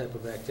in that type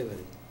of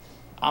activity?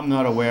 I'm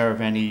not aware of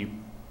any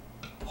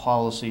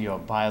policy or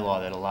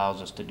bylaw that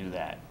allows us to do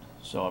that,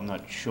 so I'm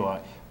not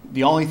sure.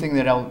 The only thing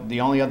the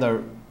only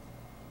other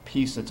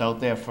piece that's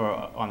out there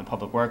on the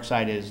public works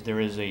side is there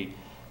is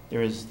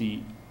the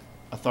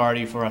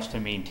authority for us to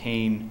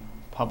maintain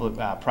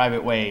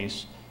private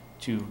ways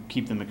to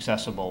keep them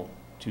accessible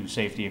to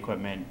safety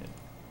equipment,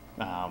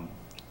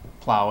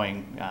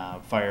 plowing,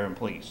 fire and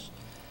police,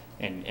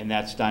 and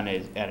that's done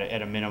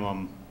at a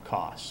minimum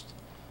cost.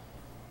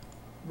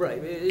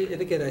 Right,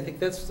 and again, I think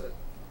that's,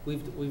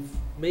 we've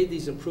made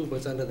these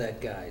improvements under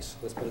that guise,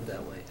 let's put it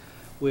that way,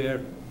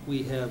 where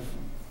we have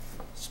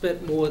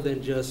spent more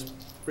than just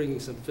bringing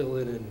some fill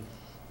in and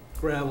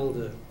gravel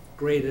to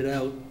grade it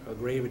out, or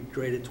grade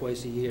it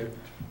twice a year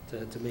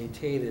to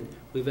maintain it.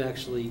 We've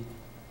actually,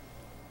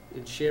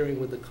 in sharing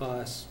with the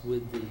costs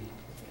with the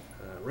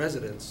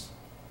residents,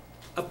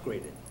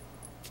 upgraded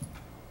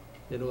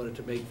in order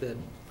to make that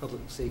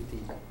public safety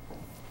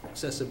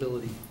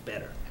accessibility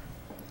better,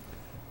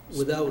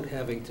 without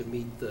having to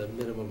meet the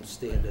minimum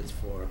standards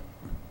for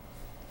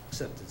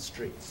accepted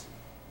streets.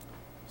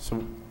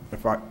 So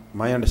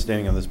my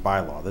understanding of this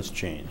bylaw, this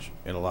change,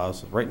 it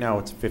allows, right now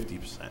it's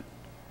 50%.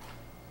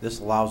 This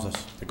allows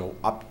us to go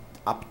up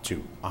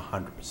to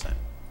 100%.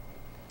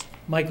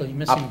 Michael,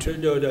 you're Up missing, to.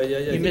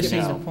 you're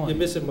missing the point. You're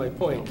missing my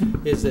point,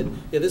 is that,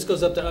 this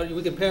goes up to,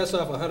 we can pass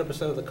off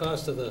 100% of the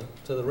cost to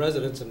the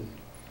residents and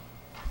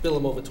bill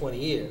them over 20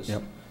 years.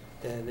 Yep.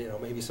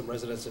 And, maybe some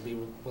residents would be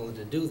willing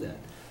to do that.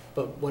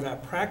 But what our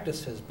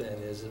practice has been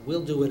is that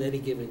we'll do in any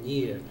given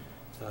year,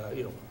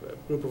 a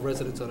group of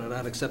residents on an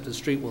unaccepted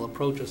street will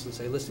approach us and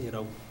say, listen,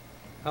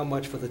 how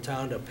much for the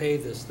town to pay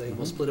this thing?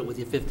 We'll split it with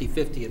you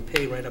 50-50 and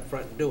pay right up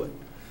front and do it.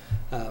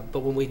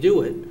 But when we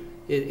do it,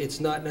 it's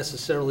not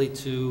necessarily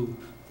to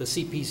the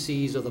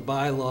CPCs or the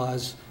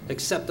bylaws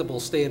acceptable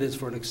standards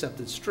for an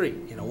accepted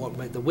street.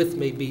 The width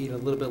may be a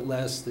little bit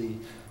less, the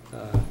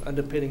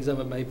underpinnings of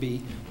it may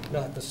be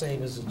not the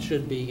same as it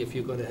should be if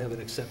you're going to have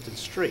an accepted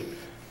street.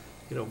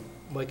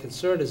 My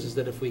concern is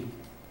that if we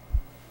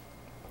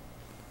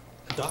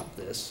adopt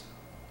this,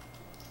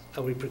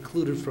 are we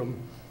precluded from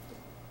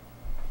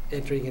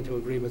entering into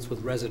agreements with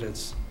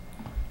residents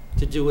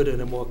to do it in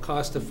a more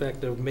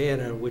cost-effective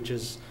manner, which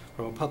is,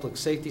 from a public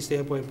safety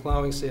standpoint,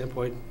 plowing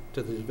standpoint,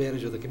 to the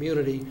advantage of the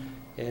community,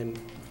 and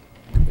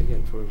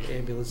again, for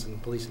ambulance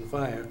and police and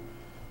fire,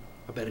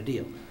 a better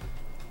deal?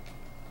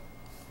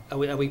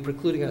 Are we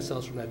precluding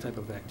ourselves from that type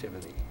of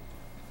activity?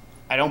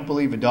 I don't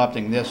believe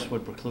adopting this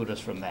would preclude us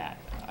from that.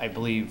 I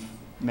believe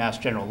Mass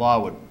General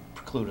Law would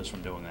preclude us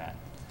from doing that,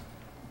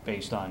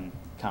 based on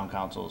town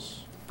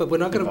council's But we're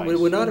not going to, advice.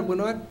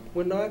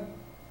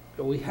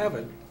 we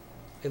haven't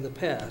in the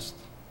past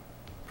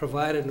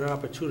provided an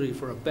opportunity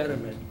for a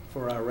betterment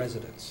for our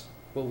residents.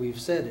 What we've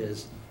said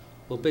is,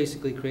 we'll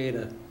basically create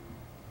a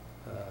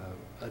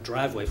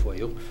driveway for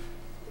you,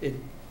 and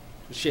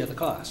share the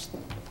cost.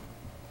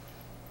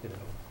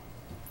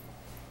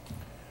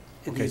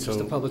 in the Okay, interest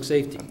so- of public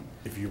safety.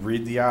 If you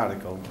read the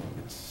article,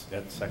 it's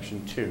at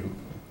section 2,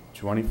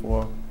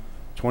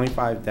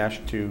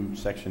 25-2,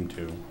 section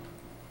 2.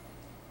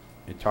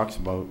 It talks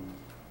about,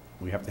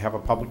 we have to have a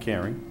public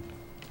hearing.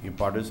 The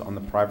abutters on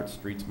the private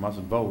streets must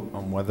vote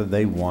on whether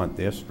they want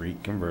their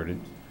street converted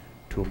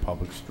to a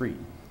public street.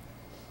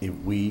 If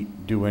we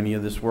do any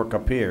of this work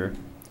up here,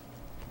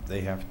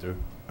 they have to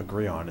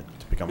agree on it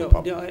to become a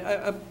public.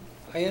 No,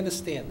 I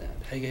understand that.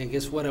 I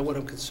guess what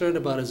I'm concerned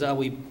about is, are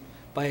we,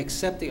 by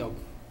accepting, or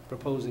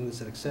proposing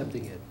this and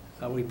accepting it,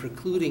 are we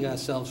precluding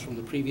ourselves from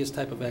the previous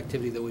type of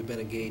activity that we've been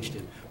engaged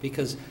in?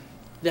 Because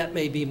that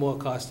may be more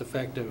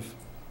cost-effective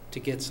to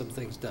get some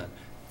things done.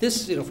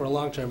 This, for a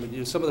long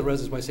term, some of the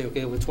residents might say,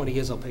 okay, over 20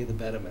 years, I'll pay the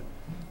betterment.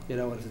 And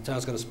if the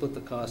town's gonna split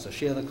the cost, or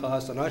share the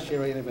cost, or not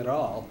share any of it at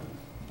all,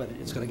 but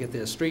it's gonna get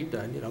their street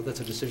done, that's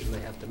a decision they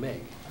have to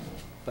make.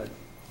 But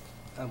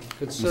I'm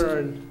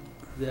concerned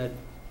that,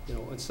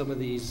 on some of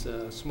these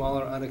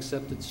smaller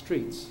unaccepted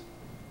streets,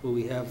 where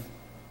we have,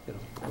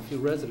 a few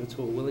residents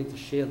who are willing to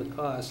share the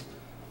cost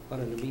on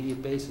an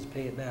immediate basis,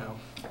 pay it now,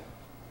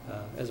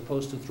 as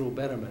opposed to through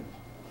betterment,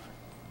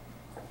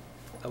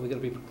 are we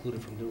gonna be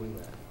precluded from doing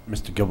that?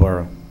 Mr.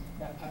 Gilberto.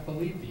 I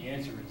believe the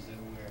answer is that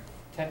we're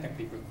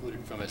technically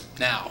precluded from it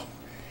now,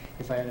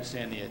 if I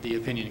understand the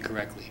opinion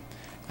correctly.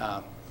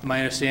 My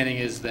understanding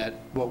is that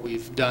what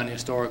we've done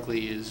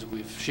historically is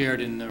we've shared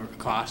in the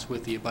cost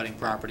with the abutting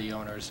property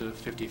owners, a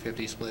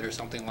 50-50 split or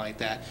something like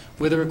that,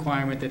 with a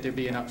requirement that there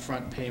be an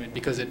upfront payment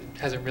because it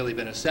hasn't really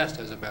been assessed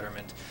as a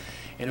betterment,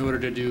 in order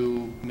to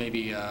do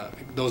maybe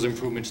those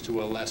improvements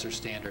to a lesser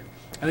standard.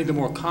 I think the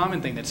more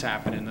common thing that's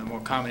happened, and the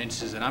more common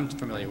instances that I'm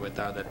familiar with,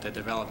 are that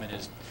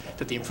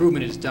the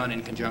improvement is done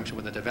in conjunction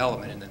with the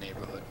development in the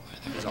neighborhood.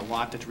 There's a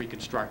lot that's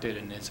reconstructed,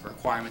 and it's a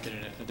requirement that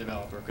a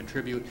developer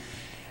contribute.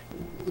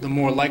 The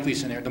more likely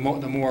scenario,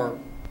 the more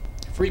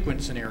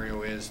frequent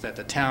scenario is that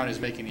the town is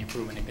making the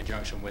improvement in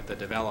conjunction with the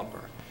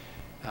developer.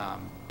 I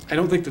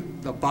don't think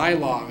that the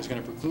bylaw is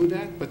going to preclude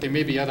that, but there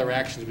may be other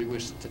actions we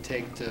wish to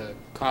take to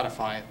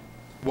codify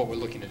what we're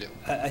looking to do.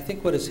 I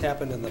think what has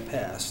happened in the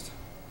past,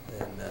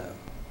 and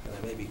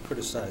I may be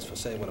criticized for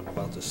saying what I'm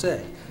about to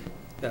say,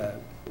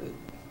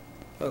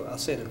 well, I'll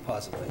say it in a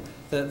positive way.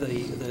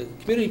 The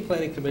Community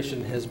Planning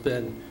Commission has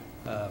been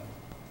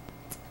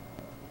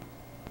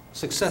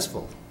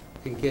successful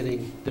in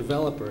getting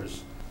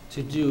developers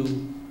to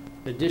do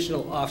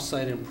additional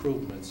off-site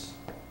improvements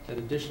at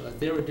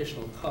their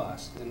additional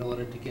cost in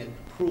order to get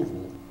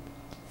approval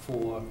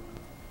for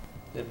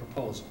their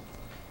proposal.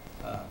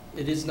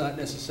 It is not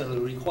necessarily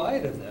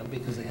required of them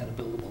because they had a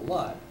buildable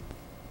lot,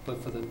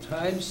 but for the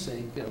time's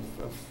sake of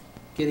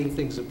getting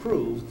things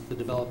approved, the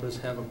developers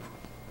have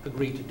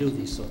agreed to do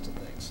these sorts of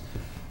things.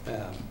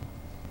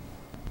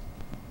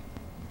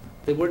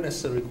 They weren't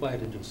necessarily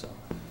required to do so.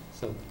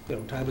 So,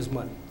 time is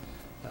money.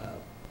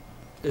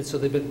 And so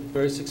they've been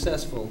very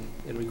successful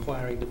in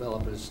requiring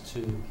developers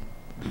to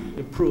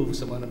improve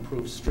some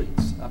unimproved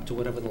streets up to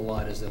whatever the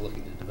lot is they're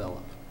looking to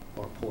develop,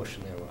 or a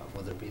portion thereof,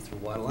 whether it be through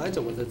water lines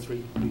or whether it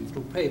be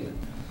through pavement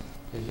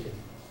and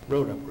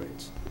road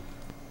upgrades.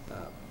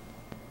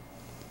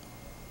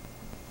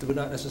 They were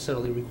not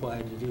necessarily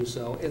required to do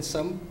so, and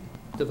some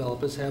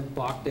developers have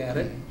balked at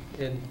it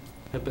and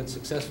have been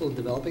successful in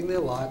developing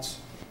their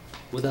lots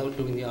without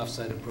doing the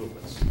off-site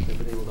improvements. They've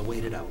been able to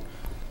wait it out.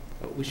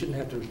 We shouldn't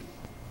have to,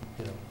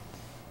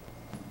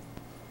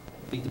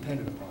 be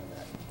dependent upon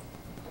that.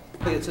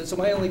 Okay, so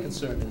my only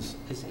concern is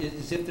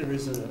if there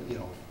is a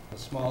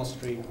small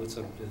street with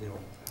some,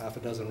 half a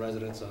dozen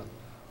residents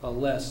or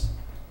less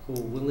who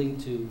are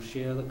willing to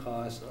share the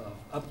cost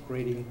of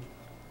upgrading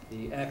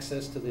the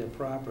access to their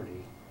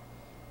property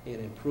and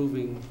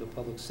improving the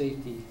public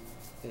safety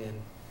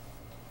and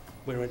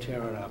wear and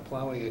tear on our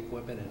plowing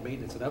equipment and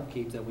maintenance and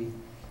upkeep, that we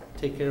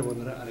take care of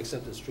on the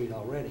unaccepted street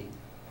already,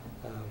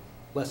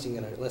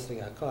 lessening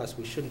our costs.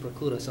 We shouldn't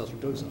preclude ourselves from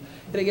doing so.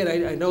 And again,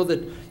 I know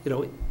that,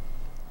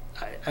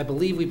 I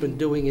believe we've been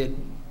doing it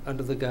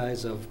under the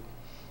guise of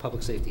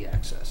public safety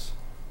access.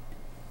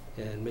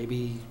 And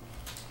maybe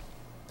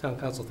town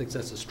council thinks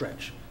that's a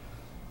stretch,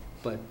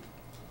 but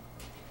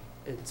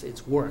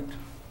it's worked,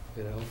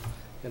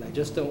 and I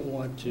just don't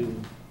want to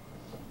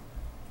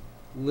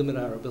limit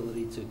our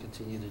ability to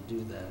continue to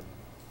do that.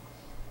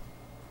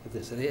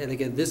 And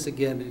again,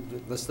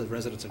 unless the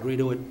residents agree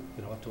to it,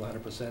 up to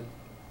 100%,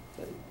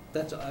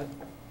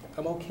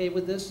 I'm okay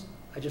with this.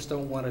 I just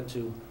don't want it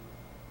to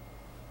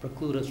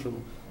preclude us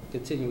from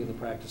continuing the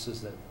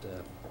practices that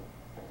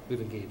we've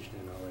engaged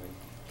in already.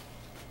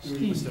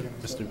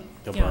 Mr.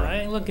 Yeah, Gilberto.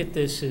 I look at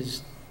this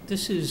as,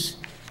 this is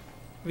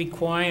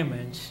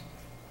requirements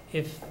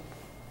if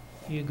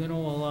you're going to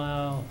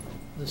allow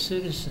the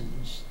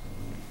citizens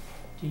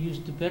to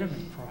use the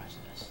betterment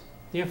process.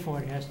 Therefore,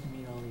 it has to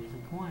meet all these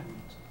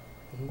requirements.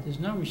 There's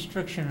no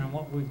restriction on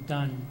what we've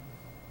done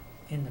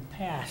in the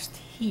past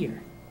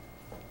here.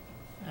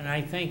 And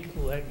I think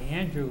what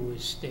Andrew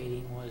was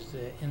stating was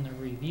that in the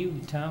review,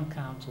 town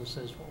council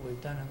says what we've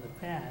done in the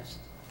past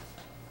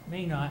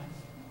may not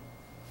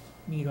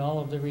meet all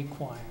of the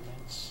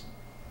requirements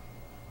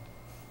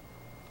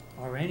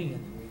or any of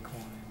the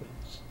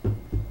requirements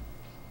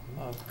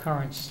of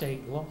current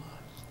state law.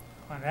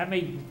 Well, that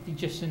may be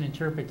just an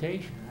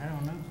interpretation, I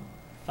don't know.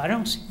 I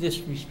don't see this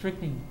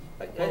restricting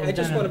what I we've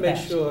just done want in to the make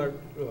past. sure,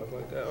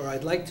 or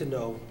I'd like to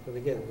know, and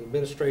again,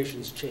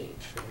 administrations change,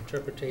 and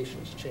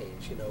interpretations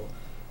change, you know.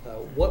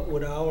 What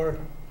would the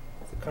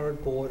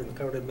current board and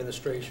current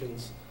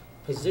administration's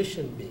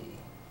position be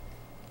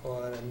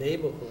on a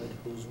neighborhood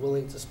who's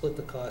willing to split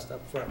the cost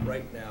up front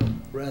right now,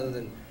 rather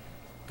than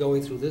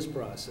going through this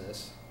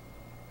process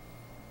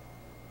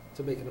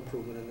to make an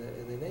improvement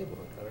in the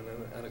neighborhood, on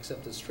an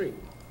unaccepted street?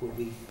 Would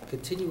we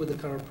continue with the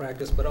current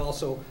practice, but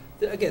also,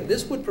 again,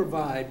 this would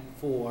provide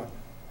for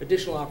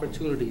additional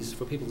opportunities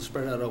for people to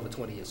spread out over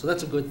 20 years. So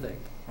that's a good thing.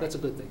 That's a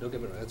good thing. Don't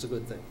get me wrong, that's a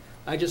good thing.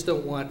 I just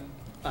don't want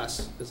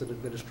us, as an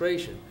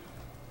administration,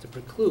 to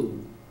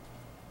preclude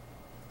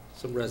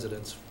some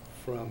residents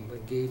from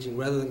engaging,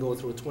 rather than going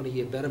through a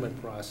 20-year betterment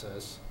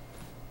process,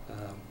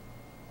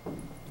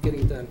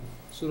 getting it done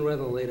sooner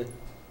rather than later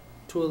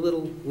to a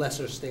little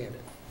lesser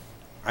standard.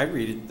 I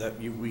read it that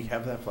we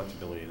have that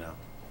flexibility now.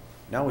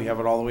 Now we have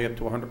it all the way up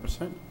to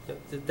 100%.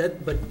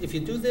 But if you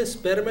do this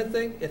betterment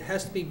thing, it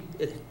has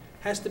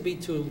to be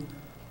to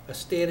a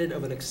standard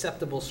of an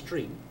acceptable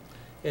street.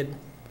 And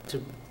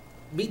to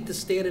meet the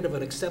standard of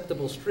an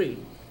acceptable street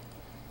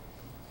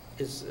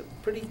is a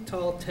pretty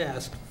tall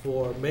task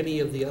for many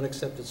of the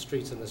unaccepted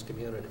streets in this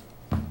community.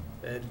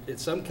 And in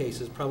some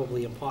cases,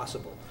 probably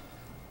impossible.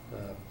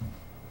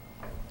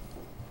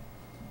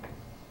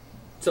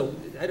 So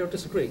I don't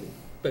disagree,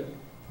 but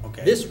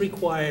Okay. this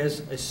requires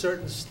a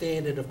certain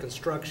standard of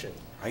construction.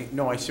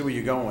 I see where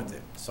you're going with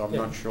it, so I'm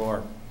Yeah. not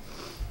sure.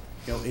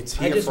 You know, it's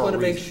I here just for want a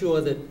to make reason.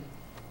 sure that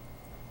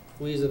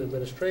we as an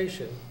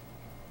administration,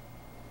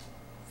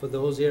 for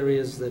those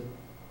areas that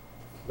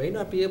may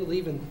not be able to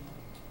even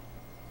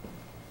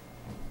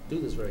do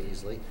this very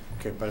easily.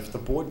 Okay, but if the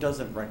board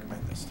doesn't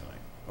recommend this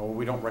tonight, or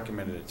we don't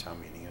recommend it at town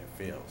meeting and it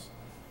fails,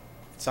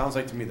 it sounds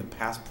like to me the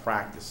past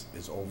practice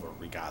is over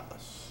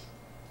regardless.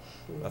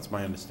 That's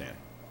my understanding.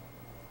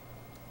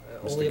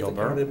 Mr. Only if the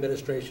Gilbert? current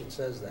administration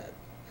says that.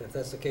 And if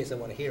that's the case, I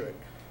want to hear it.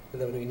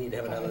 And then we need to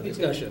have another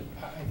discussion.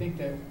 I think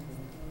that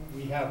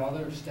we have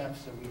other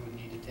steps that we would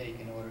need to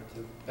take in order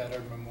to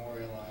better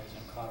memorialize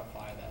and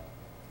codify that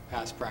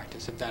past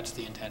practice, if that's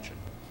the intention.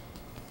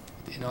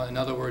 In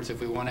other words, if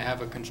we want to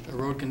have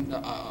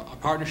a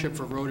partnership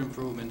for road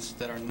improvements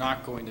that are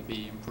not going to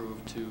be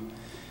improved to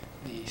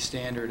the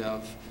standard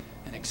of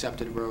an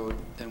accepted road,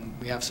 then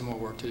we have some more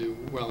work to do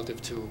relative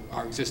to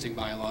our existing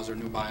bylaws or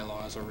new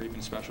bylaws or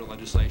even special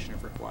legislation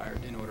if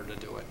required in order to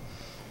do it,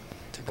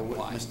 to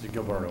comply. Mr.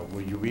 Gilberto,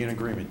 will you be in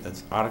agreement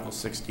that's Article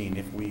 16,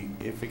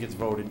 if it gets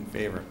voted in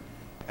favor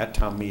at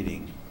town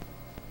meeting,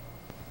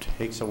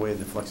 takes away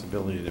the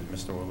flexibility that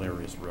Mr.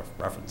 O'Leary is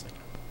referencing?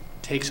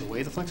 Takes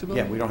away the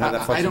flexibility? Yeah, we don't have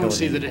that I flexibility don't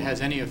see that it anymore.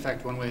 has any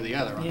effect one way or the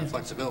other on the Yeah.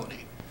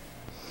 flexibility.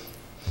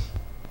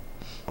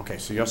 Okay,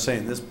 so you're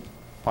saying this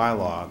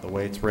bylaw, the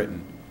way it's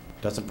written,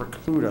 doesn't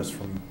preclude us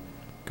from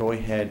going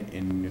ahead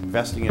and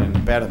investing in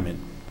an betterment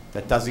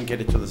that doesn't get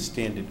it to the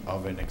standard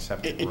of an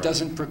accepted road? It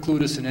doesn't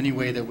preclude us in any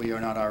way that we are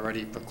not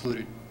already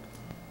precluded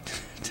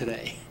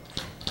today.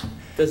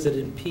 Does it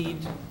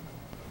impede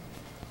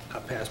our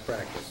past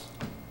practice?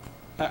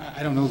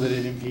 I don't know that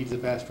it impedes the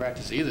past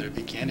practice either, to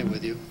be candid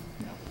with you.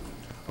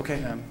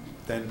 Okay,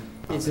 then.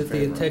 I'm Is in it the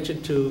favor of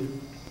intention to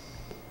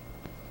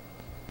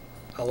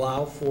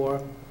allow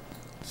for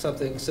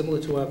something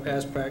similar to our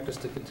past practice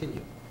to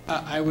continue?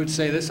 I would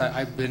say this,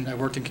 I've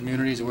worked in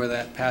communities where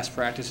that past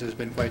practice has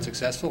been quite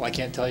successful. I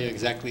can't tell you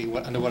exactly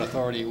under what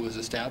authority it was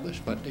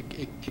established, but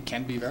it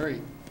can be very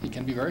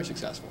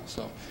successful.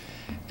 So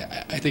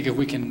I think if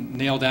we can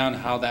nail down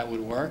how that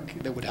would work,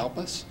 that would help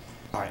us.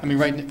 All right. I mean,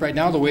 right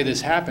now, the way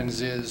this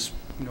happens is,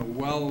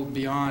 well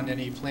beyond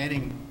any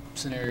planning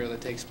scenario that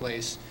takes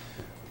place.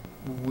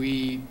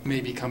 We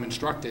may become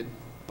instructed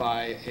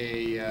by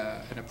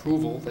an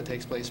approval that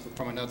takes place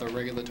from another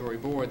regulatory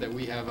board that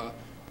we have a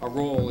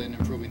role in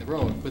improving the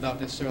road without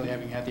necessarily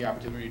having had the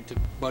opportunity to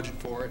budget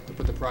for it, to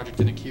put the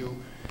project in a queue.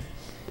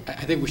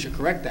 I think we should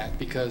correct that,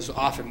 because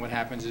often what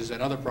happens is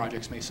that other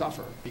projects may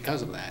suffer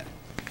because of that.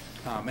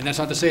 And that's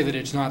not to say that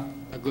it's not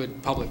a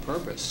good public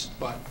purpose,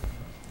 but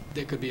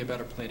there could be a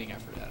better planning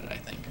effort at it, I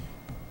think.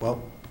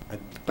 Well,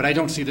 But I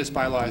don't see this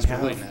bylaw as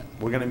precluding that.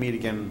 we're going to meet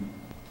again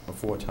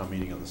before town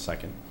meeting on the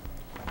 2nd.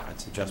 I'd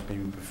suggest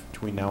maybe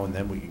between now and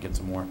then we could get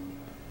some more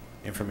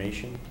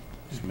information,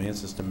 some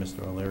answers to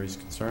Mr. O'Leary's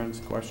concerns,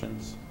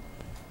 questions,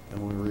 and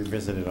we'll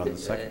revisit it on the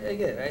 2nd.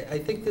 Again, I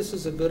think this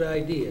is a good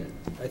idea.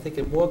 I think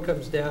it more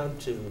comes down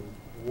to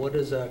what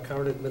is our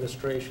current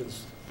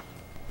administration's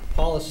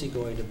policy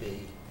going to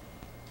be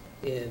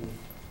in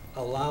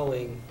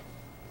allowing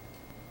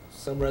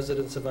some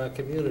residents of our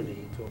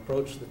community to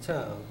approach the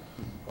town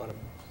on a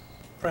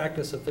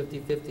practice of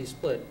 50-50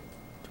 split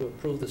to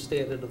improve the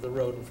standard of the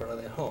road in front of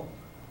their home,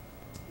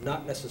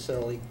 not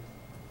necessarily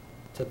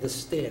to this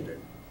standard,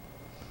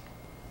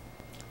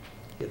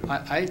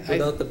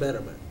 without the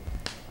betterment.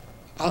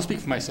 I'll speak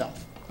for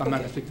myself. I'm not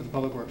going to speak for the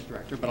Public Works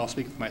Director, but I'll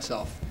speak for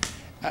myself.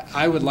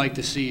 I would like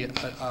to see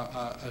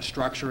a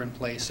structure in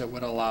place that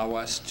would allow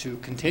us to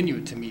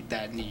continue to meet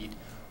that need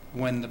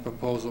when the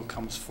proposal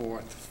comes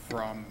forth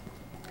from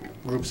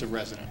groups of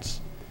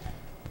residents.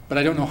 But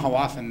I don't know how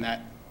often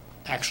that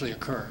actually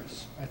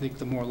occurs. I think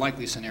the more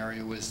likely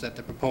scenario is that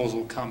the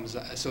proposal comes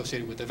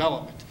associated with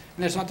development.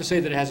 And that's not to say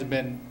that it hasn't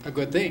been a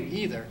good thing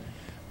either,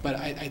 but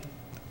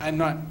I'm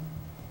not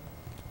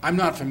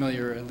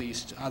familiar, at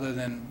least, other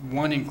than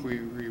one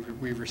inquiry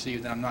we've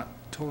received that I'm not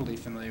totally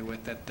familiar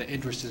with, that the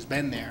interest has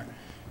been there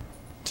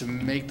to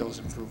make those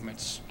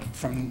improvements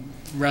from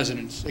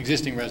residents,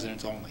 existing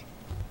residents only.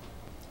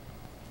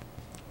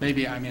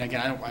 Maybe, I mean,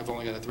 again, I've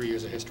only got 3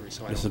 years of history,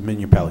 so I Mrs. don't.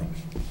 Minipelli.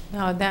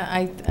 No, that,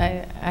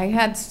 I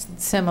had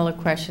similar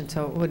questions,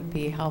 so it would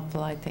be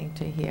helpful, I think,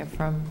 to hear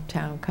from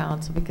town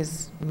council,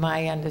 because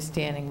my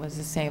understanding was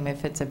the same.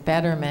 If it's a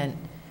betterment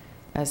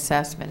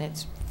assessment,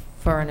 it's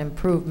for an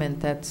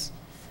improvement that's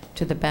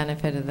to the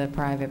benefit of the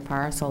private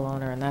parcel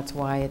owner, and that's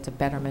why it's a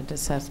betterment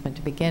assessment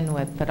to begin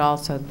with. But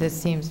also,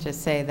 this seems to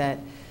say that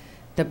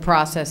the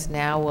process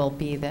now will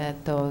be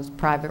that those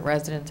private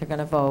residents are going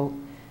to vote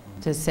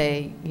to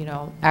say, you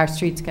know, our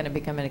street's going to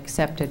become an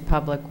accepted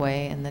public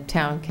way, and the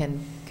town can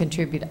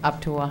contribute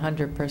up to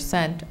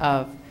 100%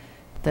 of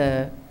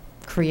the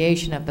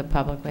creation of the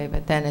public way,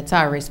 but then it's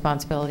our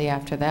responsibility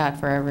after that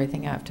for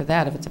everything after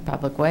that, if it's a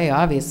public way,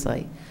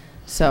 obviously.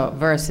 So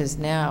versus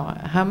now,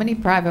 how many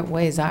private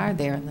ways are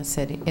there in the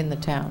city, in the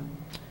town?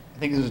 I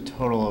think there's a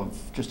total of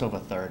just over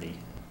 30.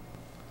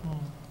 Oh.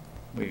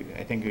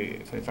 I think,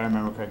 if I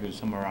remember correctly, it was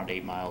somewhere around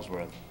 8 miles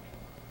worth.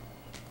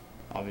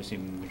 Obviously,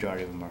 the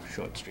majority of them are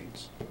short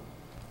streets.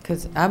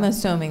 Because I'm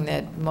assuming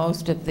that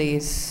most of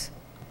these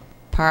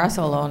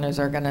parcel owners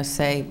are going to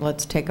say,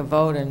 let's take a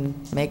vote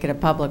and make it a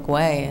public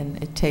way,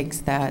 and it takes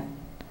that,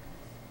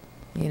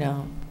 you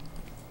know,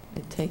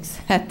 it takes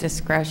that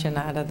discretion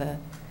out of the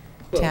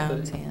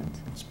town's hands.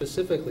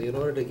 Specifically, in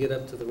order to get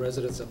up to the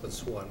residents up at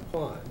Swan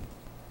Pond,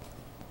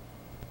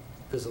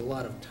 there's a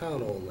lot of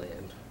town-owned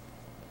land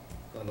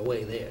on the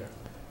way there,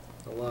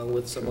 along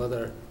with some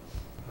other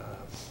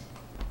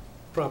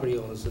property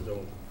owners that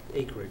own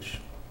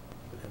acreage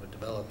that haven't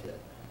developed yet.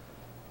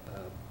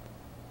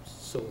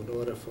 So in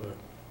order for,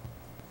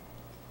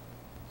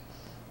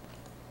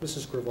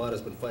 Mrs.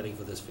 Gravata's been fighting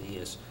for this for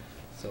years,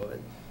 so,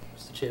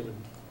 Mr. Chairman,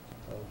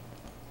 I'll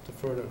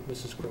defer to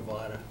Mrs.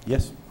 Gravata.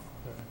 Yes.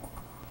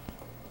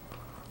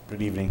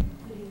 Good evening.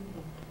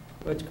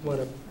 Why don't you come on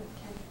up,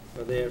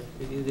 or there,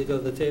 you can either go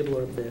to the table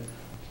or up there.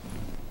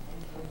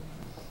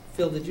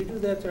 Phil, did you do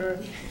that to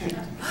her?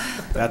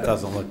 That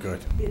doesn't look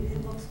good.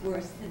 It looks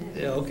worse than it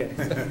is. Yeah, okay.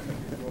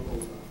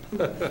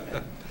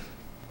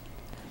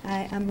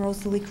 Hi, I'm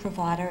Rosalie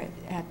Cravata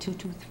at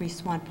 223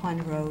 Swan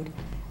Pond Road.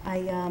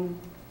 I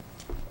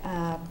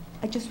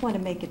just want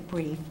to make it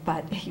brief,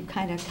 but you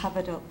kind of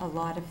covered a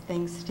lot of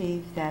things,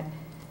 Steve, that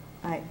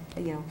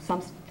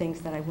some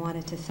things that I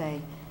wanted to say.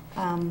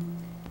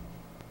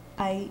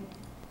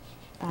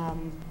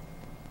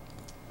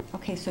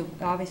 Okay, so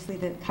obviously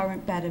the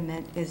current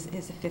betterment is a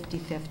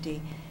 50-50,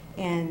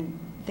 and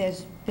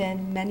there's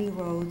been many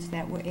roads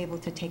that were able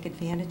to take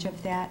advantage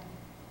of that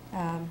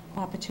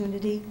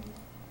opportunity.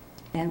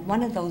 And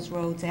one of those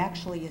roads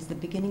actually is the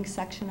beginning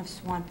section of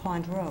Swan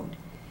Pond Road,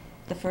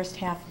 the first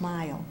half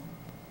mile.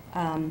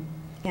 And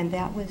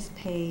that was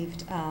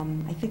paved,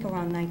 I think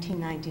around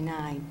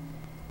 1999,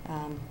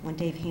 when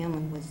Dave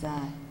Hamlin was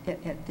at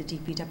the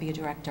DPW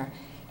director.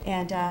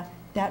 And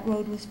that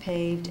road was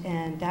paved,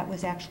 and that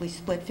was actually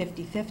split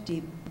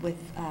 50-50 with,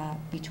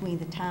 between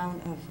the town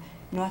of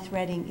North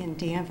Reading and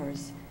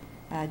Danvers.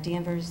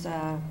 Danvers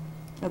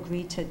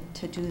agreed to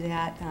do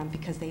that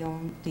because they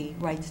own the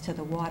rights to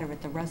the water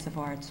at the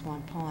reservoir at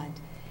Swan Pond.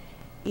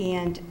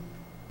 And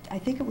I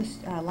think it was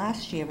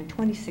last year, in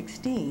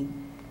 2016,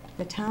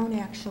 the town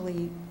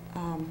actually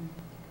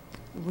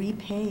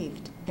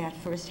repaved that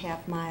first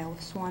half mile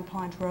of Swan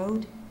Pond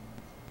Road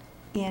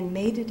and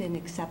made it an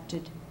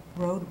accepted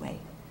roadway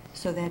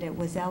so that it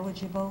was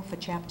eligible for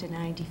Chapter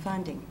 90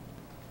 funding,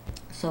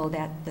 so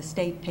that the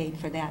state paid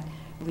for that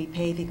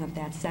repaving of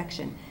that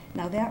section.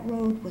 Now, that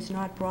road was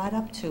not brought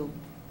up to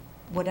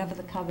whatever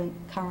the current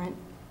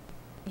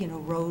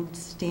road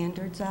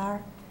standards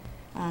are.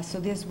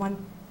 So there's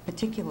one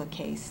particular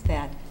case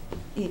that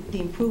the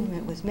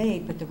improvement was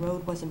made, but the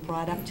road wasn't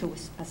brought up to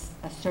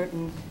a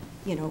certain,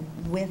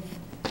 width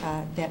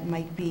that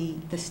might be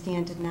the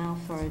standard now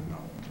for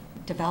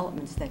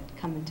developments that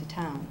come into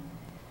town.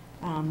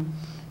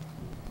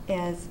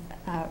 As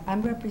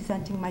I'm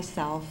representing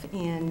myself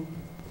and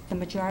the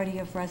majority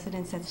of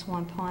residents at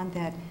Swan Pond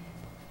that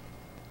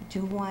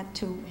do want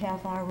to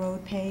have our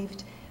road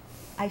paved,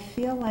 I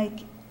feel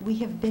like we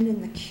have been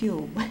in the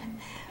queue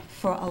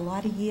for a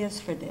lot of years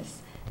for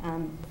this.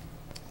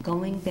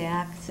 Going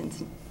back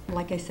since,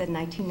 like I said,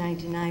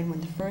 1999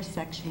 when the first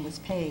section was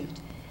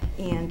paved.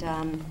 And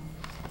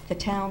the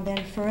town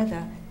then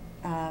further,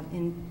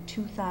 in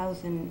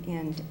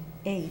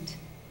 2008,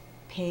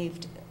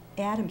 paved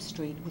Adams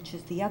Street, which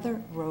is the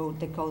other road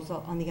that goes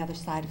on the other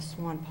side of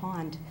Swan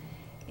Pond.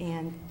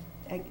 And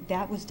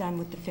that was done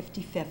with the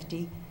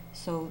 50-50.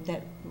 so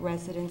that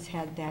residents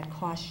had that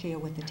cost share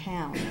with the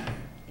town.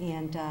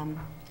 And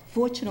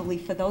fortunately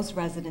for those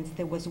residents,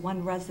 there was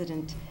one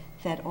resident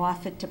that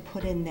offered to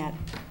put in that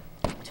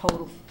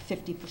total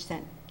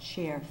 50%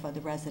 share for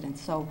the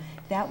residents. So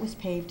that was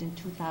paved in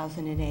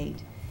 2008.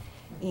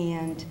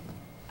 And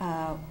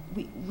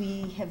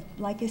we have,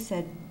 like I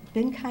said,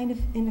 been kind of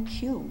in a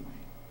queue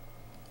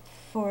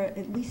for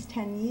at least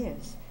 10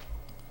 years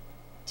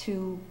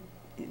to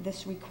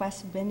this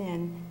request been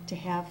in to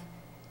have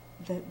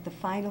the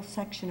final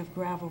section of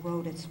gravel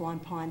road at Swan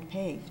Pond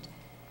paved.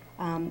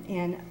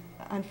 And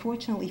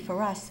unfortunately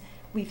for us,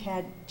 we've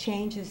had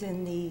changes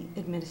in the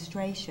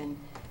administration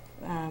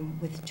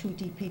with 2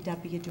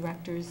 DPW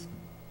directors,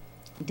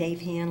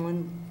 Dave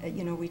Hanlon,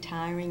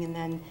 retiring, and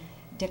then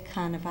Dick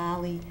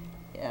Carnevale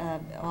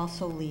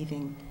also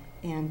leaving.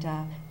 And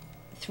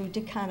through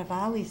Dick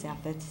Carnevale's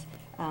efforts,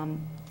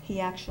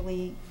 he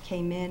actually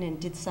came in and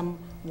did some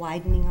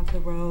widening of the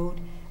road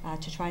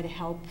to try to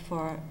help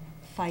for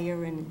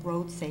fire and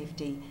road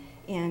safety.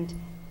 And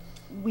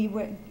we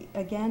were,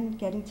 again,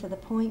 getting to the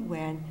point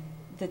where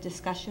the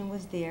discussion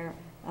was there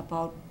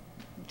about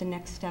the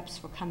next steps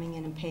for coming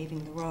in and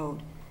paving the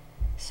road.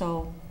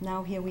 So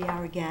now here we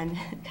are again,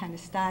 kind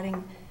of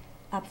starting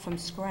up from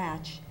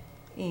scratch.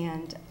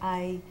 And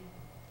I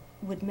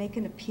would make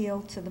an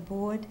appeal to the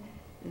board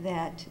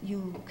that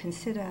you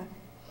consider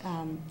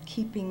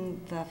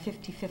keeping the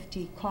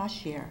 50-50 cost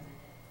share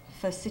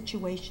for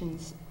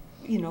situations,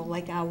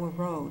 like our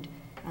road.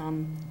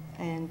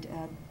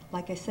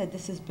 Like I said,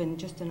 this has been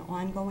just an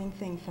ongoing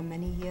thing for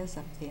many years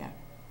up there.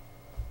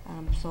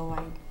 So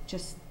I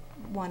just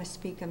want to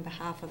speak on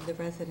behalf of the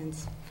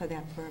residents for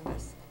that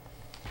purpose.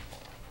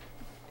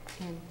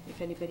 And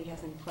if anybody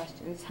has any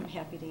questions, I'm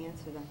happy to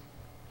answer them.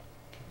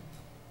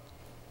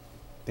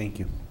 Thank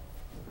you.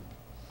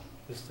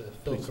 Mr.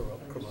 Phil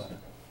Carlotta.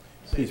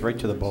 Please, right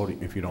to the vote,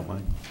 if you don't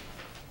mind.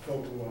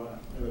 Phil Carlotta,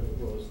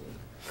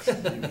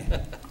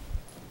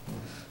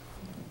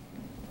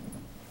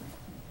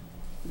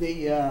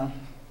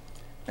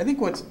 I think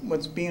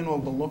what's being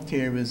overlooked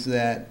here is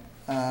that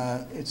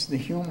it's the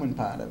human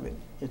part of it.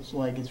 It's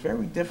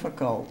very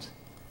difficult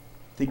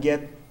to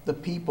get the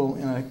people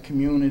in a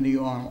community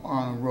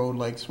on a road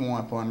like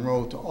Swan Pond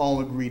Road to all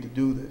agree to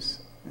do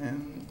this.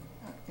 And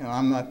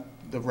I'm not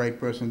the right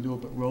person to do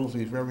it, but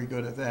Rosie's very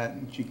good at that,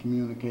 and she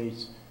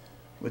communicates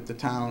with the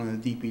town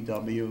and the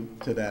DPW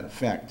to that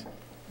effect.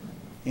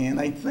 And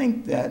I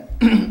think that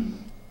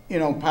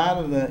part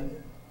of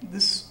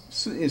this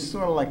is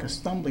sort of like a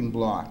stumbling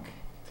block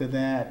to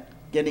that,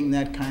 getting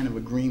that kind of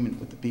agreement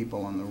with the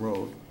people on the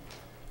road.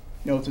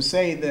 To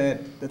say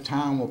that the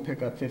town will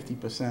pick up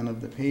 50%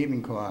 of the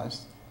paving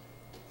cost,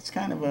 it's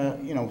kind of a,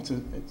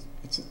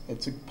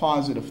 it's a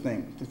positive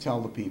thing to tell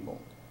the people.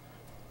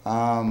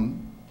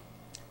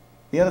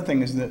 The other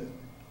thing is that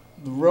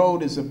the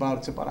road is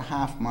about a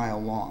half-mile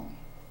long,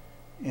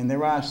 and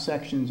there are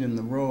sections in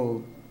the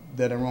road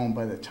that are owned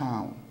by the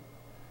town.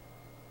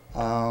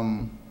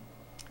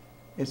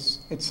 It's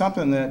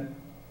something that,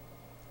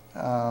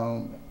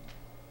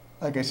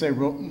 like I say,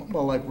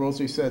 like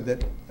Rosie said,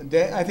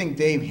 that I think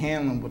Dave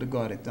Hanlon would have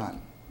got it done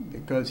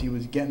because he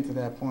was getting to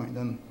that point.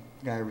 Then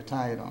the guy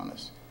retired on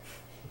us,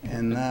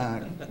 and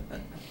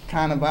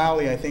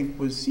Carnevale, I think,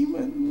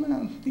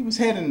 he was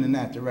heading in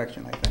that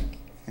direction, I think.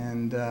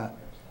 And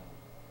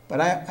but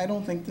I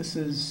don't think this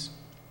is.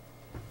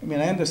 I mean,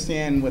 I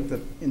understand what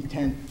the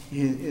intent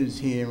is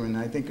here, and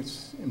I think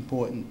it's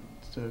important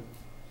to,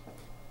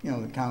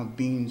 the count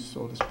beans,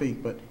 so to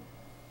speak. But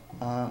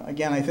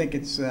again, I think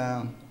it's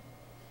in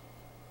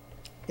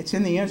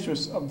the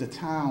interest of the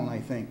town, I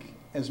think,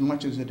 as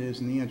much as it is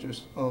in the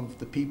interest of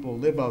the people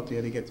who live out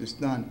there to get this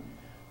done.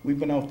 We've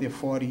been out there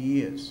 40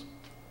 years,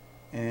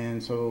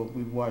 and so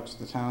we've watched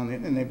the town,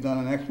 and they've done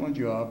an excellent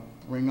job,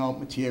 bring out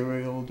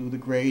material, do the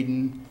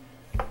grading,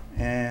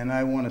 and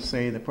I want to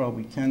say that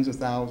probably tens of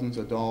thousands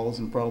of dollars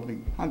and probably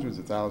hundreds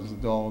of thousands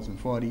of dollars in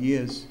 40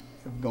 years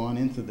have gone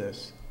into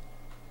this,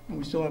 and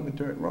we still have a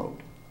dirt road.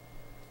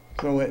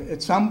 So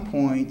at some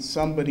point,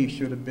 somebody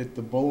should have bit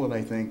the bullet,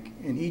 I think,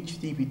 and each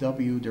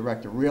DPW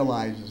director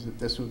realizes that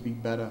this would be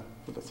better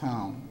for the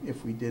town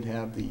if we did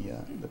have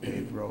the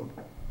paved road.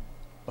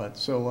 But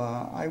so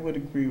I would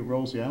agree with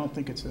Rosie. I don't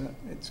think it's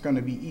going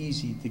to be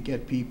easy to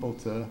get people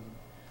to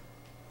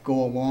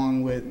go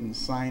along with and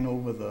sign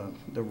over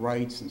the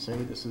rights and say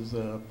this is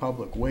a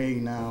public way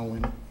now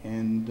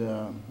and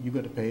you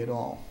got to pay it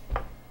all.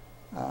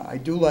 I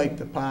do like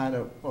the part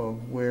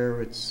of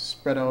where it's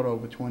spread out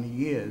over 20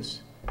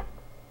 years.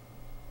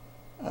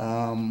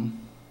 But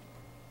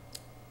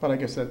I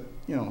guess that,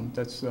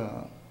 that's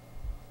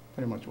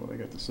pretty much what I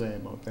got to say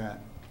about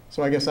that.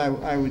 So I guess I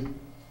would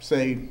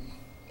say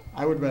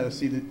I would rather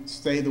see it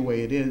stay the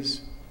way it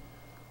is.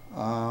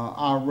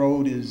 Our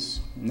road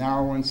is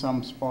narrow in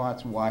some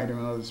spots, wider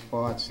in other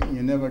spots.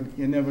 You're never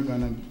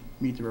going to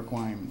meet the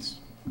requirements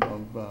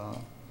of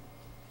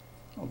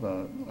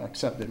a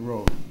accepted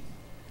road.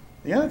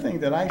 The other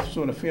thing that I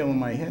sort of feel in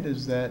my head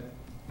is that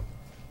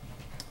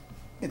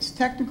it's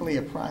technically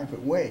a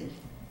private way,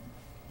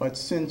 but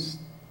since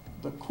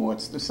the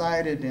courts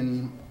decided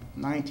in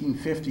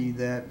 1950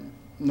 that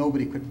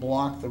nobody could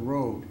block the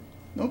road.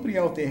 Nobody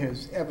out there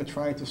has ever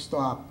tried to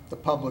stop the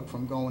public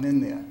from going in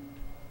there.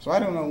 So I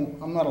don't know,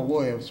 I'm not a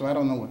lawyer, so I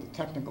don't know what the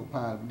technical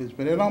part of it is,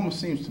 but it almost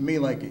seems to me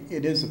like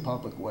it is a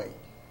public way.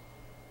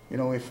 You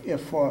know, if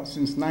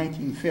since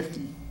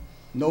 1950,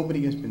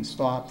 nobody has been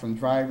stopped from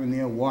driving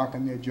there,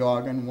 walking there,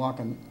 jogging,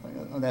 walking,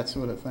 that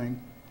sort of thing.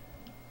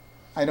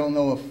 I don't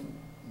know if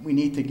we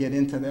need to get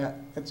into that.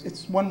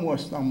 It's one more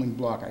stumbling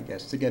block, I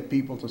guess, to get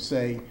people to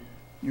say,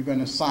 you're going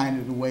to sign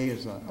it away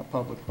as a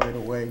public right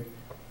of way.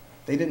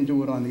 They didn't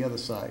do it on the other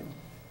side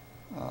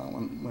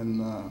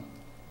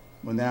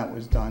when that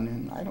was done,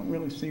 and I don't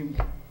really see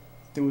if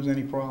there was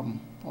any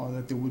problem or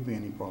that there would be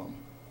any problem.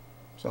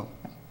 So,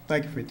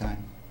 thank you for your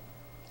time.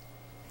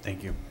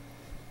 Thank you.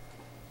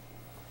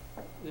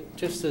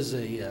 Just as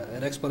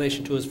an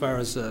explanation too, as far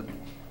as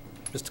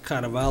Mr.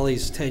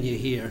 Carnavale's tenure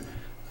here,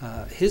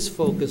 his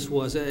focus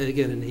was,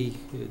 again, and he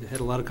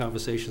had a lot of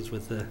conversations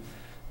with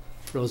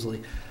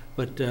Rosalie,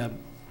 but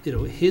you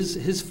know,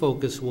 his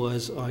focus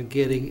was on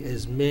getting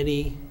as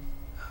many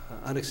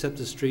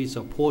unaccepted streets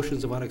or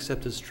portions of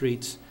unaccepted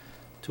streets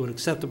to an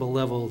acceptable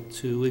level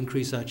to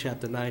increase our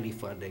Chapter 90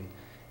 funding,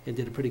 and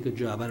did a pretty good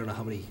job. I don't know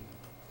how many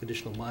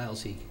additional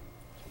miles he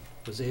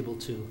was able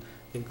to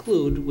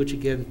include, which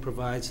again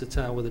provides the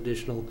town with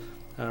additional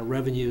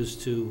revenues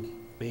to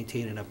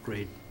maintain and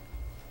upgrade,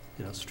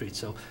 you know, streets.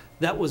 So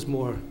that was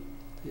more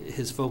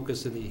his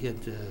focus, and he had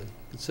a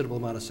considerable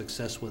amount of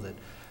success with it.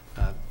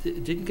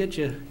 It didn't get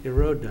your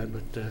road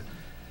done, but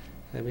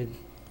I mean,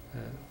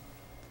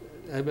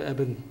 I've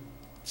been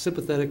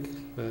sympathetic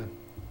with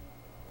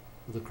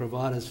the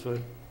Cravatas for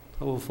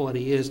over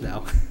 40 years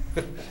now.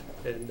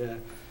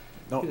 And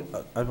No,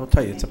 I will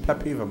tell you, it's a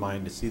pet peeve of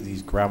mine to see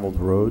these gravelled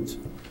roads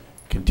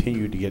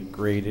continue to get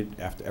graded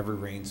after every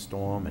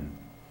rainstorm, and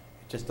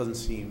it just doesn't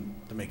seem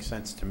to make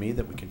sense to me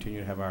that we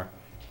continue to have our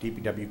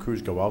DPW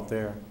crews go out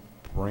there,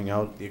 bring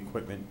out the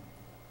equipment,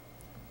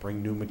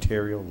 bring new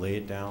material, lay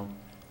it down.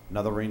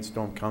 Another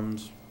rainstorm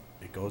comes,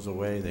 it goes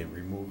away, they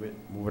remove it,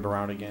 move it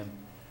around again.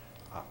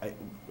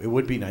 It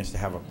would be nice to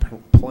have a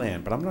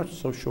plan, but I'm not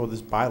so sure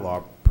this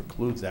bylaw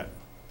precludes that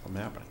from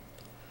happening.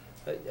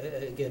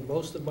 again,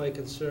 most of my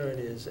concern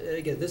is,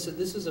 again, this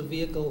is a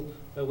vehicle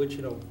by which,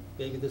 you know,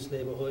 maybe this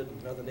neighborhood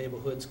and other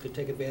neighborhoods could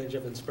take advantage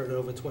of and spread it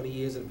over 20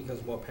 years, and it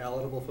becomes more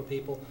palatable for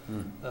people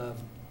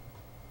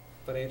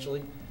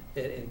financially,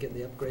 and get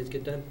the upgrades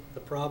get done. The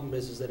problem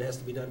is that it has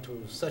to be done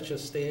to such a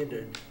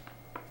standard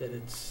that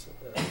it's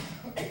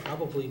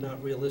probably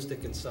not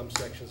realistic in some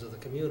sections of the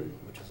community,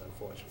 which is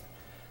unfortunate.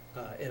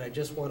 And I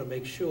just want to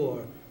make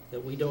sure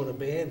that we don't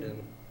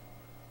abandon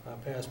our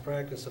past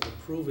practice of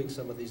improving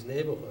some of these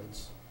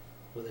neighborhoods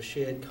with a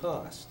shared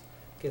cost.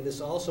 Again,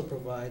 this also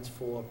provides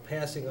for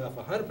passing off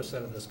 100%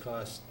 of this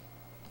cost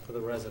for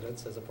the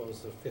residents as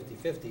opposed to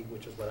 50-50,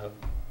 which is what our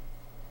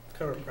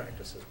current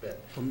practice has been.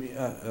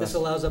 This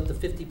allows up to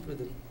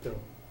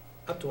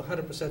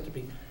 100% to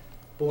be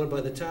borne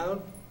by the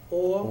town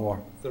or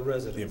the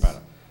residents.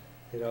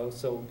 You know,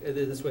 so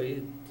this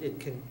way it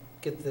can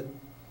get the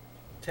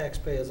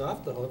taxpayers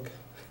off the hook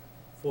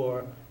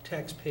for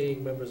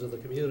tax-paying members of the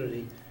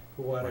community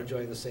who are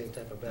enjoying the same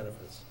type of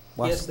benefits.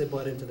 Yes, they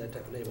bought into that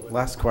type of neighborhood.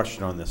 Last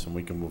question on this, and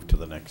we can move to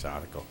the next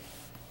article.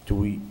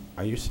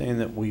 Are you saying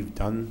that we've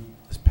done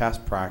this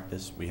past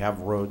practice, we have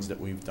roads that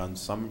we've done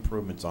some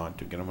improvements on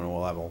to get them to a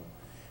level,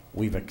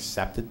 we've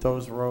accepted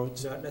those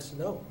roads? Not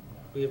necessarily, no.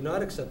 We have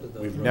not accepted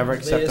those roads. We've never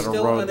accepted a road. They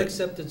are still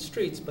unaccepted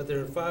streets, but they're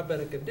in far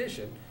better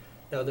condition.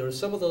 Now, there are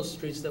some of those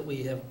streets that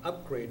we have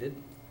upgraded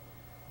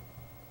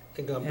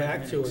and gone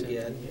back to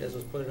again, as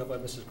was pointed out by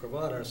Mrs.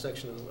 Cravata, a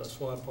section of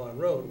Swan Pond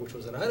Road, which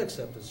was an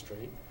unaccepted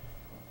street,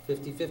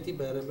 50-50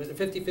 betterment,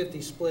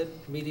 50-50 split,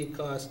 median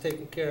cost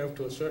taken care of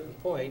to a certain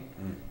point,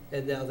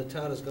 and now the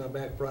town has gone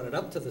back, brought it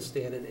up to the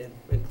standard, and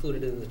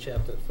included it in the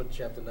Chapter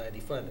 90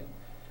 funding.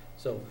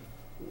 So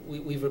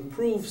we've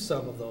improved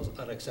some of those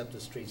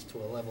unaccepted streets to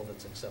a level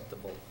that's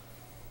acceptable,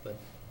 and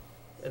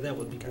that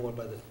would be borne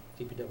by the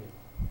DPW.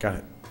 Got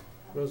it.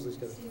 Rosalie's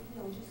got it. Steve,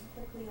 no, just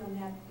quickly on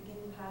that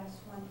beginning part of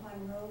Swan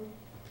Pond Road,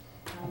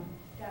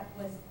 that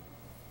was,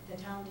 the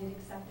town did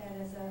accept that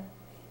as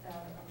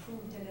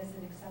approved it as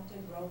an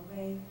accepted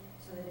roadway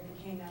so that it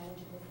became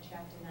eligible for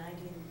Chapter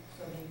 90, and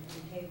so they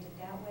repaved it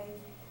that way.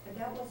 But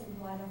that wasn't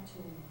brought up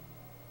to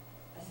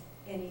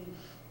any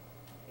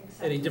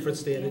acceptable Any different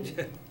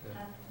standard?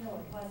 No,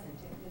 it wasn't.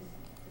 It was,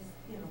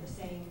 you know, the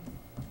same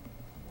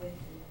width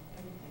and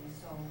everything.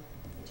 So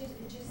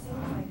it just seems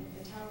like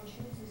if the town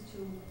chooses to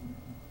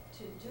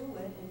do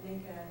it and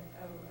make a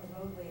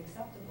roadway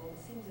acceptable,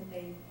 it seems that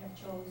they have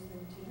chosen to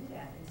do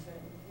that in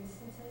certain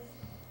instances.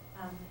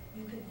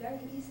 You could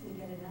very easily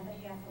get another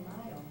half a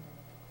mile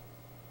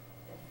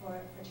for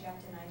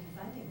Chapter 90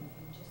 funding. If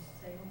you just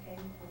say, okay,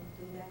 we'll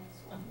do that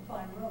Swan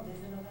Pond Road,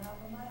 there's another half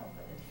a mile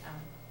for the town.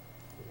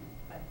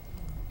 But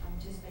I'm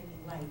just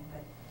making light,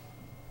 but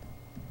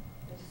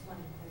I just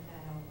wanted to point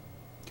that out.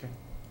 Okay.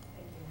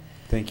 Thank you.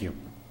 Thank you.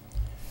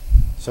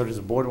 So does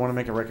the board want to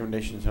make a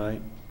recommendation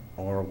tonight,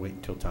 or wait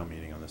until town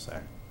meeting on this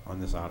on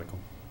this article?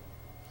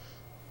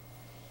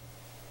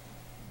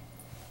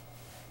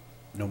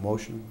 No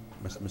motion,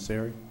 Mr.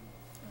 Misery?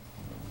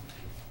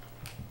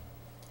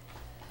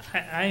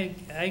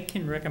 I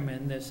can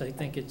recommend this. I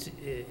think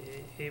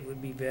it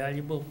would be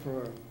valuable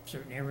for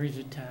certain areas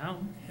of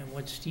town, and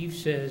what Steve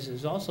says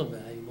is also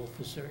valuable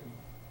for certain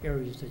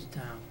areas of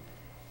town.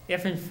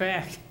 If in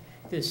fact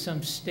there's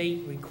some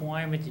state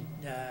requirement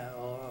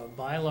or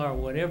bylaw or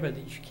whatever that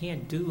you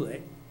can't do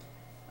it,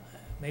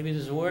 maybe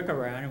there's a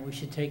workaround and we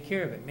should take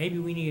care of it. Maybe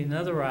we need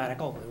another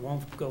article that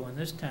won't go in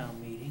this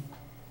town meeting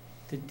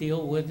to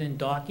deal with and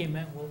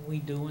document what we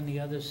do in the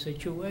other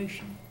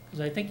situation. Because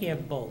I think you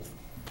have both.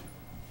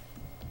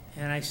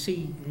 And I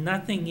see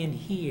nothing in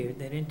here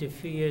that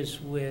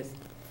interferes with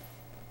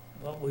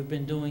what we've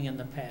been doing in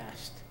the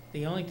past.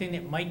 The only thing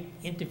that might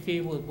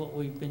interfere with what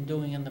we've been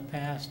doing in the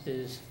past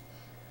is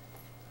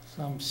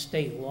some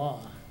state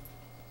law.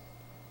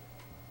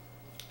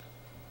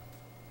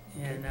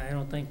 And I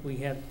don't think we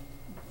have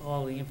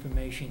all the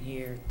information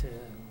here to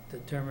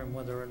determine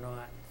whether or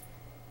not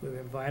we've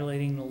been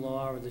violating the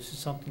law or this is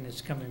something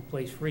that's come in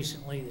place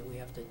recently that we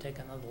have to take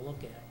another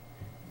look at.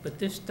 But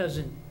this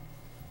doesn't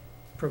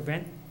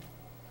prevent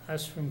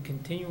us from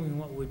continuing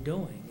what we're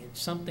doing.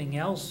 It's something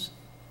else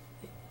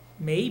that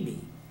maybe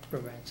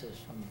prevents us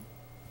from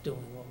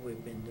doing what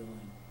we've been doing.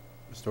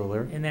 Mr.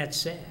 O'Leary? And that's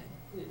sad.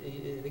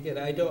 And again,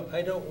 I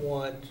don't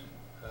want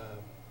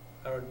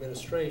our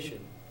administration,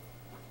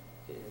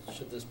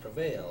 should this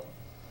prevail,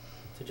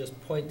 to just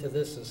point to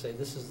this and say,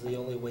 this is the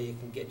only way you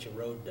can get your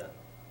road done.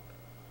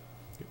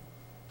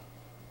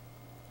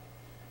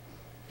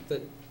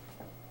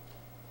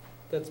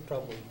 That's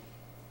probably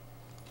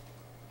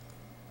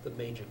the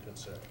major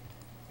concern.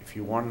 If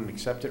you want an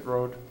accepted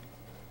road,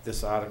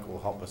 this article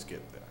will help us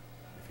get there.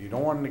 If you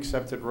don't want an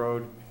accepted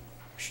road,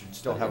 we should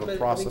still have a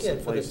process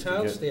in place to From the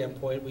town get.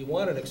 standpoint, we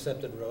want an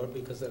accepted road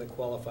because then it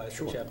qualifies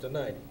for Sure. Chapter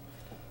 90.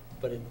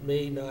 But it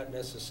may not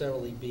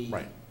necessarily be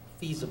Right.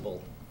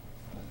 feasible,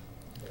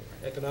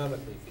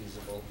 economically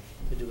feasible,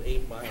 to do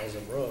 8 miles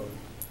of road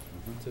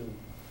Mhm. to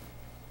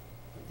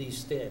these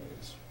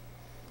standards.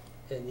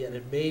 And yet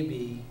it may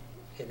be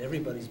in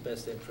everybody's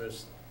best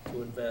interest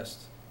to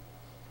invest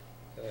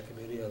in our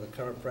community, the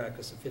current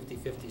practice of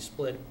 50-50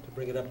 split, to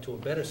bring it up to a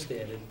better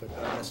standard, but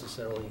not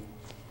necessarily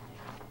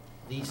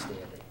the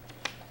standard.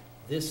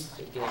 This,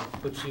 again,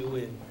 puts you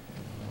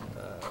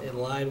in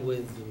line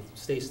with the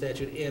state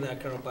statute and our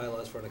current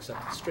bylaws for an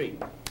accepted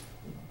street.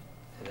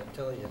 And I'm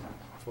telling you,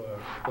 for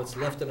what's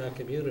left in our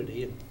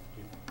community, and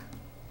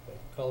my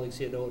colleagues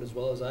here know it as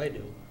well as I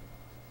do,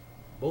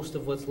 most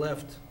of what's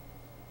left,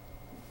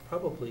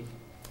 probably,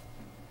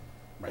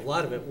 a Right.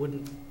 lot of it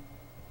wouldn't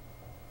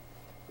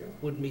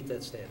meet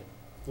that standard,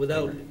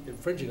 without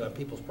infringing on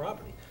people's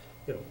property.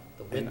 You know,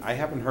 the And width. I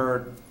haven't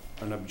heard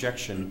an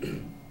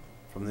objection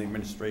from the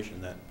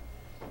administration that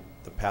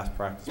the past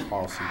practice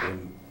policy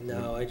wouldn't.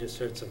 No, I just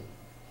heard some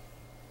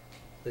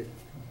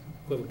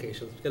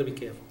equivocations. Gotta be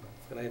careful,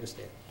 and I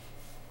understand.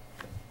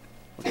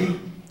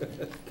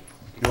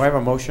 Do I have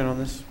a motion on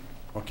this?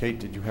 Okay,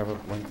 did you have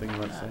one thing you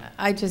want to say?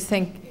 I just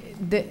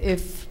think that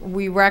if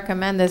we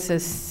recommend this, the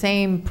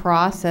same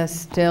process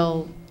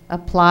still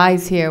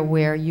applies here,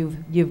 where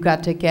you've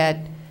got to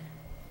get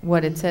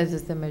what it says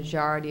is the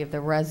majority of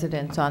the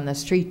residents on the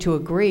street to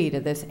agree to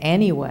this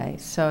anyway.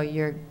 So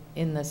you're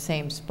in the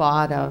same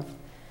spot of,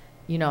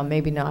 you know,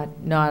 maybe not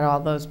all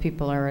those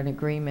people are in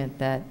agreement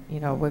that, you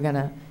know, we're going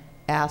to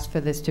ask for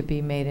this to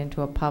be made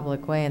into a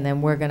public way, and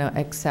then we're going to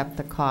accept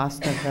the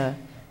cost of the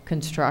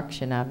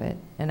construction of it.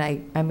 And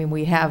I mean,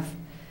 we have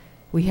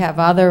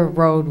other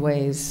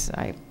roadways.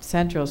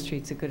 Central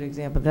Street's a good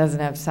example. It doesn't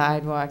have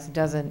sidewalks. It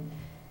doesn't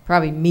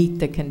probably meet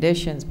the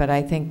conditions, but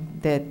I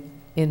think that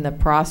in the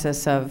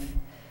process of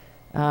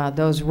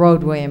those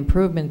roadway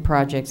improvement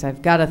projects,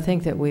 I've got to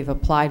think that we've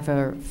applied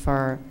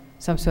for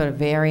some sort of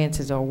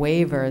variances or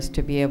waivers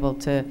to be able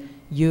to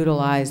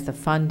utilize the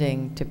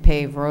funding to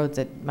pave roads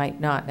that might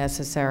not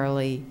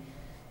necessarily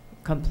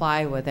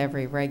comply with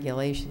every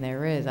regulation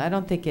there is. I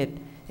don't think it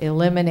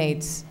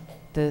eliminates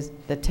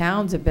the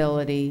town's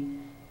ability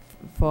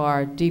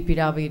for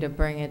DPW to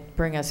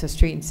bring us a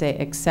street and say,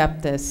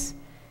 accept this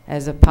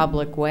as a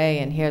public way,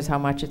 and here's how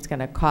much it's going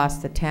to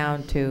cost the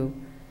town to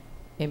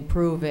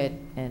improve it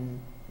and,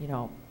 you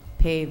know,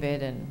 pave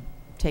it and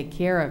take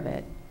care of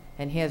it.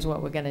 And here's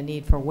what we're going to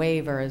need for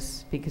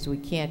waivers because we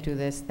can't do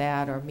this,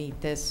 that, or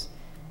meet this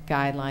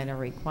guideline or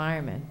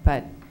requirement.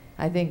 But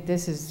I think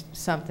this is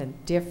something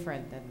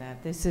different than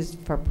that. This is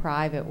for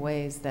private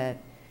ways that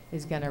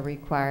is going to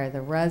require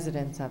the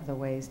residents of the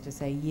ways to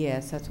say,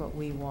 yes, that's what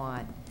we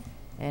want,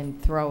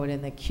 and throw it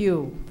in the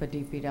queue for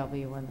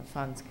DPW when the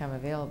funds come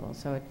available.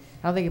 So I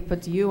don't think it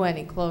puts you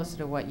any closer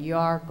to what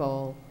your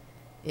goal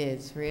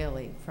is,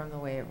 really, from the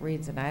way it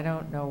reads. And I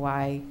don't know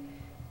why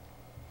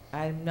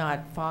I'm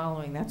not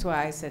following. That's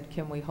why I said,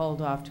 can we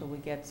hold off till we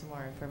get some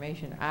more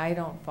information? I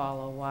don't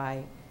follow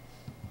why,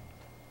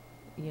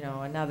 you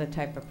know, another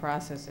type of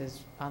process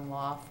is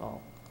unlawful.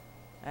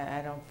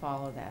 I don't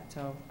follow that.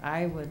 So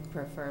I would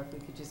prefer if we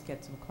could just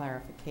get some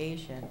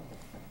clarification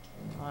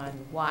on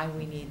why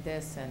we need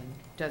this and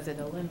does it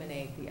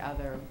eliminate the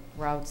other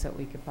routes that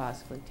we could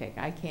possibly take.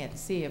 I can't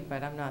see it,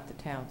 but I'm not the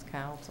town's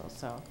council,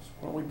 so.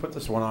 Why don't we put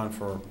this one on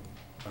for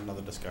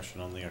another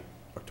discussion on the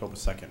October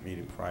 2nd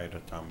meeting prior to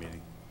town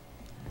meeting?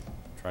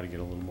 Try to get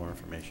a little more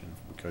information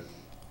if we could.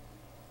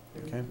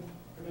 Okay?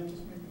 Could I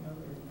just make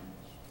another?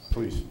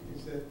 Please.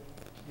 Is that,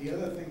 the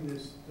other thing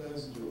this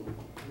does do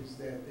is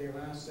that there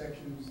are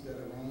sections that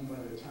are owned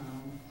by the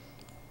town,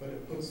 but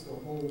it puts the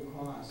whole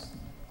cost.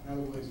 In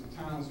other words, the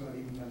town's not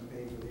even gonna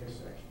pay for their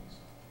sections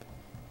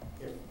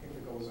if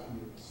it goes 100%.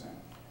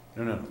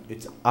 No.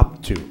 It's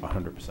up to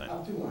 100%.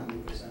 Up to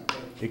 100%, but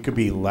It could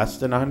be less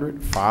than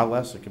 100, far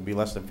less. It could be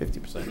less than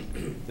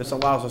 50%. This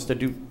allows us to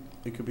do,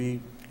 it could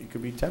be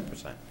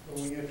 10%. but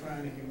when you're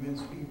trying to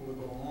convince people to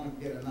go along,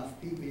 get enough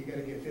people, you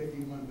gotta get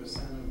 51%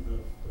 of the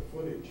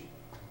footage.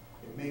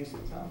 It makes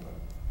it tougher.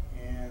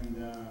 And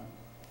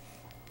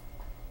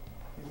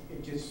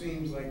it just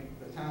seems like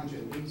the town should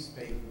at least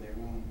pay for their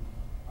own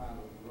part of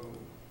the road.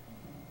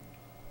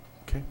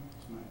 Okay.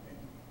 That's my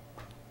opinion.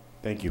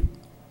 Thank you.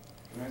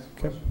 Can I ask a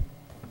Okay.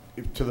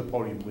 question? To the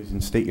podium, please,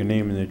 and state your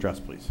name and address,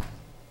 please.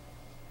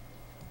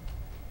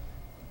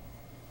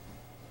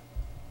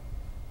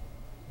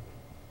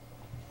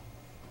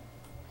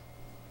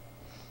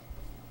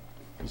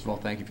 First of all,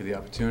 thank you for the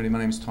opportunity. My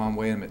name is Tom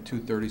Way. I'm at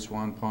 230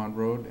 Swan Pond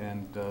Road,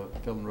 and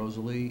Phil and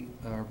Rosalie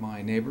are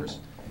my neighbors.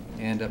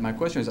 And my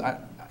question is,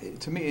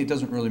 to me, it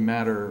doesn't really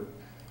matter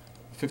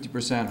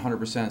 50%,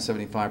 100%,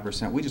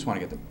 75%. We just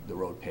want to get the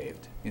road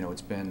paved. You know,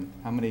 it's been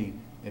how many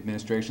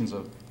administrations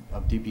of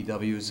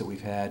DPWs that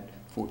we've had?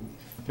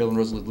 Phil and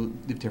Rosalie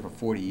lived here for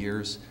 40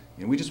 years.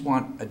 And we just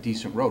want a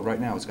decent road.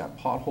 Right now, it's got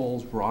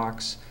potholes,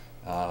 rocks,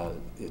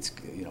 it's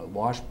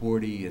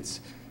washboardy. It's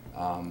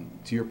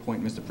to your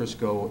point, Mr.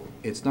 Prisco,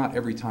 it's not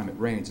every time it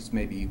rains. It's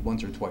maybe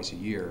once or twice a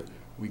year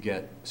we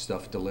get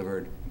stuff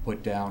delivered and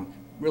put down.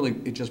 Really,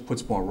 it just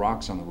puts more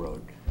rocks on the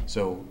road.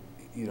 So,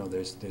 you know,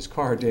 there's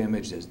car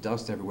damage, there's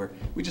dust everywhere.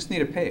 We just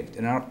need it paved,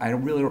 and I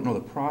really don't know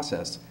the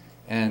process.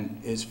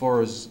 And as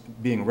far as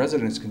being a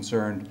resident is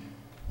concerned,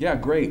 yeah,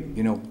 great.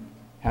 You know,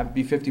 have it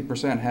be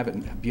 50%, have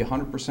it be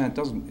 100%. It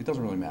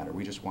doesn't really matter.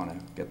 We just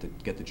want to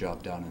get the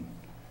job done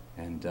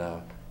and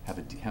have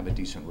a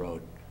decent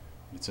road.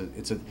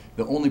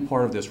 The only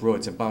part of this road,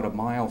 it's about a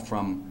mile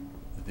from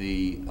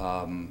the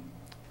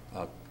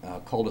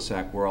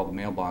cul-de-sac where all the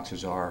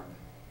mailboxes are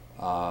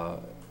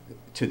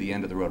to the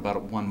end of the road,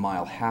 about 1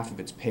 mile. Half of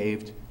it's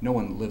paved. No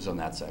one lives on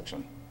that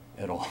section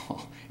at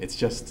all. It's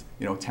just,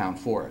 you know, town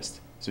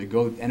forest. So you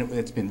go, and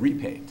it's been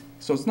repaved.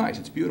 So it's nice,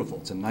 it's beautiful,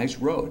 it's a nice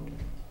road.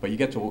 But you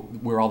get to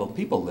where all the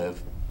people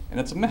live, and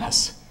it's a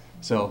mess.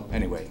 So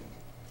anyway,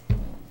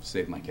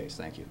 save my case,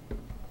 thank you.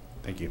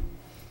 Thank you.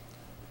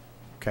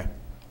 Okay.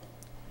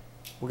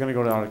 We're going to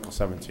go to Article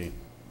 17.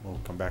 We'll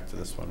come back to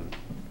this one.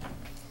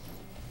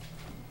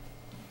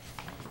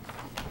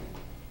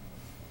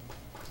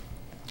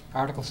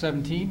 Article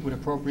 17 would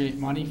appropriate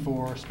money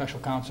for special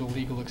counsel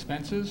legal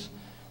expenses.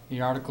 The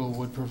article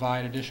would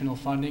provide additional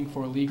funding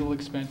for legal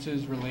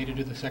expenses related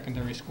to the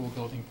secondary school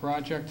building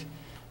project.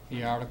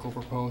 The article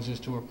proposes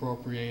to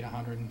appropriate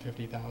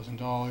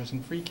 $150,000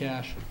 in free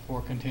cash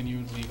for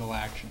continued legal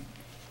action.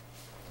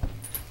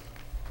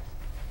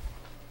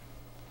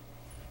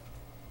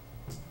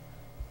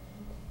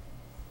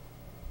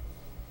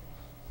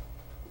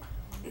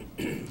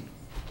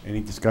 Any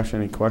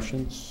discussion, any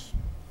questions?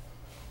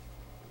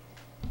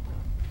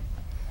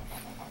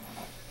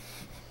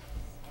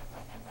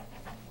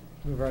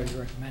 We've already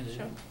recommended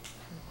Sure. it.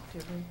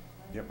 Did we?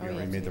 Yep, Oh, you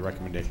already yes, made the we did.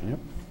 recommendation, yep.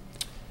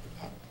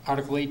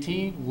 Article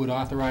 18 would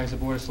authorize the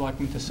Board of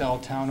Selectmen to sell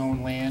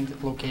town-owned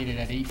land located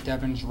at 8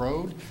 Devons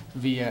Road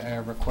via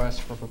a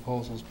request for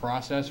proposals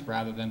process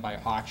rather than by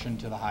auction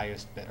to the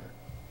highest bidder.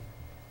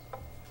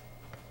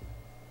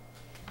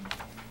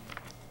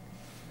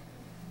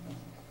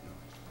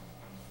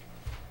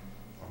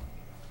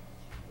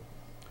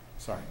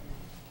 Sorry.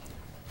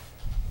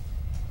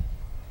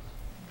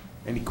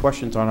 Any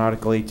questions on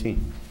Article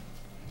 18?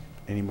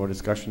 Any more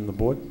discussion on the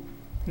board?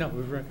 No,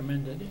 we've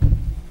recommended it.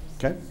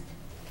 Okay.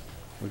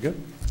 We're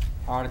good?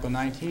 Article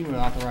 19 would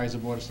authorize the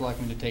Board of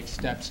Selectmen to take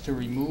steps to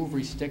remove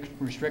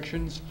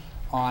restrictions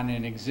on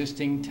an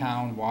existing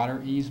town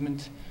water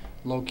easement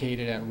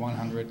located at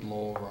 100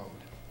 Lowell Road.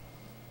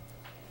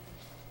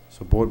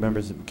 So board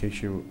members, in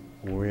case you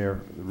were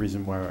aware, the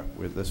reason why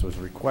this was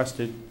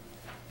requested,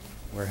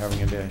 we're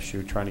having an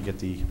issue trying to get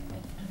the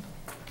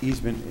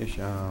easement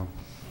the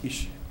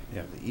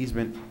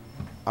easement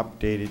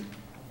updated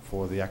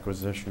for the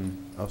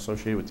acquisition,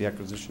 associated with the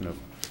acquisition of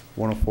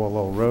 104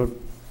 Lowell Road.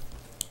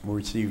 We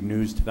received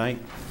news tonight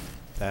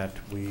that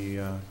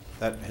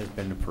that has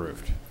been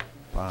approved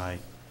by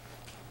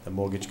the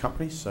mortgage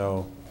company,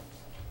 so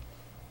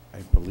I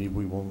believe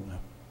we will,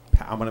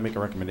 I'm going to make a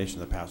recommendation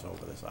to pass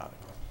over this article.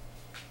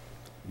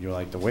 You would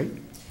like to wait?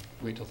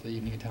 Wait till the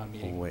evening of town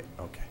meeting. We'll wait,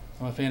 okay.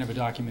 I'm a fan of a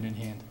document in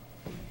hand.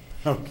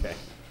 Okay.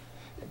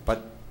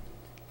 But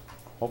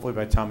hopefully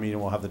by town meeting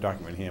we'll have the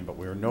document in hand, but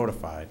we were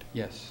notified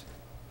Yes.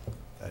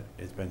 that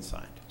it's been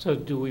signed. So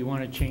do we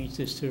want to change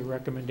this to a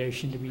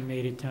recommendation to be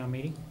made at town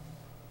meeting?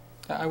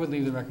 I would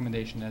leave the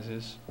recommendation as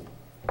is.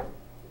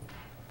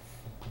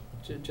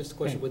 Just a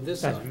question, would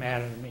this, Doesn't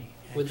matter to me.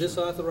 would this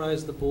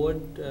authorize the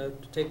board to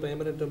take by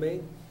eminent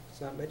domain?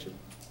 It's not mentioned?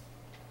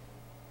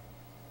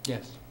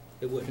 Yes.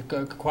 It would.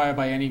 Acquired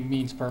by any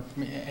means,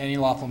 any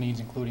lawful means,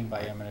 including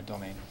by eminent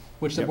domain,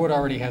 which the Yep. board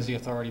already has the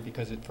authority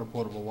because it's for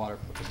potable water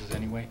purposes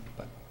anyway,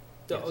 but.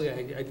 Oh, yeah,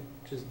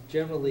 because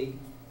generally,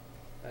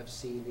 I've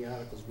seen the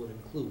articles would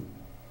include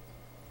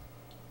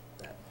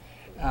that.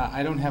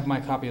 I don't have my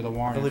copy of the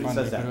warrant I in believe it front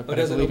of says me, that. but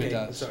I believe it Okay,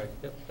 does. sorry,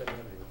 yep, I don't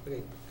have it.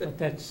 Okay, good. But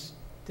that's,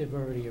 they've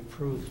already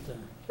approved the,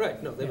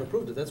 Right, no, they've Yeah.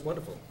 approved it, that's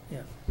wonderful.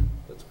 Yeah.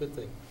 That's a good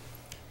thing,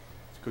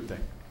 It's a good thing.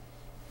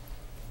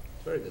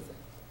 it's a very good thing.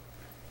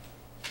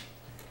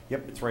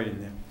 Yep, it's right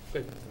in there.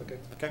 Good, okay.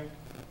 Okay.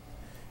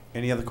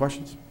 Any other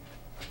questions?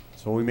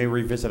 So we may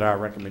revisit our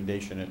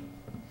recommendation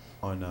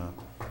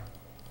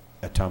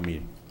at town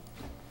meeting.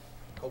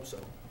 Hope so.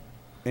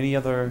 Any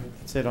other,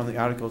 that's it on the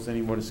articles,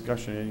 any more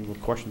discussion, any more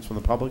questions from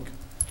the public?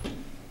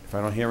 If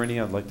I don't hear any,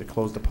 I'd like to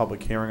close the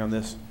public hearing on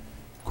this.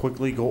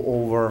 Quickly go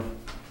over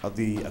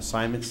the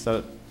assignments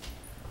that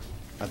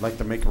I'd like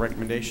to make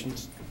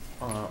recommendations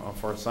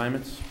for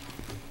assignments,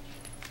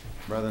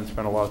 rather than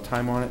spend a lot of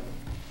time on it.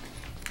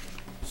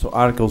 So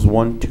Articles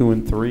 1, 2,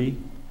 and 3,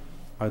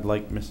 I'd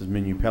like Mrs.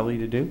 Minupelli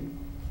to do.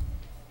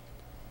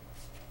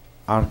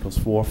 Articles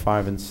 4,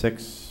 5, and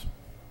 6,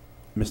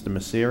 Mr.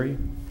 Messeri.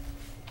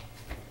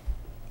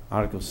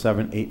 Articles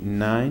 7, 8, and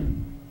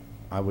 9,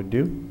 I would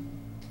do.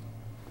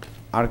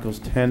 Articles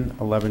 10,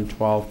 11,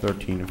 12,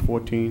 13, and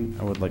 14,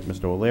 I would like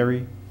Mr.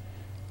 O'Leary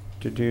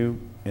to do.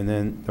 And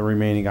then the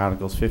remaining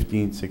articles,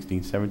 15,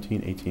 16,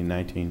 17, 18,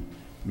 19,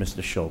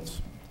 Mr.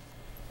 Schultz.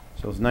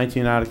 So it's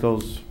 19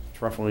 articles,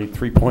 it's roughly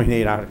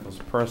 3.8 articles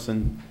per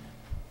person.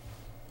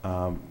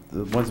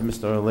 The ones that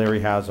Mr.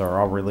 O'Leary has are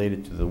all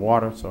related to the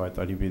water, so I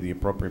thought he'd be the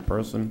appropriate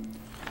person,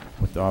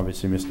 with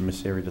obviously Mr.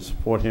 Messeri to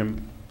support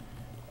him.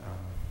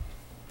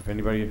 If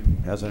anybody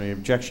has any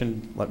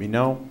objection, let me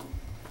know.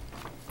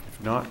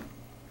 If not,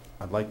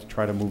 I'd like to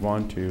try to move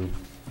on to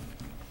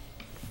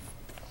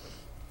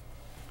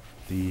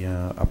the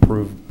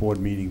approved board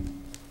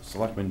meeting,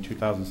 Selectmen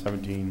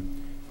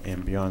 2017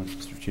 and beyond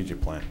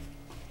strategic plan.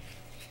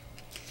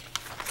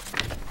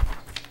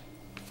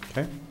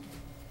 Okay?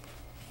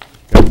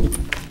 Good.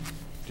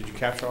 Did you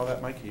capture all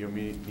that, Mike? You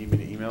need me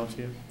to email it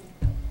to you?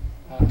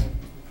 I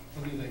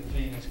believe that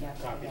Jane has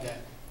copied that.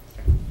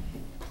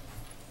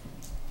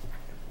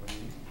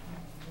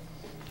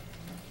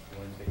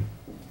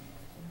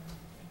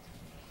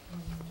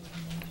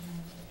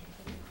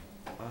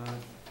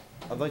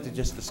 I'd like to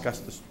just discuss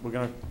this. We're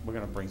gonna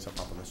bring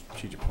something up on the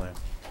strategic plan.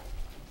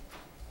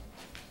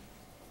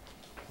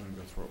 Let me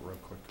go through it real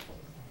quick.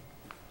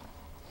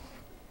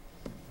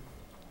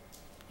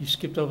 you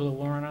skipped over the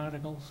warrant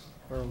articles,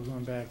 or are we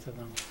going back to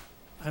them?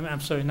 I'm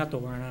sorry, not the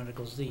warrant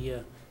articles, the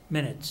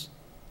minutes.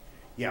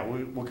 Yeah,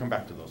 we'll come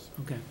back to those.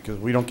 Okay. Because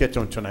we don't get to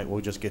them tonight, we'll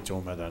just get to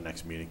them at our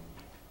next meeting.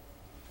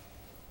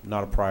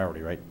 Not a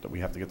priority, right? That we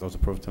have to get those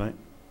approved tonight?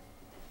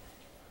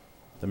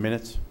 The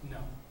minutes? No.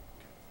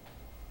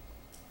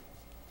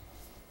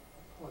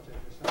 Apologize,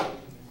 for some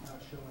reason it's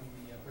not showing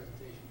the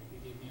presentation.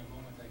 If you give me a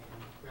moment, I can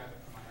grab it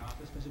from my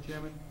office, Mr.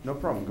 Chairman. No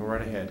problem, go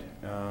right ahead.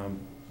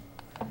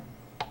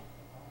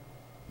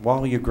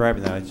 While you're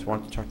grabbing that, I just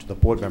want to talk to the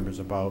board members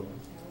about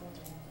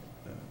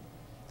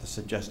the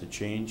suggested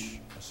change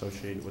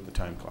associated with the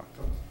time clock,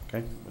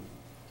 okay?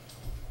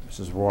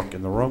 Mrs. Rourke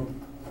in the room.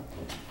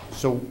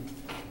 So,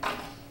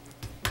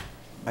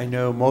 I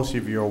know most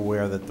of you are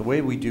aware that the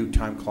way we do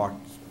time clocks,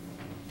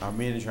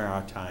 managing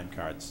our time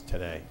cards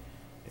today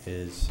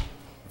is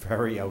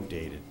very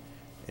outdated.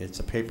 It's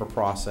a paper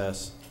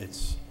process,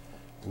 it's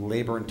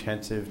labor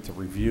intensive to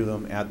review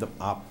them, add them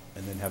up,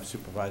 and then have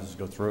supervisors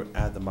go through it,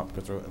 add them up, go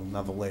through it,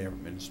 another layer of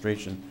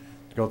administration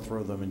to go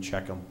through them and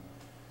check them.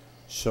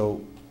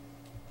 So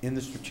in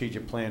the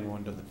strategic plan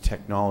under the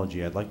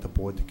technology, I'd like the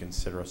board to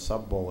consider a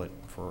sub-bullet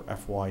for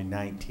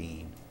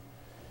FY19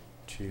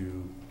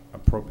 to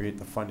appropriate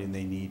the funding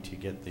they need to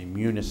get the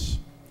Munis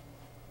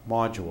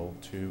module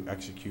to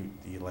execute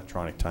the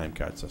electronic time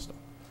card system.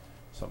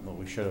 Something that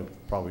we should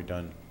have probably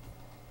done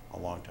a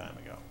long time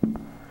ago.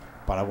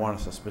 But I want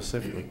us to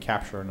specifically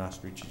capture in our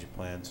strategic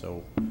plan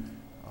so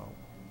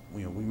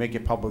we make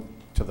it public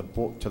to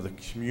the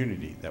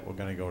community that we're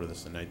going to go to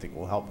this, and I think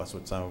will help us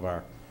with some of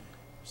our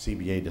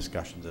CBA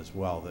discussions as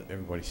well, that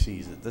everybody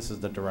sees that this is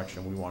the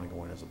direction we want to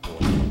go in as a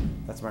board.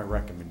 That's my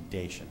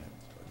recommendation.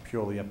 It's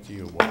purely up to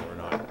you whether or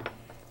not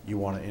you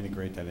want to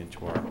integrate that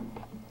into our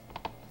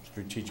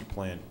strategic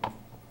plan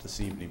this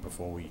evening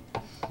before we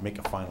make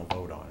a final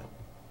vote on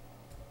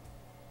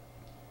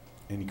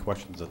it. Any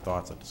questions or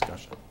thoughts or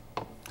discussion?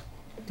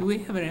 Do we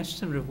have an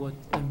estimate of what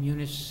the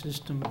Munis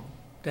system,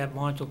 that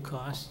module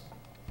costs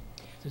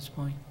at this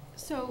point?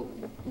 So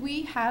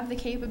we have the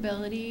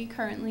capability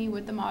currently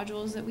with the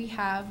modules that we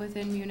have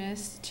within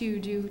Munis to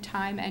do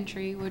time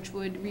entry, which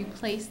would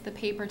replace the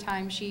paper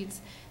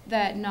timesheets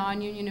that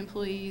non-union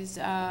employees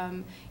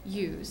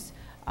use.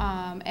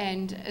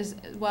 and as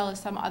well as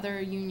some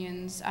other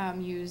unions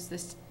use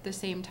the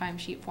same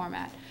timesheet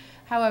format.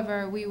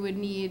 However, we would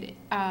need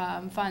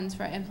funds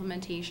for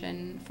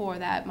implementation for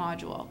that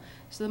module.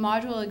 So the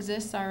module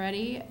exists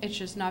already, it's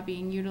just not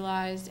being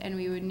utilized, and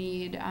we would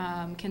need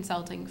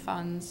consulting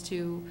funds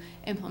to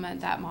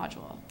implement that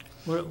module.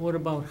 What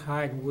about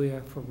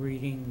hardware for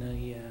reading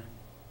the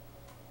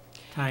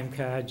time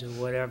cards or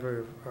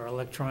whatever, or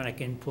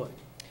electronic input?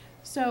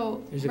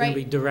 So, Is it going to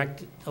be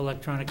direct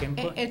electronic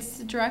input? It's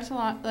direct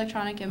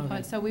electronic input,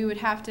 Okay. so we would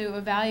have to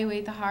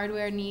evaluate the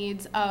hardware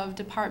needs of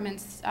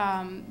departments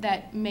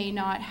that may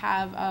not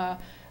have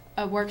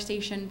a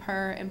workstation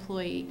per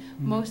employee.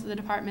 Most of the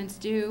departments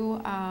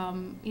do,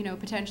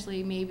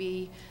 potentially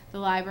maybe the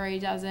library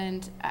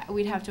doesn't.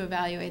 We'd have to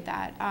evaluate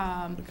that.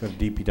 Like a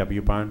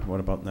DPW barn, what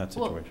about in that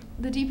Well, situation?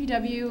 the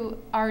DPW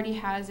already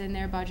has in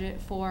their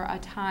budget for a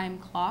time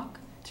clock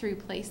to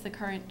replace the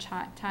current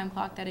time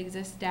clock that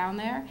exists down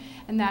there,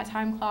 and that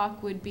time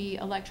clock would be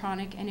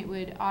electronic and it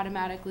would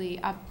automatically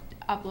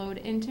upload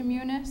into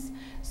Munis,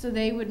 so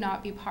they would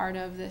not be part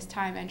of this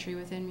time entry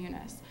within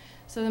Munis.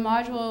 So the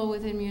module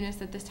within Munis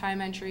that this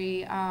time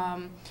entry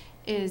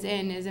is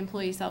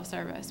employee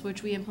self-service,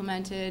 which we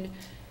implemented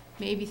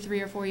maybe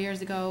 3 or 4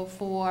 years ago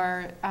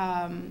for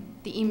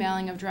the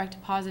emailing of direct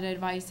deposit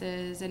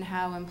advices and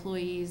how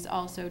employees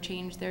also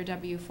change their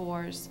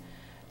W-4s.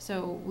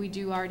 So we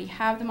do already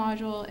have the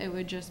module, it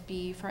would just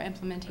be for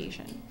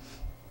implementation.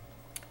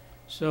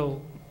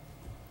 So,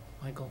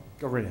 Michael?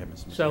 Go right ahead,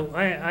 Mr. So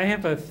I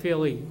have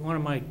one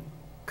of my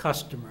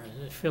customers,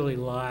 a fairly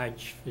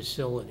large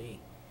facility,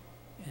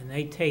 and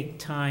they take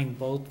time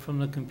both from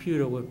the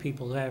computer where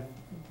people have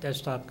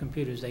desktop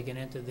computers, they can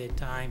enter their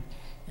time,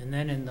 and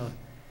then in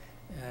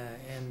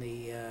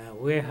the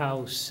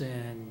warehouse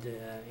and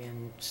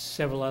in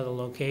several other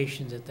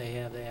locations that they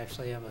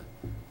actually have an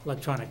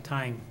electronic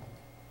time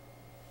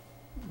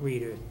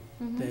reader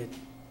that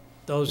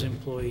those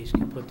employees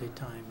can put their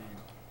time in.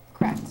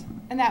 Correct.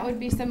 And that would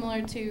be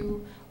similar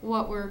to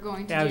what we're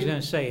going to I was going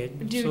to say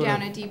do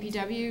down at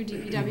DPW.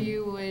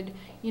 DPW would,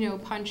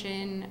 punch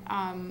in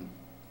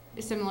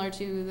similar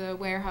to the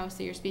warehouse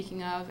that you're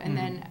speaking of, and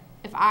then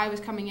if I was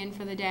coming in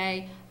for the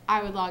day,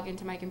 I would log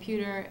into my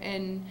computer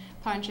and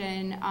punch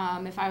in.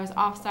 If I was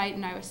off-site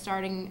and I was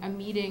starting a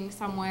meeting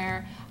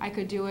somewhere, I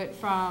could do it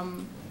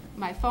from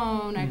my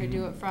phone, I could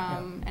do it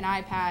from an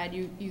iPad.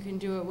 You can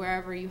do it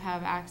wherever you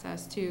have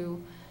access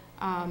to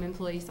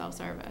employee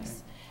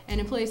self-service. And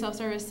employee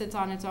self-service sits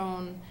on its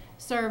own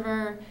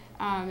server.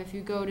 If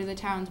you go to the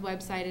town's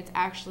website, it's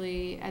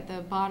actually at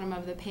the bottom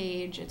of the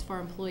page. It's for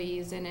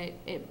employees, and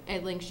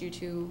it links you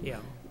to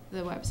the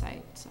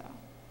website. So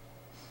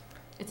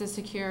it's a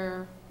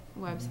secure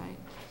website.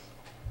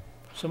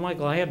 So,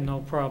 Michael, I have no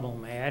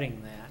problem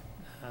adding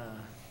that.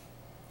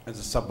 As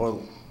a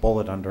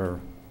sub-bullet under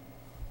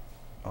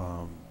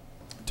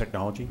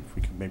technology, if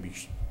we could maybe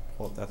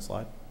pull up that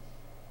slide.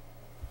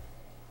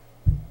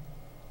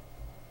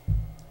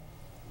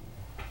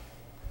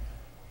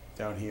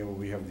 Down here where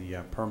we have the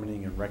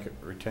permitting and record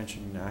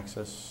retention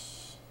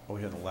access, over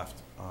here on the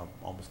left,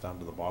 almost down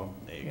to the bottom.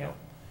 There you go.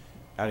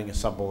 Adding a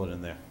sub-bullet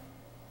in there.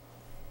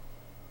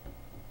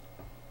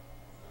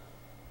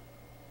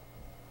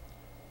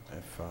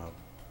 If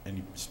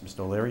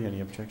Mr. O'Leary,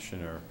 any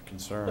objection or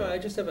concern? No, I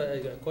just have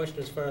a question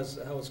as far as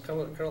how it's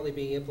currently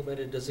being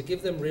implemented. Does it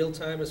give them real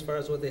time as far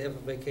as what they have a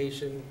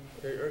vacation,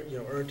 or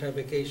earned time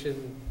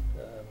vacation,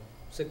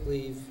 sick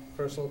leave,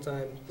 personal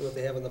time, what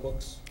they have in the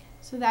books?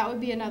 So that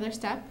would be another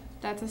step.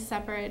 That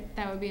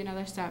would be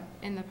another step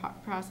in the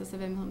process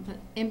of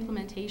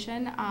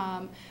implementation.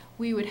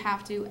 We would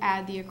have to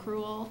add the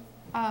accrual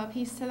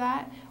piece to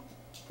that.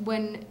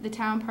 When the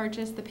town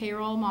purchased the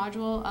payroll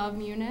module of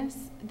Munis,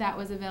 that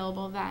was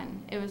available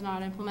then. It was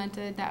not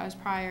implemented. That was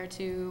prior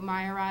to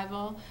my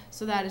arrival.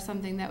 So that is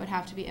something that would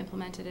have to be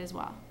implemented as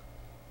well.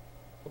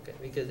 Okay,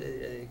 because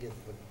again,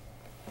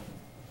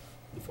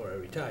 before I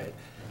retired,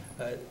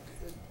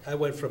 I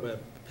went from a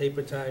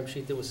paper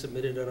timesheet that was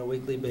submitted on a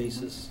weekly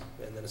basis,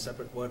 and then a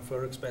separate one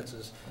for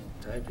expenses,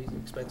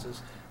 timesheet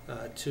expenses,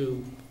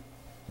 to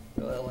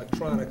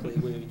electronically,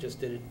 where we just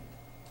did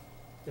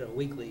it,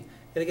 weekly.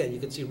 And again, you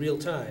can see real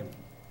time.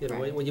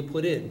 Right. When you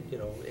put in,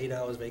 8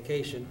 hours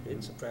vacation,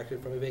 it's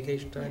subtracted from your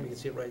vacation time. You can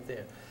see it right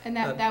there. And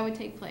that would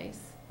take place.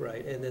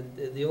 Right, and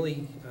then the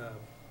only,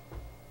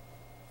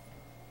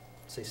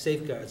 say,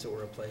 safeguards that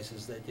were in place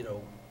is that,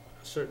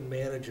 certain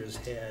managers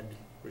had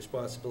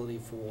responsibility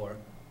for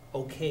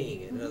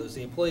okaying it. In other words,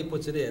 the employee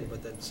puts it in,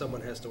 but then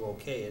someone has to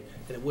okay it.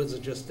 And it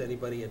wasn't just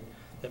anybody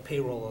at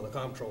payroll or the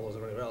comptrollers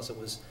or anyone else. It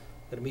was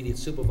an immediate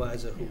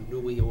supervisor who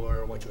knew who you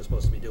were and what you were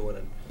supposed to be doing.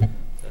 And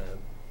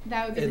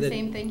that would be the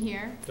same thing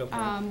here.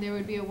 Okay. There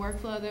would be a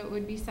workflow that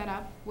would be set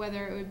up,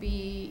 whether it would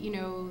be,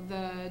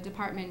 the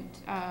department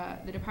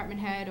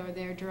head or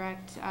their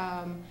direct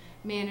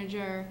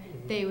manager.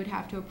 They would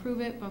have to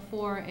approve it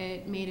before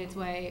it made its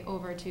way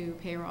over to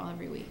payroll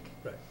every week.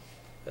 Right.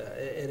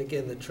 And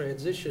again, the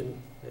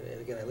transition,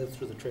 and again, I lived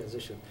through the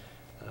transition,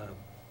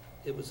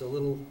 it was a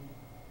little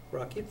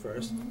rocky at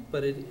first,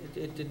 but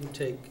it didn't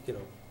take,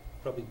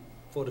 probably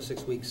 4 to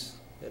 6 weeks,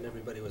 and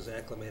everybody was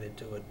acclimated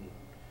to it, and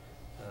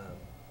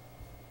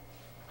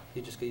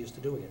you just get used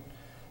to doing it.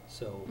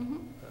 So.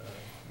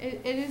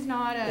 It is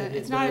not And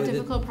it's it not a really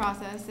difficult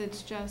process,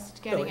 it's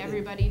just getting No,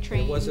 everybody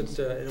trained.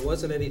 It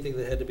wasn't anything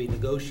that had to be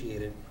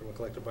negotiated from a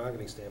collective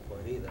bargaining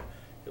standpoint either.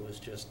 It was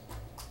just,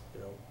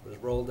 it was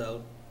rolled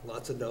out,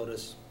 lots of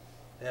notice,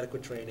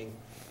 adequate training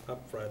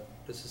up front.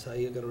 This is how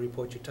you're gonna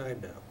report your time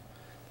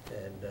now.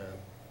 And,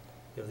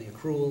 the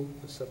accrual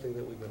is something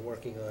that we've been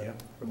working on Yeah.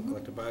 from a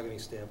collective bargaining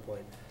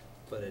standpoint,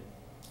 but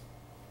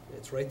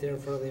it's right there in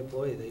front of the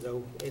employee. They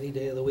know any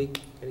day of the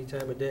week, any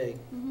time of day,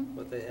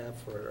 what they have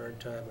for earned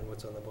time and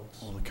what's on the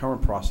books. Well, the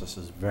current process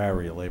is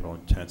very labor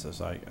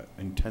intensive.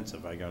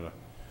 I got a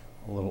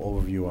little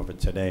overview of it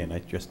today, and I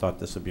just thought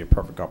this would be a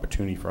perfect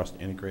opportunity for us to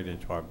integrate it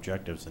into our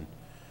objectives and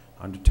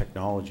under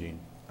technology.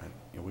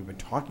 We've been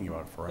talking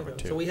about it forever,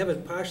 too. So we have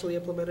it partially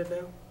implemented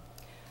now?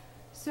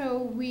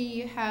 So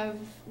we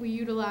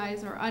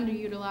utilize or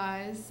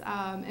underutilize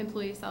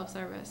employee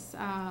self-service.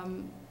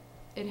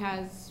 It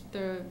has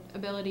the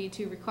ability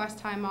to request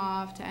time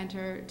off, to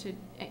enter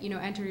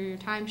your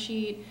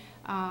timesheet.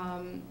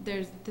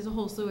 There's a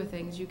whole slew of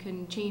things. You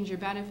can change your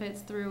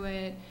benefits through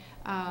it.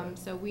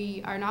 So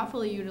we are not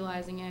fully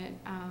utilizing it.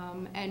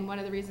 And one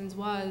of the reasons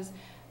was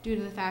due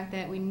to the fact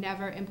that we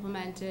never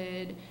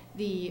implemented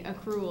the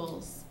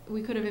accruals.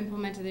 We could have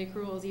implemented the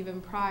accruals even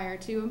prior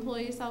to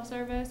employee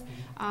self-service.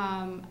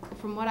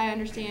 From what I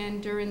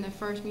understand, during the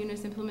first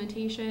Munis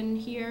implementation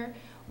here,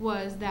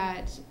 was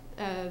that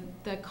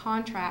the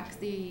contracts,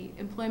 the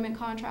employment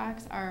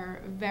contracts,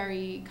 are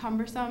very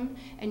cumbersome,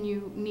 and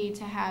you need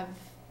to have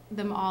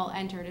them all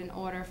entered in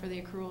order for the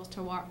accruals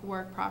to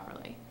work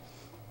properly.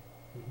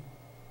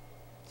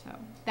 So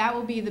that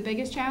will be the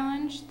biggest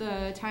challenge.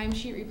 The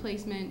timesheet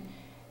replacement,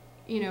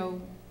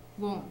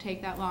 won't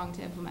take that long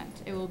to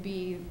implement. It will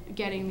be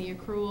getting the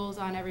accruals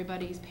on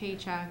everybody's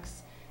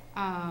paychecks,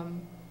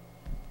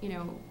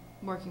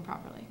 working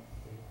properly.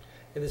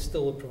 And this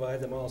still will provide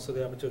them also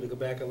the opportunity to go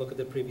back and look at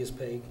their previous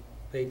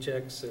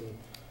paychecks and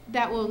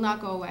That will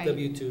not go away.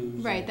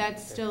 W-2s. Right,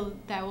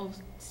 that will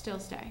still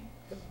stay.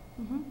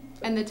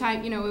 And the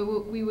time,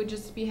 we would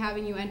just be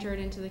having you enter it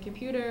into the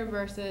computer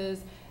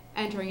versus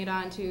entering it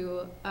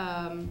onto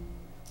an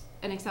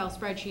Excel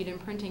spreadsheet and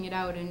printing it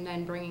out and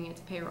then bringing it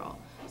to payroll.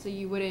 So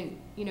you wouldn't,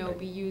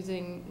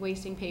 be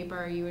wasting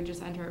paper. You would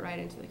just enter it right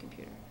into the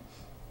computer.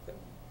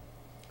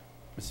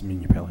 Mrs.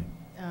 Minipelli.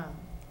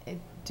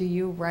 Do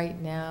you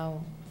right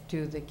now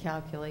do the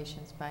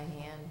calculations by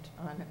hand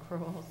on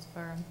accruals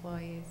for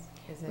employees?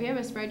 We have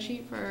a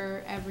spreadsheet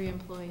for every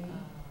employee.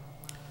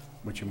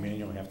 Which you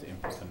manually have to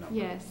input the number.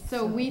 Yes,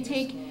 so we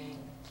take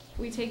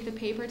the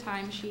paper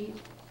timesheet,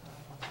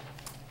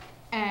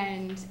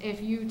 and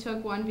if you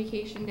took one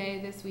vacation day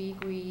this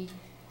week, we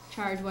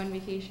charge one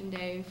vacation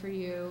day for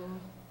you,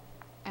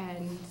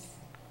 and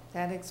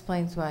that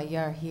explains why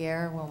you're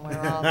here when we're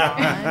all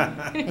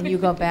gone, and you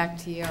go back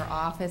to your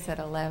office at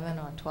 11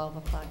 or 12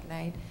 o'clock at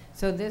night.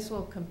 So this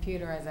will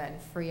computerize that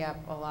and free up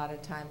a lot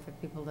of time for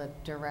people to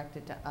direct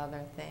it to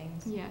other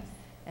things. yes.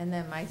 And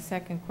then my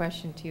second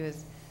question to you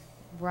is,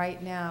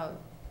 right now,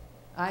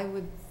 I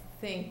would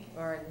think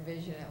or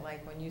envision it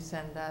like when you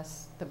send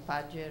us the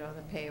budget or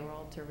the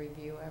payroll to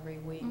review every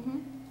week,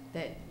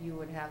 that you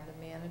would have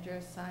the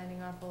manager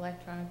signing off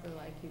electronically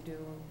like you do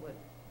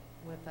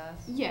with us?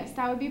 Yes,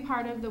 that would be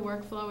part of the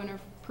workflow and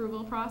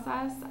approval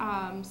process.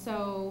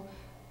 So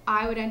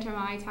I would enter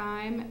my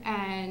time,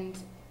 and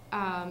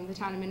the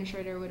town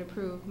administrator would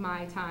approve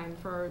my time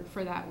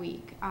for that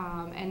week.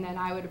 And then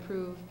I would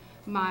approve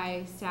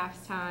my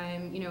staff's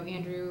time.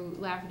 Andrew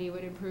Lafferty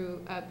would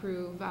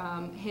approve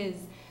his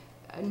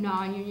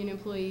non-union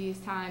employees'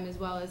 time as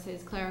well as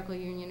his clerical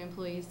union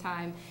employees'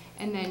 time.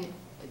 And then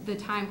the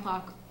time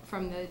clock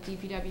from the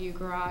DPW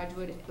garage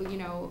would,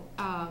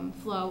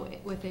 flow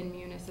within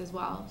Munis as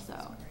well, so.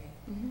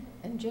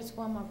 And just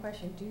one more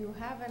question. Do you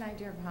have an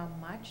idea of how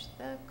much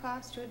the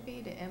cost would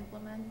be to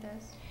implement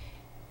this?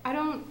 I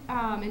don't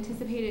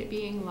anticipate it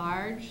being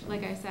large,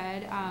 like I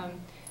said.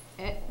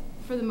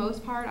 For the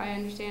most part, I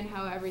understand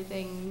how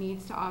everything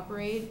needs to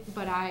operate,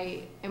 but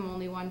I am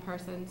only one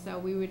person, so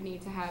we would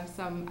need to have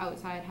some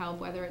outside help,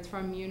 whether it's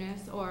from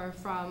Munis or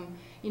from,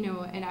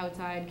 an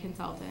outside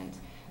consultant.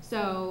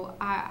 So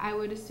I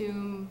would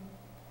assume,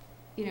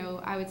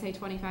 I would say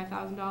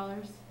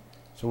 $25,000.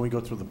 So when we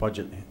go through the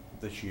budget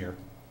this year,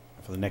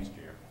 for the next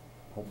year,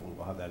 hopefully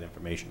we'll have that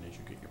information as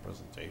you get your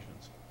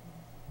presentations.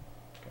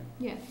 Okay.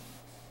 Yes.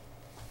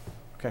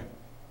 Okay,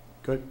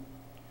 good.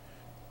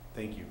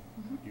 Thank you.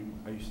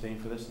 Are you staying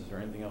for this? Is there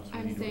anything else we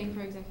need to do? I'm staying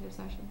for executive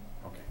session.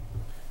 Okay.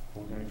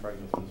 We're going to try to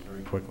go through this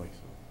very quickly,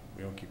 so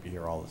we don't keep you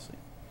here all this thing.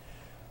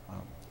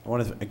 I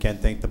want to, again,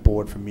 thank the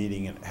board for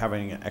meeting and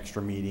having an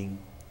extra meeting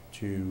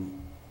to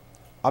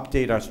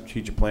update our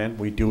strategic plan.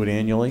 We do it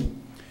annually,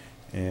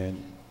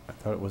 and I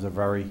thought it was a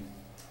very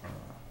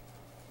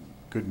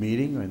good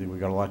meeting. I think we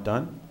got a lot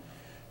done.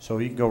 So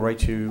you can go right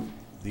to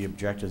the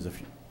objectives if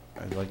you,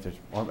 I'd like to,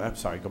 well, I'm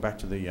sorry, go back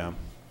to the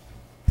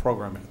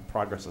program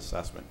progress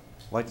assessment.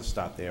 I'd like to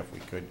start there if we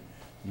could.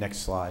 Next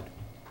slide.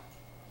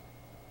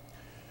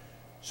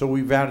 So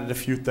we've added a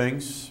few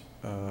things.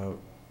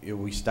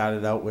 We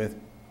started out with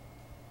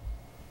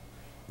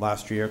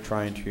last year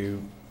trying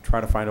to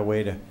find a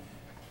way to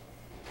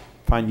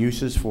find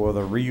uses for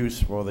the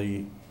reuse for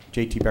the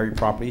J.T. Berry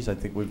properties. I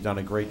think we've done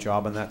a great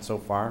job on that so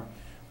far.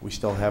 We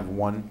still have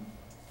one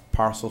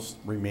parcel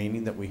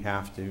remaining that we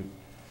have to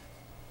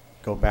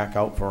go back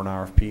out for an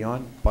RFP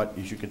on, but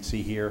as you can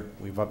see here,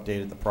 we've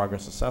updated the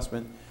progress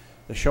assessment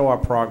to show our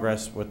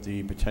progress with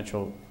the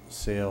potential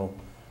sale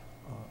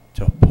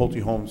to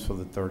Pulte Homes for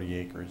the 30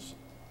 acres,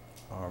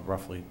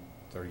 roughly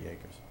 30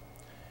 acres.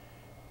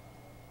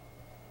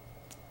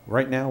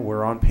 Right now,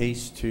 we're on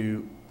pace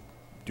to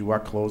do our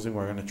closing.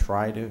 We're going to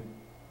try to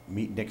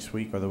meet next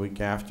week or the week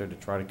after to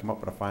try to come up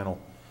with a final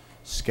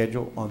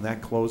schedule on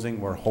that closing.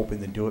 We're hoping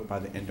to do it by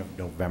the end of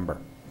November.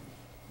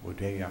 We'll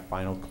do our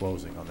final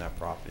closing on that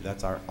property.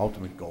 That's our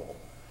ultimate goal.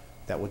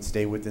 That would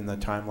stay within the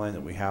timeline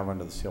that we have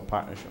under the sale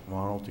partnership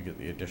model to get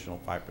the additional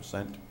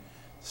 5%,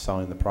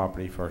 selling the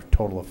property for a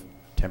total of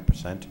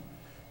 10%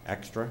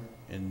 extra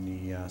in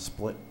the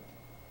split.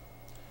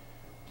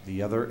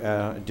 The other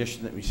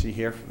addition that we see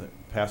here for the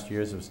past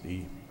years was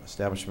the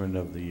establishment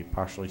of the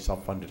partially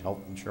self-funded health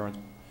insurance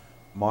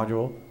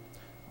module.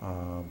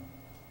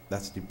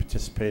 That's the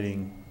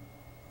participating.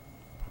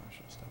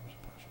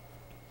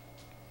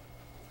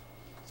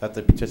 Is that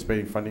the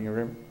participating funding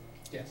agreement?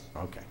 Yes.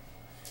 Okay.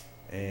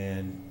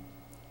 And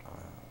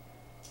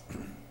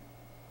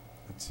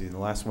let's see, the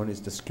last one is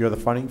to secure the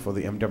funding for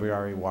the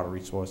MWRA water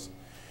resource,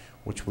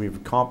 which we've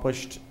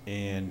accomplished.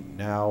 And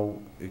now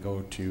we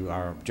go to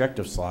our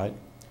objective slide.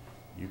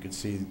 You can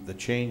see the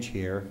change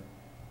here.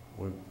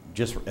 We're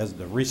just as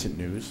the recent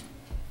news,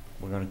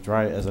 we're going to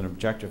try as an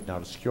objective now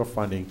to secure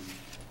funding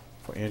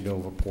for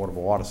Andover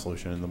portable water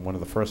solution. And then one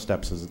of the first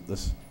steps is at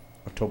this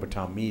October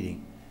town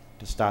meeting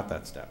to start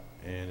that step.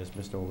 And as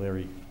Mr.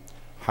 O'Leary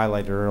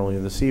highlighted earlier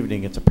this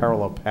evening, it's a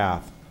parallel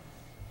path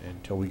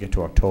until we get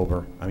to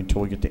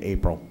until we get to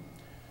April.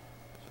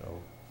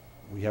 So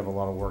we have a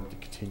lot of work to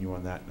continue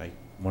on that, and I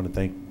want to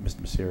thank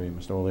Mr. Messeri and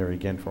Mr. O'Leary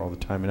again for all the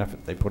time and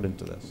effort they put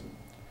into this.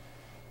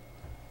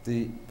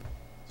 The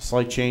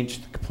slight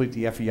change to complete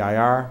the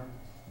FEIR,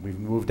 we've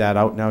moved that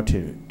out now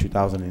to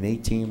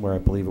 2018, where I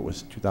believe it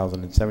was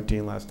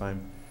 2017 last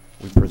time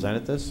we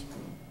presented this.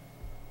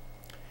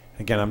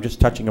 Again, I'm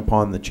just touching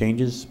upon the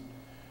changes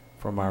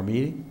from our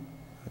meeting.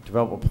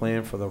 Develop a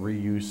plan for the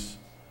reuse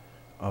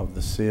of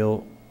the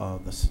sale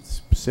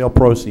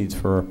proceeds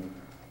for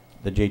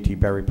the J.T.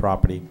 Berry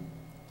property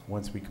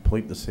once we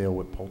complete the sale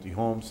with Pulte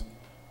Homes.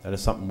 That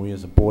is something we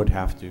as a board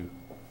have to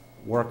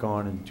work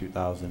on in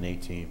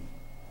 2018.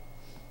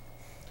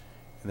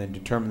 And then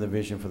determine the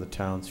vision for the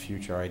town's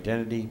future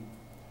identity.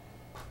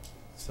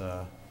 It's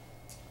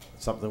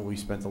something we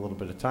spent a little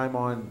bit of time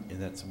on,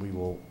 and that's we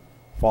will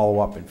follow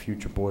up in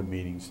future board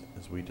meetings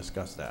as we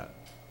discuss that.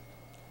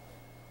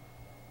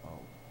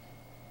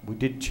 We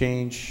did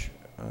change,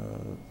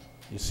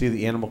 you see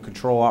the animal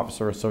control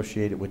officer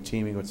associated with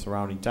teaming with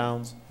surrounding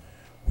towns.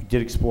 We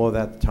did explore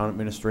that. The town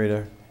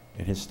administrator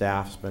and his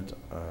staff spent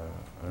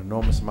an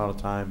enormous amount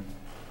of time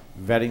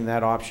vetting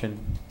that option.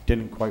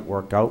 Didn't quite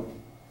work out,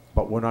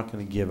 but we're not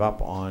going to give up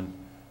on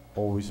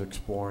always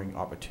exploring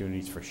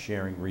opportunities for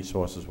sharing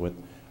resources with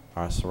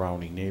our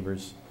surrounding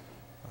neighbors.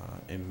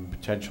 And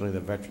potentially the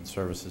veteran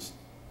services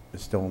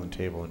is still on the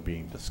table and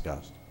being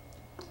discussed.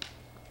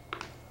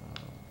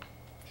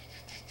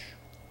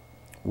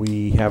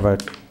 We have a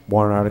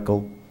warrant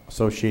article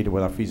associated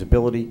with our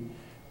feasibility,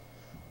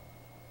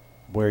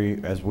 where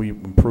as we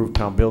improve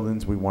town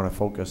buildings, we want to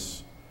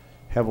focus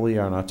heavily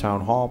on our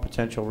town hall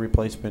potential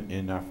replacement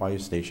and our fire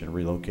station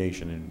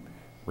relocation and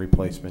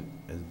replacement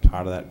as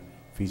part of that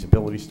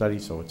feasibility study,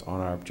 so it's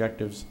on our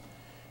objectives.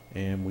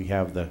 And we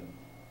have the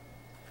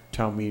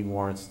town meeting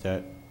warrants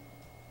that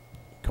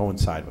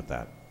coincide with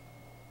that.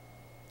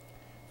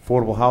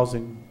 Affordable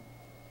housing,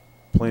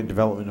 plan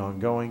development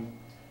ongoing,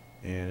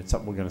 and it's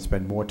something we're going to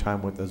spend more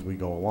time with as we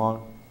go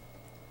along.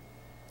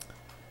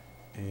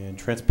 And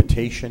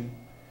transportation,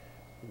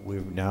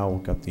 we've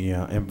now got the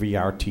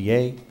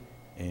MVRTA,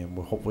 and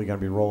we're hopefully going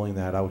to be rolling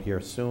that out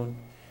here soon.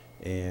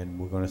 And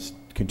we're going to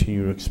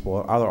continue to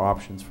explore other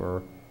options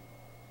for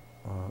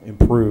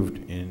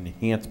improved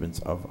enhancements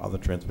of other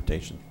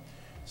transportation,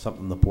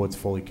 something the board's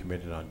fully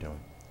committed on doing.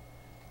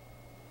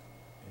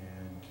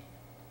 And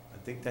I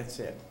think that's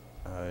it.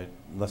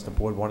 Unless the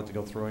board wanted to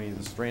go through any of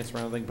the strengths or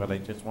anything, but I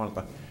just wanted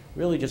to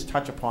really just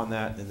touch upon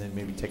that and then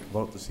maybe take a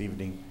vote this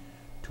evening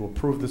to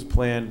approve this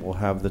plan. We'll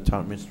have the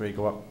town administrator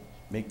go up,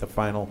 make the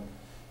final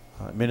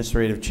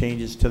administrative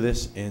changes to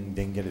this, and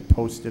then get it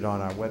posted on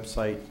our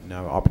website, and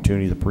have an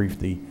opportunity to brief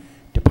the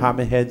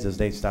department heads as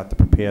they start to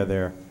prepare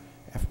their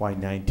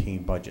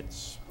FY19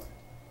 budgets.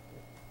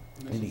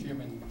 Mr.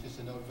 Chairman, just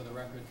a note for the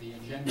record, the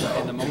agenda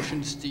and the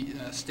motion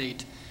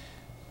state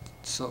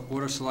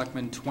Board of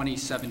Selectmen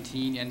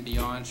 2017 and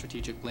beyond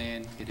strategic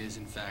plan. It is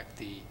in fact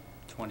the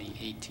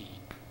 2018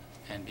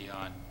 and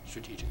beyond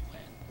strategic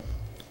plan.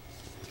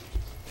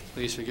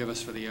 Please forgive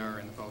us for the error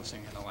in the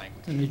posting and the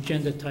language. An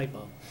agenda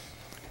typo.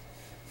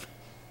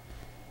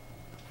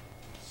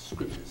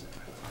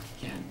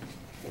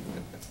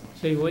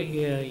 So you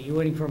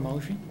waiting for a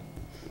motion?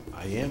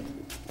 I am.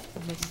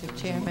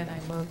 Mr. Chairman, I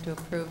move to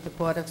approve the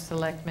Board of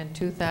Selectmen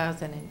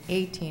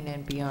 2018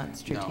 and beyond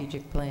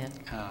strategic plan.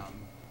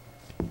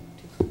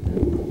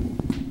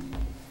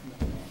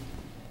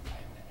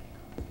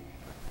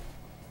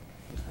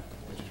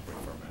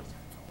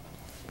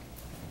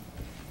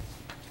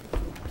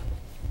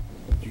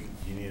 Do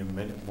you need a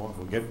minute more?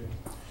 We're good?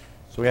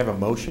 So we have a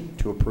motion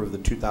to approve the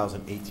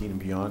 2018 and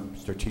beyond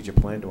strategic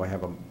plan. Do I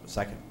have a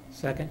second?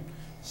 Second?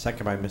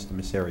 Second by Mr.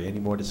 Misery. Any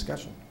more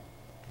discussion?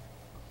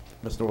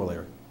 Mr.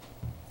 O'Leary.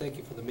 Thank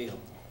you for the meal.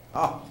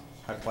 Oh,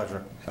 my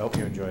pleasure. I hope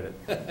you enjoyed it.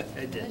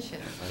 I did. Delicious.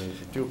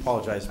 I do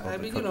apologize about I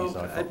the mean, cookies. you know, though.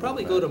 I felt I'd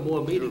probably a go little to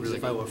more meetings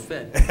if I were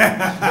fed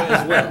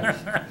as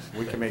well.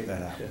 We can make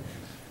that happen.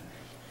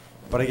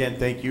 But again,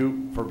 thank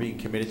you for being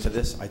committed to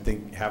this. I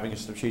think having a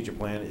strategic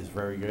plan is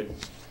very good.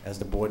 As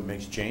the board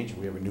makes change,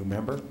 we have a new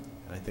member,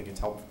 and I think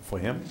it's helpful for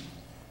him.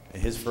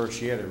 In his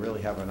first year to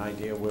really have an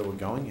idea where we're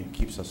going, and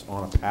keeps us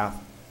on a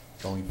path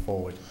going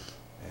forward.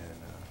 And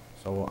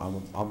so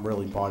I'm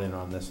really bought in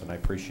on this, and I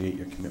appreciate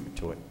your commitment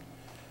to it.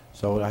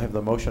 So I have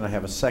the motion. I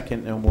have a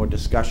second. No more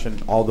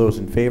discussion. All those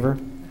in favor?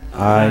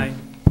 Aye.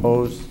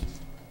 Opposed?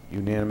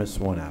 Unanimous,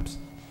 one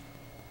absent.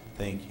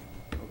 Thank you.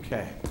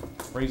 Okay.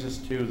 Brings us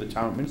to the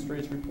town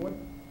administrator's report.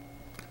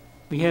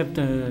 We have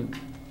to,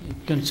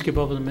 going to skip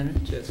over the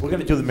minutes? We're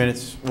going to do the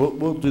minutes.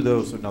 We'll do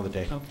those another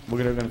day. Oh.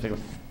 We're going to take,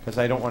 because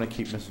I don't want to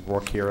keep Mrs.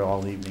 Rourke here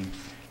all evening,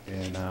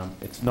 and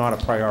it's not a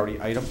priority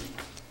item.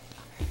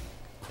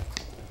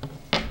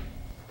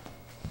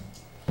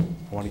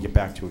 I want to get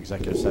back to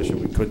executive session.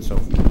 We could, so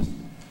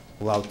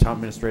allow the town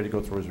administrator to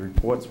go through his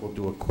reports. We'll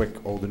do a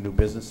quick old and new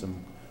business,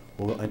 and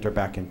we'll enter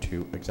back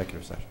into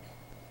executive session.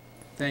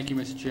 Thank you,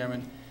 Mr.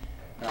 Chairman.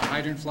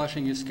 Hydrant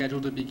flushing is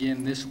scheduled to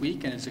begin this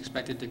week, and it's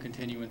expected to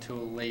continue until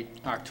late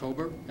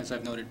October. As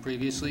I've noted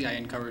previously, I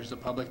encourage the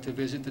public to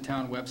visit the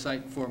town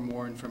website for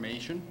more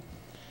information.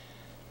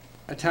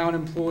 A town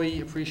employee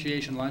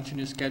appreciation luncheon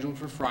is scheduled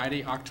for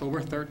Friday,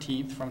 October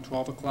 13th from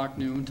 12 o'clock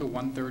noon to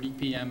 1:30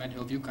 p.m. at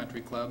Hillview Country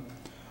Club.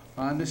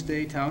 On this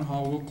day, Town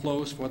Hall will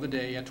close for the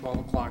day at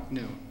 12 o'clock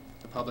noon.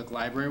 The public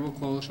library will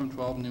close from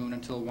 12 noon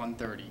until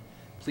 1:30.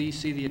 Please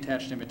see the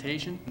attached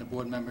invitation, and the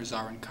board members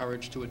are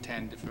encouraged to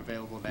attend if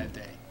available that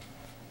day.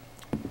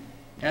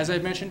 As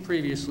I've mentioned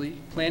previously,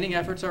 planning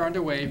efforts are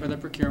underway for the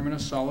procurement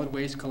of solid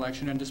waste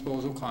collection and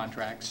disposal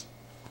contracts.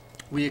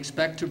 We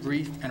expect to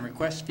brief and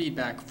request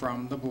feedback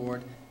from the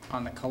board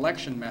on the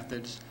collection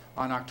methods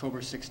on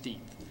October 16th.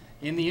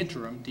 In the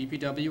interim,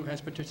 DPW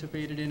has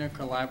participated in a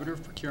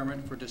collaborative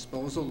procurement for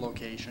disposal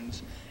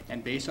locations,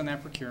 and based on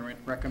that procurement,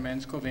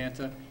 recommends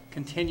Covanta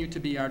continue to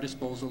be our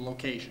disposal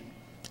location.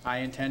 I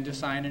intend to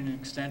sign an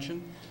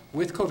extension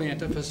with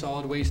Covanta for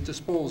solid waste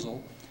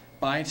disposal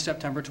by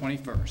September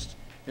 21st.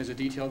 There's a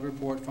detailed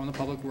report from the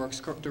Public Works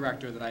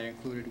Director that I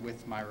included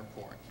with my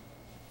report.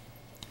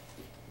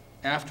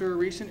 After a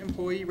recent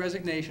employee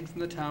resignation from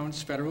the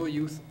town's Federal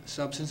Youth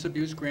Substance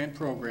Abuse Grant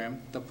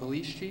Program, the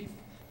Police Chief,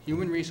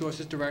 Human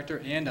Resources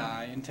Director, and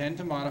I intend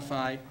to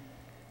modify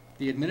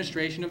the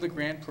administration of the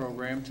grant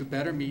program to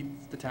better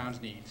meet the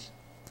town's needs.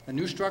 A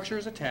new structure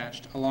is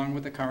attached along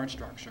with the current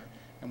structure,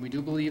 and we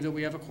do believe that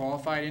we have a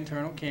qualified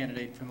internal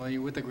candidate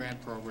familiar with the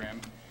grant program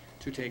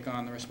to take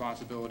on the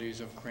responsibilities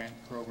of grant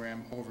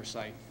program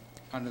oversight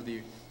under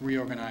the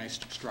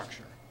reorganized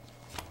structure.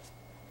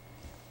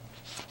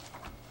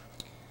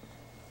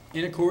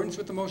 In accordance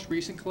with the most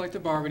recent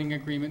collective bargaining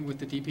agreement with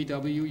the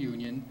DPW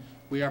union,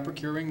 we are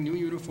procuring new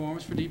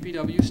uniforms for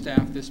DPW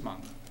staff this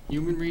month.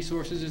 Human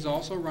Resources is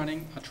also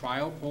running a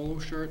trial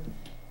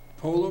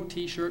polo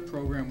t-shirt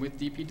program with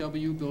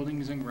DPW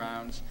Buildings and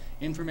Grounds,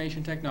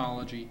 Information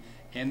Technology,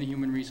 and the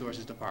Human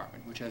Resources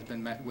Department, which has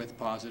been met with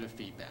positive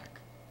feedback.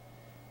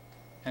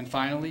 And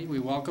finally, we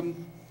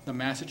welcome the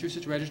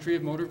Massachusetts Registry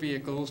of Motor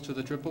Vehicles to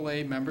the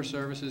AAA Member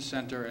Services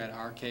Center at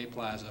RK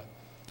Plaza.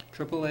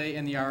 AAA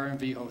and the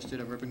RMV hosted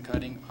a ribbon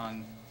cutting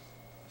on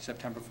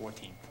September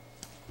 14th.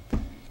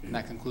 And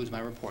that concludes my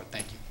report.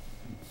 Thank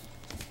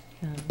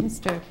you.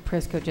 Mr.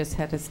 Prisco just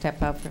had to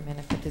step out for a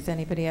minute, but does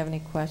anybody have any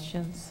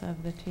questions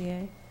of the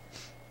TA?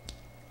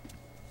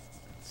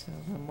 So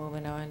we're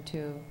moving on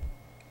to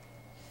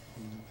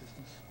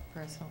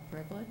personal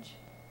privilege.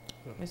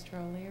 Mr.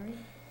 O'Leary?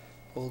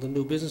 Old and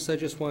new business, I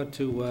just want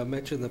to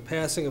mention the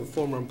passing of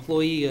former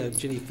employee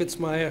Ginny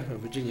Fitzmeyer, or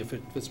Virginia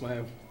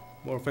Fitzmeyer,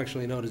 more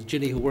affectionately known as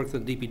Ginny, who worked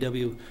in the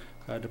DPW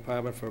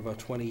department for about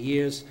 20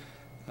 years.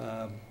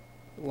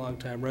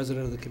 Longtime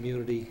resident of the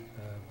community,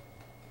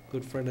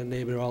 good friend and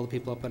neighbor to all the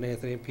people up on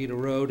Anthony and Peter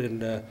Road,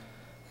 and a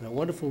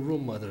wonderful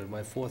room mother in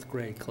my 4th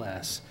grade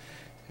class.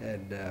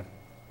 And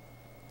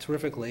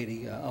terrific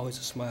lady, always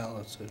a smile.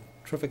 It's a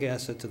terrific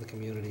asset to the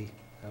community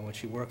when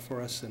she worked for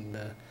us, and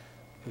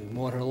we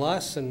mourn her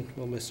loss, and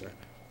we'll miss her.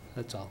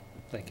 That's all.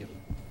 Thank you.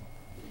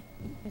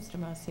 Mr.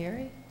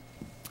 Maucieri?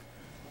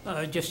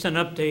 Just an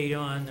update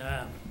on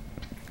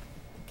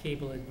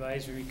Cable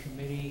Advisory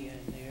Committee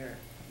and their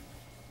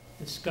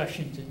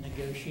discussions and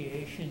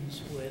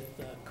negotiations with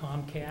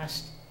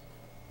Comcast.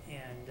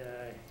 And,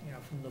 you know,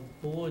 from the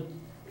board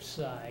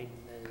side,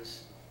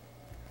 there's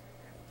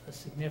a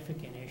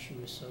significant issue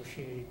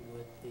associated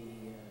with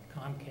the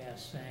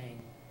Comcast saying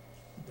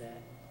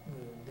that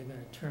they're going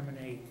to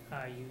terminate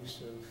our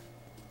use of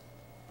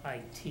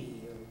IT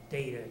or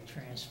data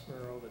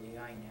transfer over the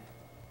INET.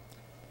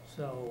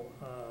 So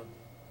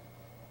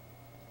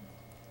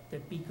the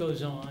beat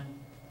goes on.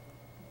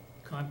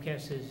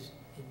 Comcast has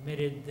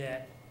admitted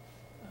that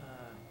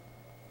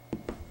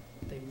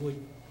they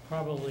would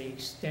probably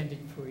extend it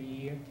for a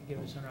year to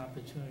give us an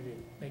opportunity to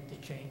make the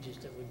changes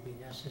that would be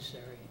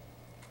necessary.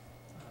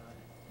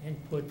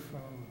 Input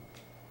from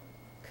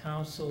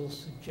council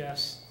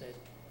suggests that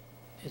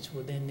it's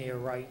within their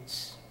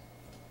rights,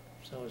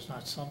 so it's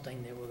not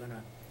something that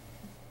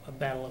a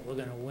battle that we're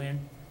gonna win,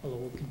 although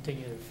we'll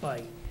continue to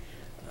fight.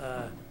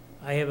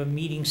 I have a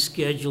meeting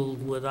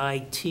scheduled with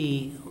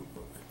IT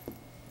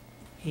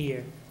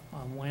here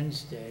on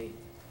Wednesday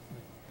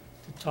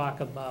to talk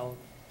about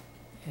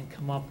and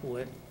come up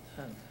with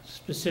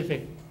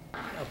specific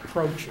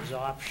approaches,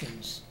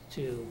 options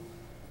to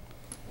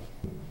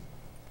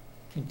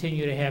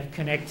continue to have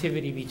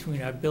connectivity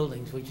between our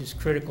buildings, which is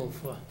critical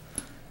for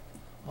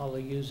all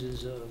the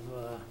users of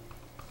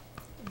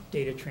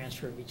data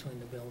transfer between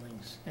the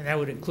buildings. And that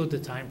would include the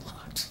time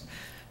clocks.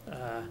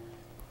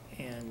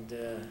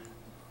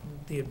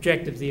 The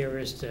objective there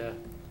is to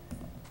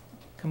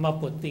come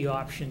up with the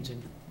options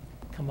and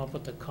come up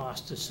with the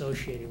cost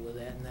associated with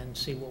that, and then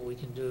see what we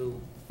can do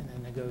in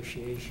the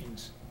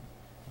negotiations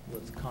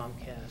with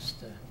Comcast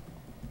to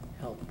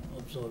help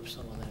absorb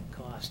some of that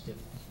cost, if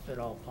at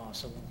all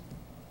possible.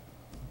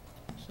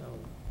 So,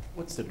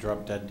 What's the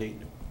drop dead date?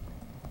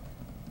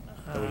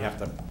 Do we have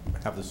to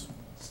have this?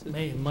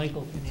 maybe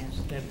Michael can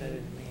answer that better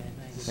than me,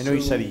 I think. I know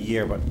you said a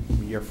year, but a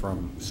year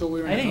from, So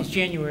we're I think in, it's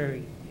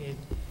January.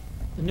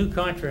 The new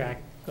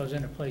contract goes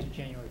into place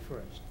January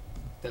 1st.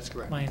 That's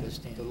correct. My The-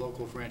 understanding. The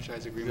local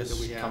franchise agreement that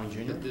This we have. coming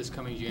January? This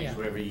coming Yeah. January,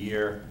 so every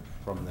year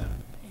from then.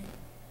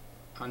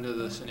 under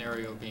the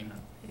scenario being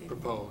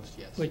proposed,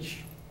 yes. Which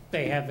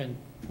they haven't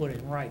put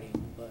in writing,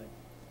 but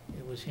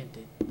it was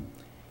hinted.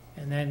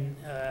 And then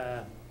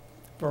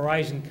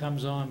Verizon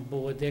comes on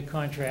board, their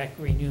contract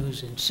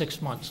renews in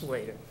 6 months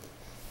later,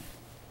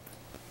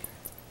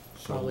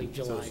 probably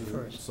July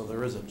 1st. So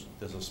there's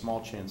a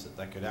small chance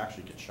that could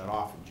actually get shut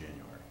off in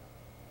January.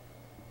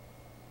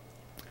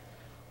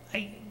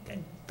 I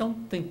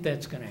don't think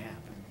that's going to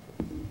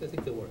happen. I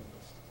think they'll work.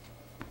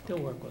 They'll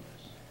work with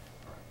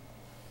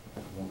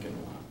us. Won't get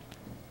alarmed.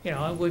 You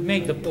know, we've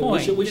made the We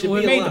point. should be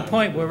We've made the alarmed.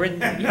 point, we're in, you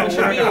know, We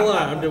should be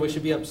alarmed, or we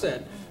should be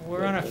upset.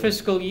 we're on a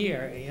fiscal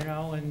year, you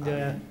know,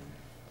 and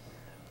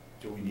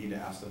Do we need to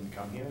ask them to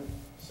come here,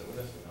 sit with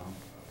us, or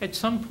no? at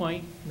some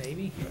point,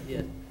 maybe.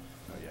 Yeah.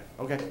 Not yet.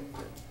 Okay.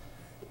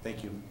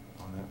 Thank you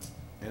on that.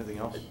 Anything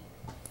else?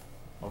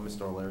 Oh,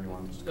 Mr. O'Leary, you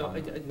want to just No,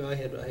 comment? I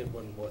had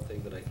one more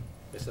thing that I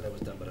said I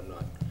was done, but I'm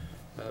not.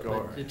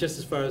 Go But ahead. just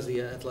as far as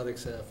the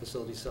athletics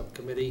facility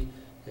subcommittee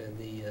and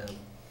the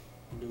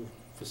new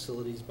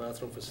facilities,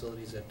 bathroom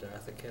facilities at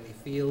Arthur County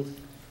Field,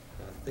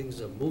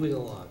 things are moving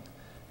along.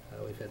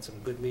 We've had some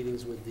good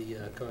meetings with the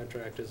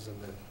contractors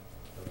and the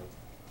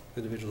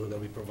individuals who are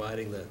going to be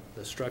providing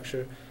the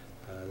structure.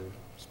 They're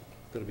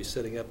going to be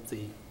setting up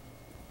the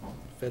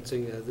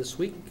fencing this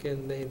week,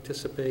 and they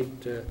anticipate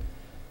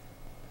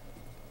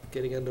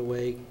getting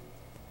underway,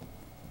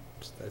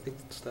 I think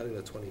starting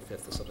the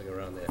 25th or something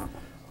around there,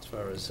 as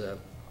far as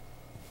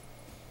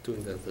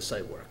doing the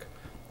site work.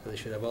 And they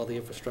should have all the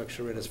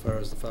infrastructure in as far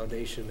as the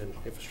foundation and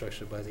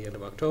infrastructure by the end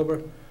of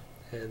October,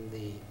 and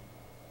the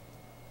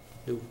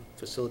new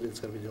facility that's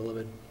going to be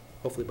delivered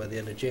hopefully by the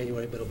end of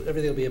January, but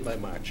everything will be in by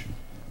March,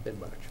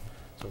 mid-March.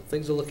 So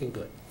things are looking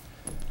good.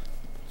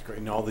 It's great.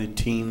 And all the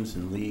teams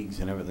and leagues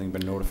and everything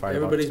been notified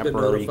about Everybody's been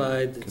temporary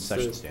notified. It's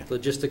concession the stand.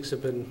 logistics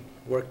have been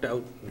worked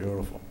out.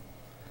 Beautiful.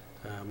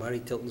 Marty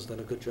Tilton's done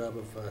a good job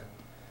of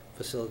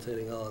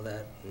facilitating all of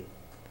that. And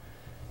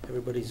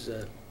everybody's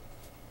doing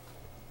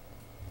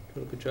a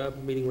good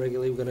job, meeting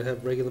regularly. We're going to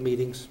have regular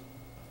meetings,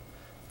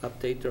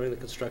 update during the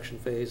construction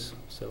phase.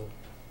 So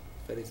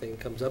if anything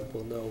comes up,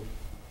 we'll know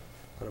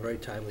on a very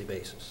timely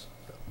basis.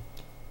 So,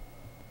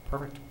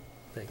 Perfect.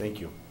 thank you. Thank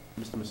you.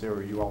 Mr. Massaro,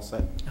 are you all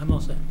set? I'm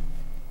all set.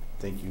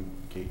 Thank you,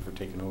 Kate, for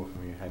taking over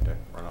from me. You had to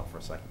run out for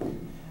a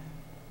second.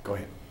 Go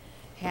ahead.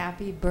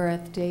 Happy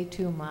birthday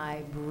to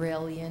my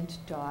brilliant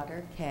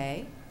daughter,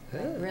 Kay. My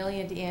Ah.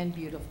 brilliant and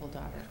beautiful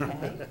daughter,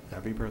 Kay.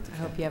 Happy birthday. I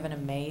hope you have an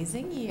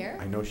amazing year.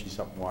 I know she's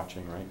up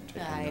watching, right?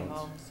 Taking I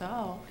notes.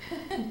 hope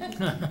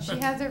so. She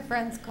has her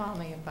friends call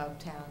me about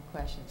town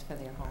questions for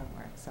their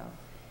homework, so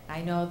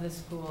I know the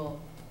school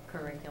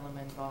curriculum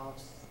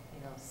involves,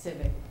 you know,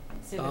 civic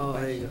Oh,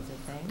 there you questions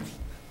and things.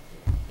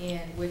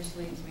 And which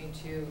leads me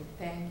to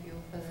thank you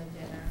for the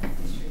dinner,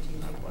 the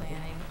strategic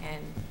planning,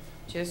 and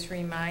just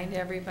remind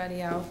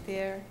everybody out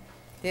there,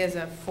 there's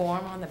a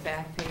form on the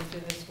back page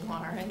of this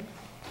warrant.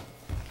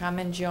 Come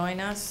and join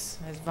us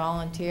as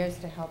volunteers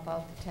to help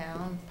out the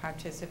town,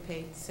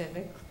 participate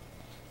civic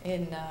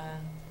in,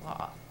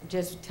 well,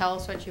 just tell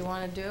us what you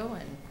want to do,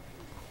 and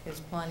there's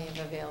plenty of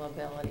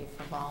availability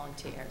for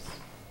volunteers.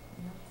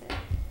 And that's it.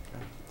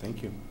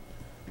 Thank you.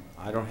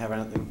 I don't have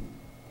anything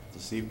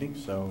this evening,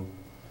 so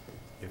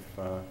if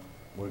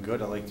we're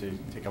good, I'd like to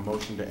take a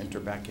motion to enter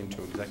back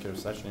into executive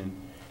session,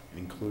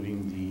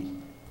 including the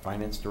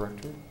finance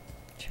director.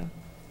 Sure.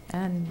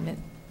 And,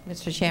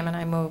 Mr. Chairman,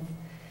 I move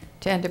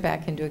to enter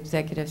back into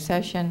executive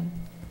session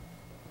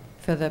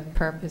for the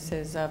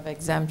purposes of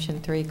exemption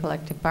 3,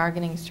 collective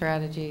bargaining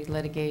strategy,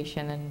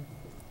 litigation, and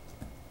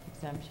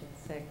exemption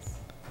 6,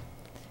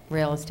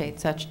 real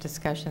estate. Such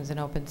discussions in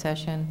open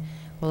session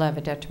will have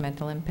a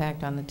detrimental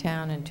impact on the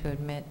town, and to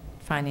admit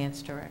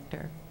finance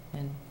director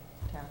and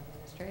town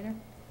administrator.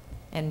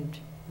 And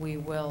we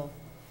will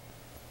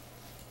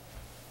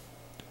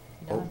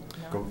Go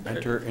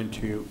enter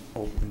into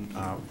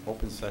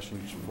open session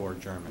for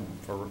adjournment.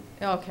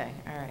 Okay,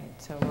 all right.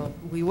 So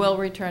we will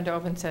return to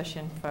open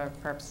session for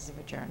purposes of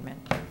adjournment.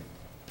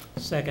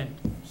 Second.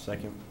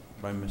 Second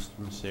by Mr.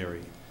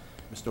 Messeri.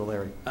 Mr.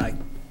 O'Leary. Aye.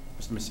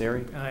 Mr.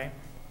 Messeri. Aye.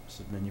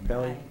 Mrs.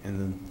 Minipelli. Aye. And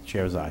then the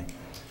chair's aye.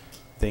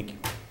 Thank you.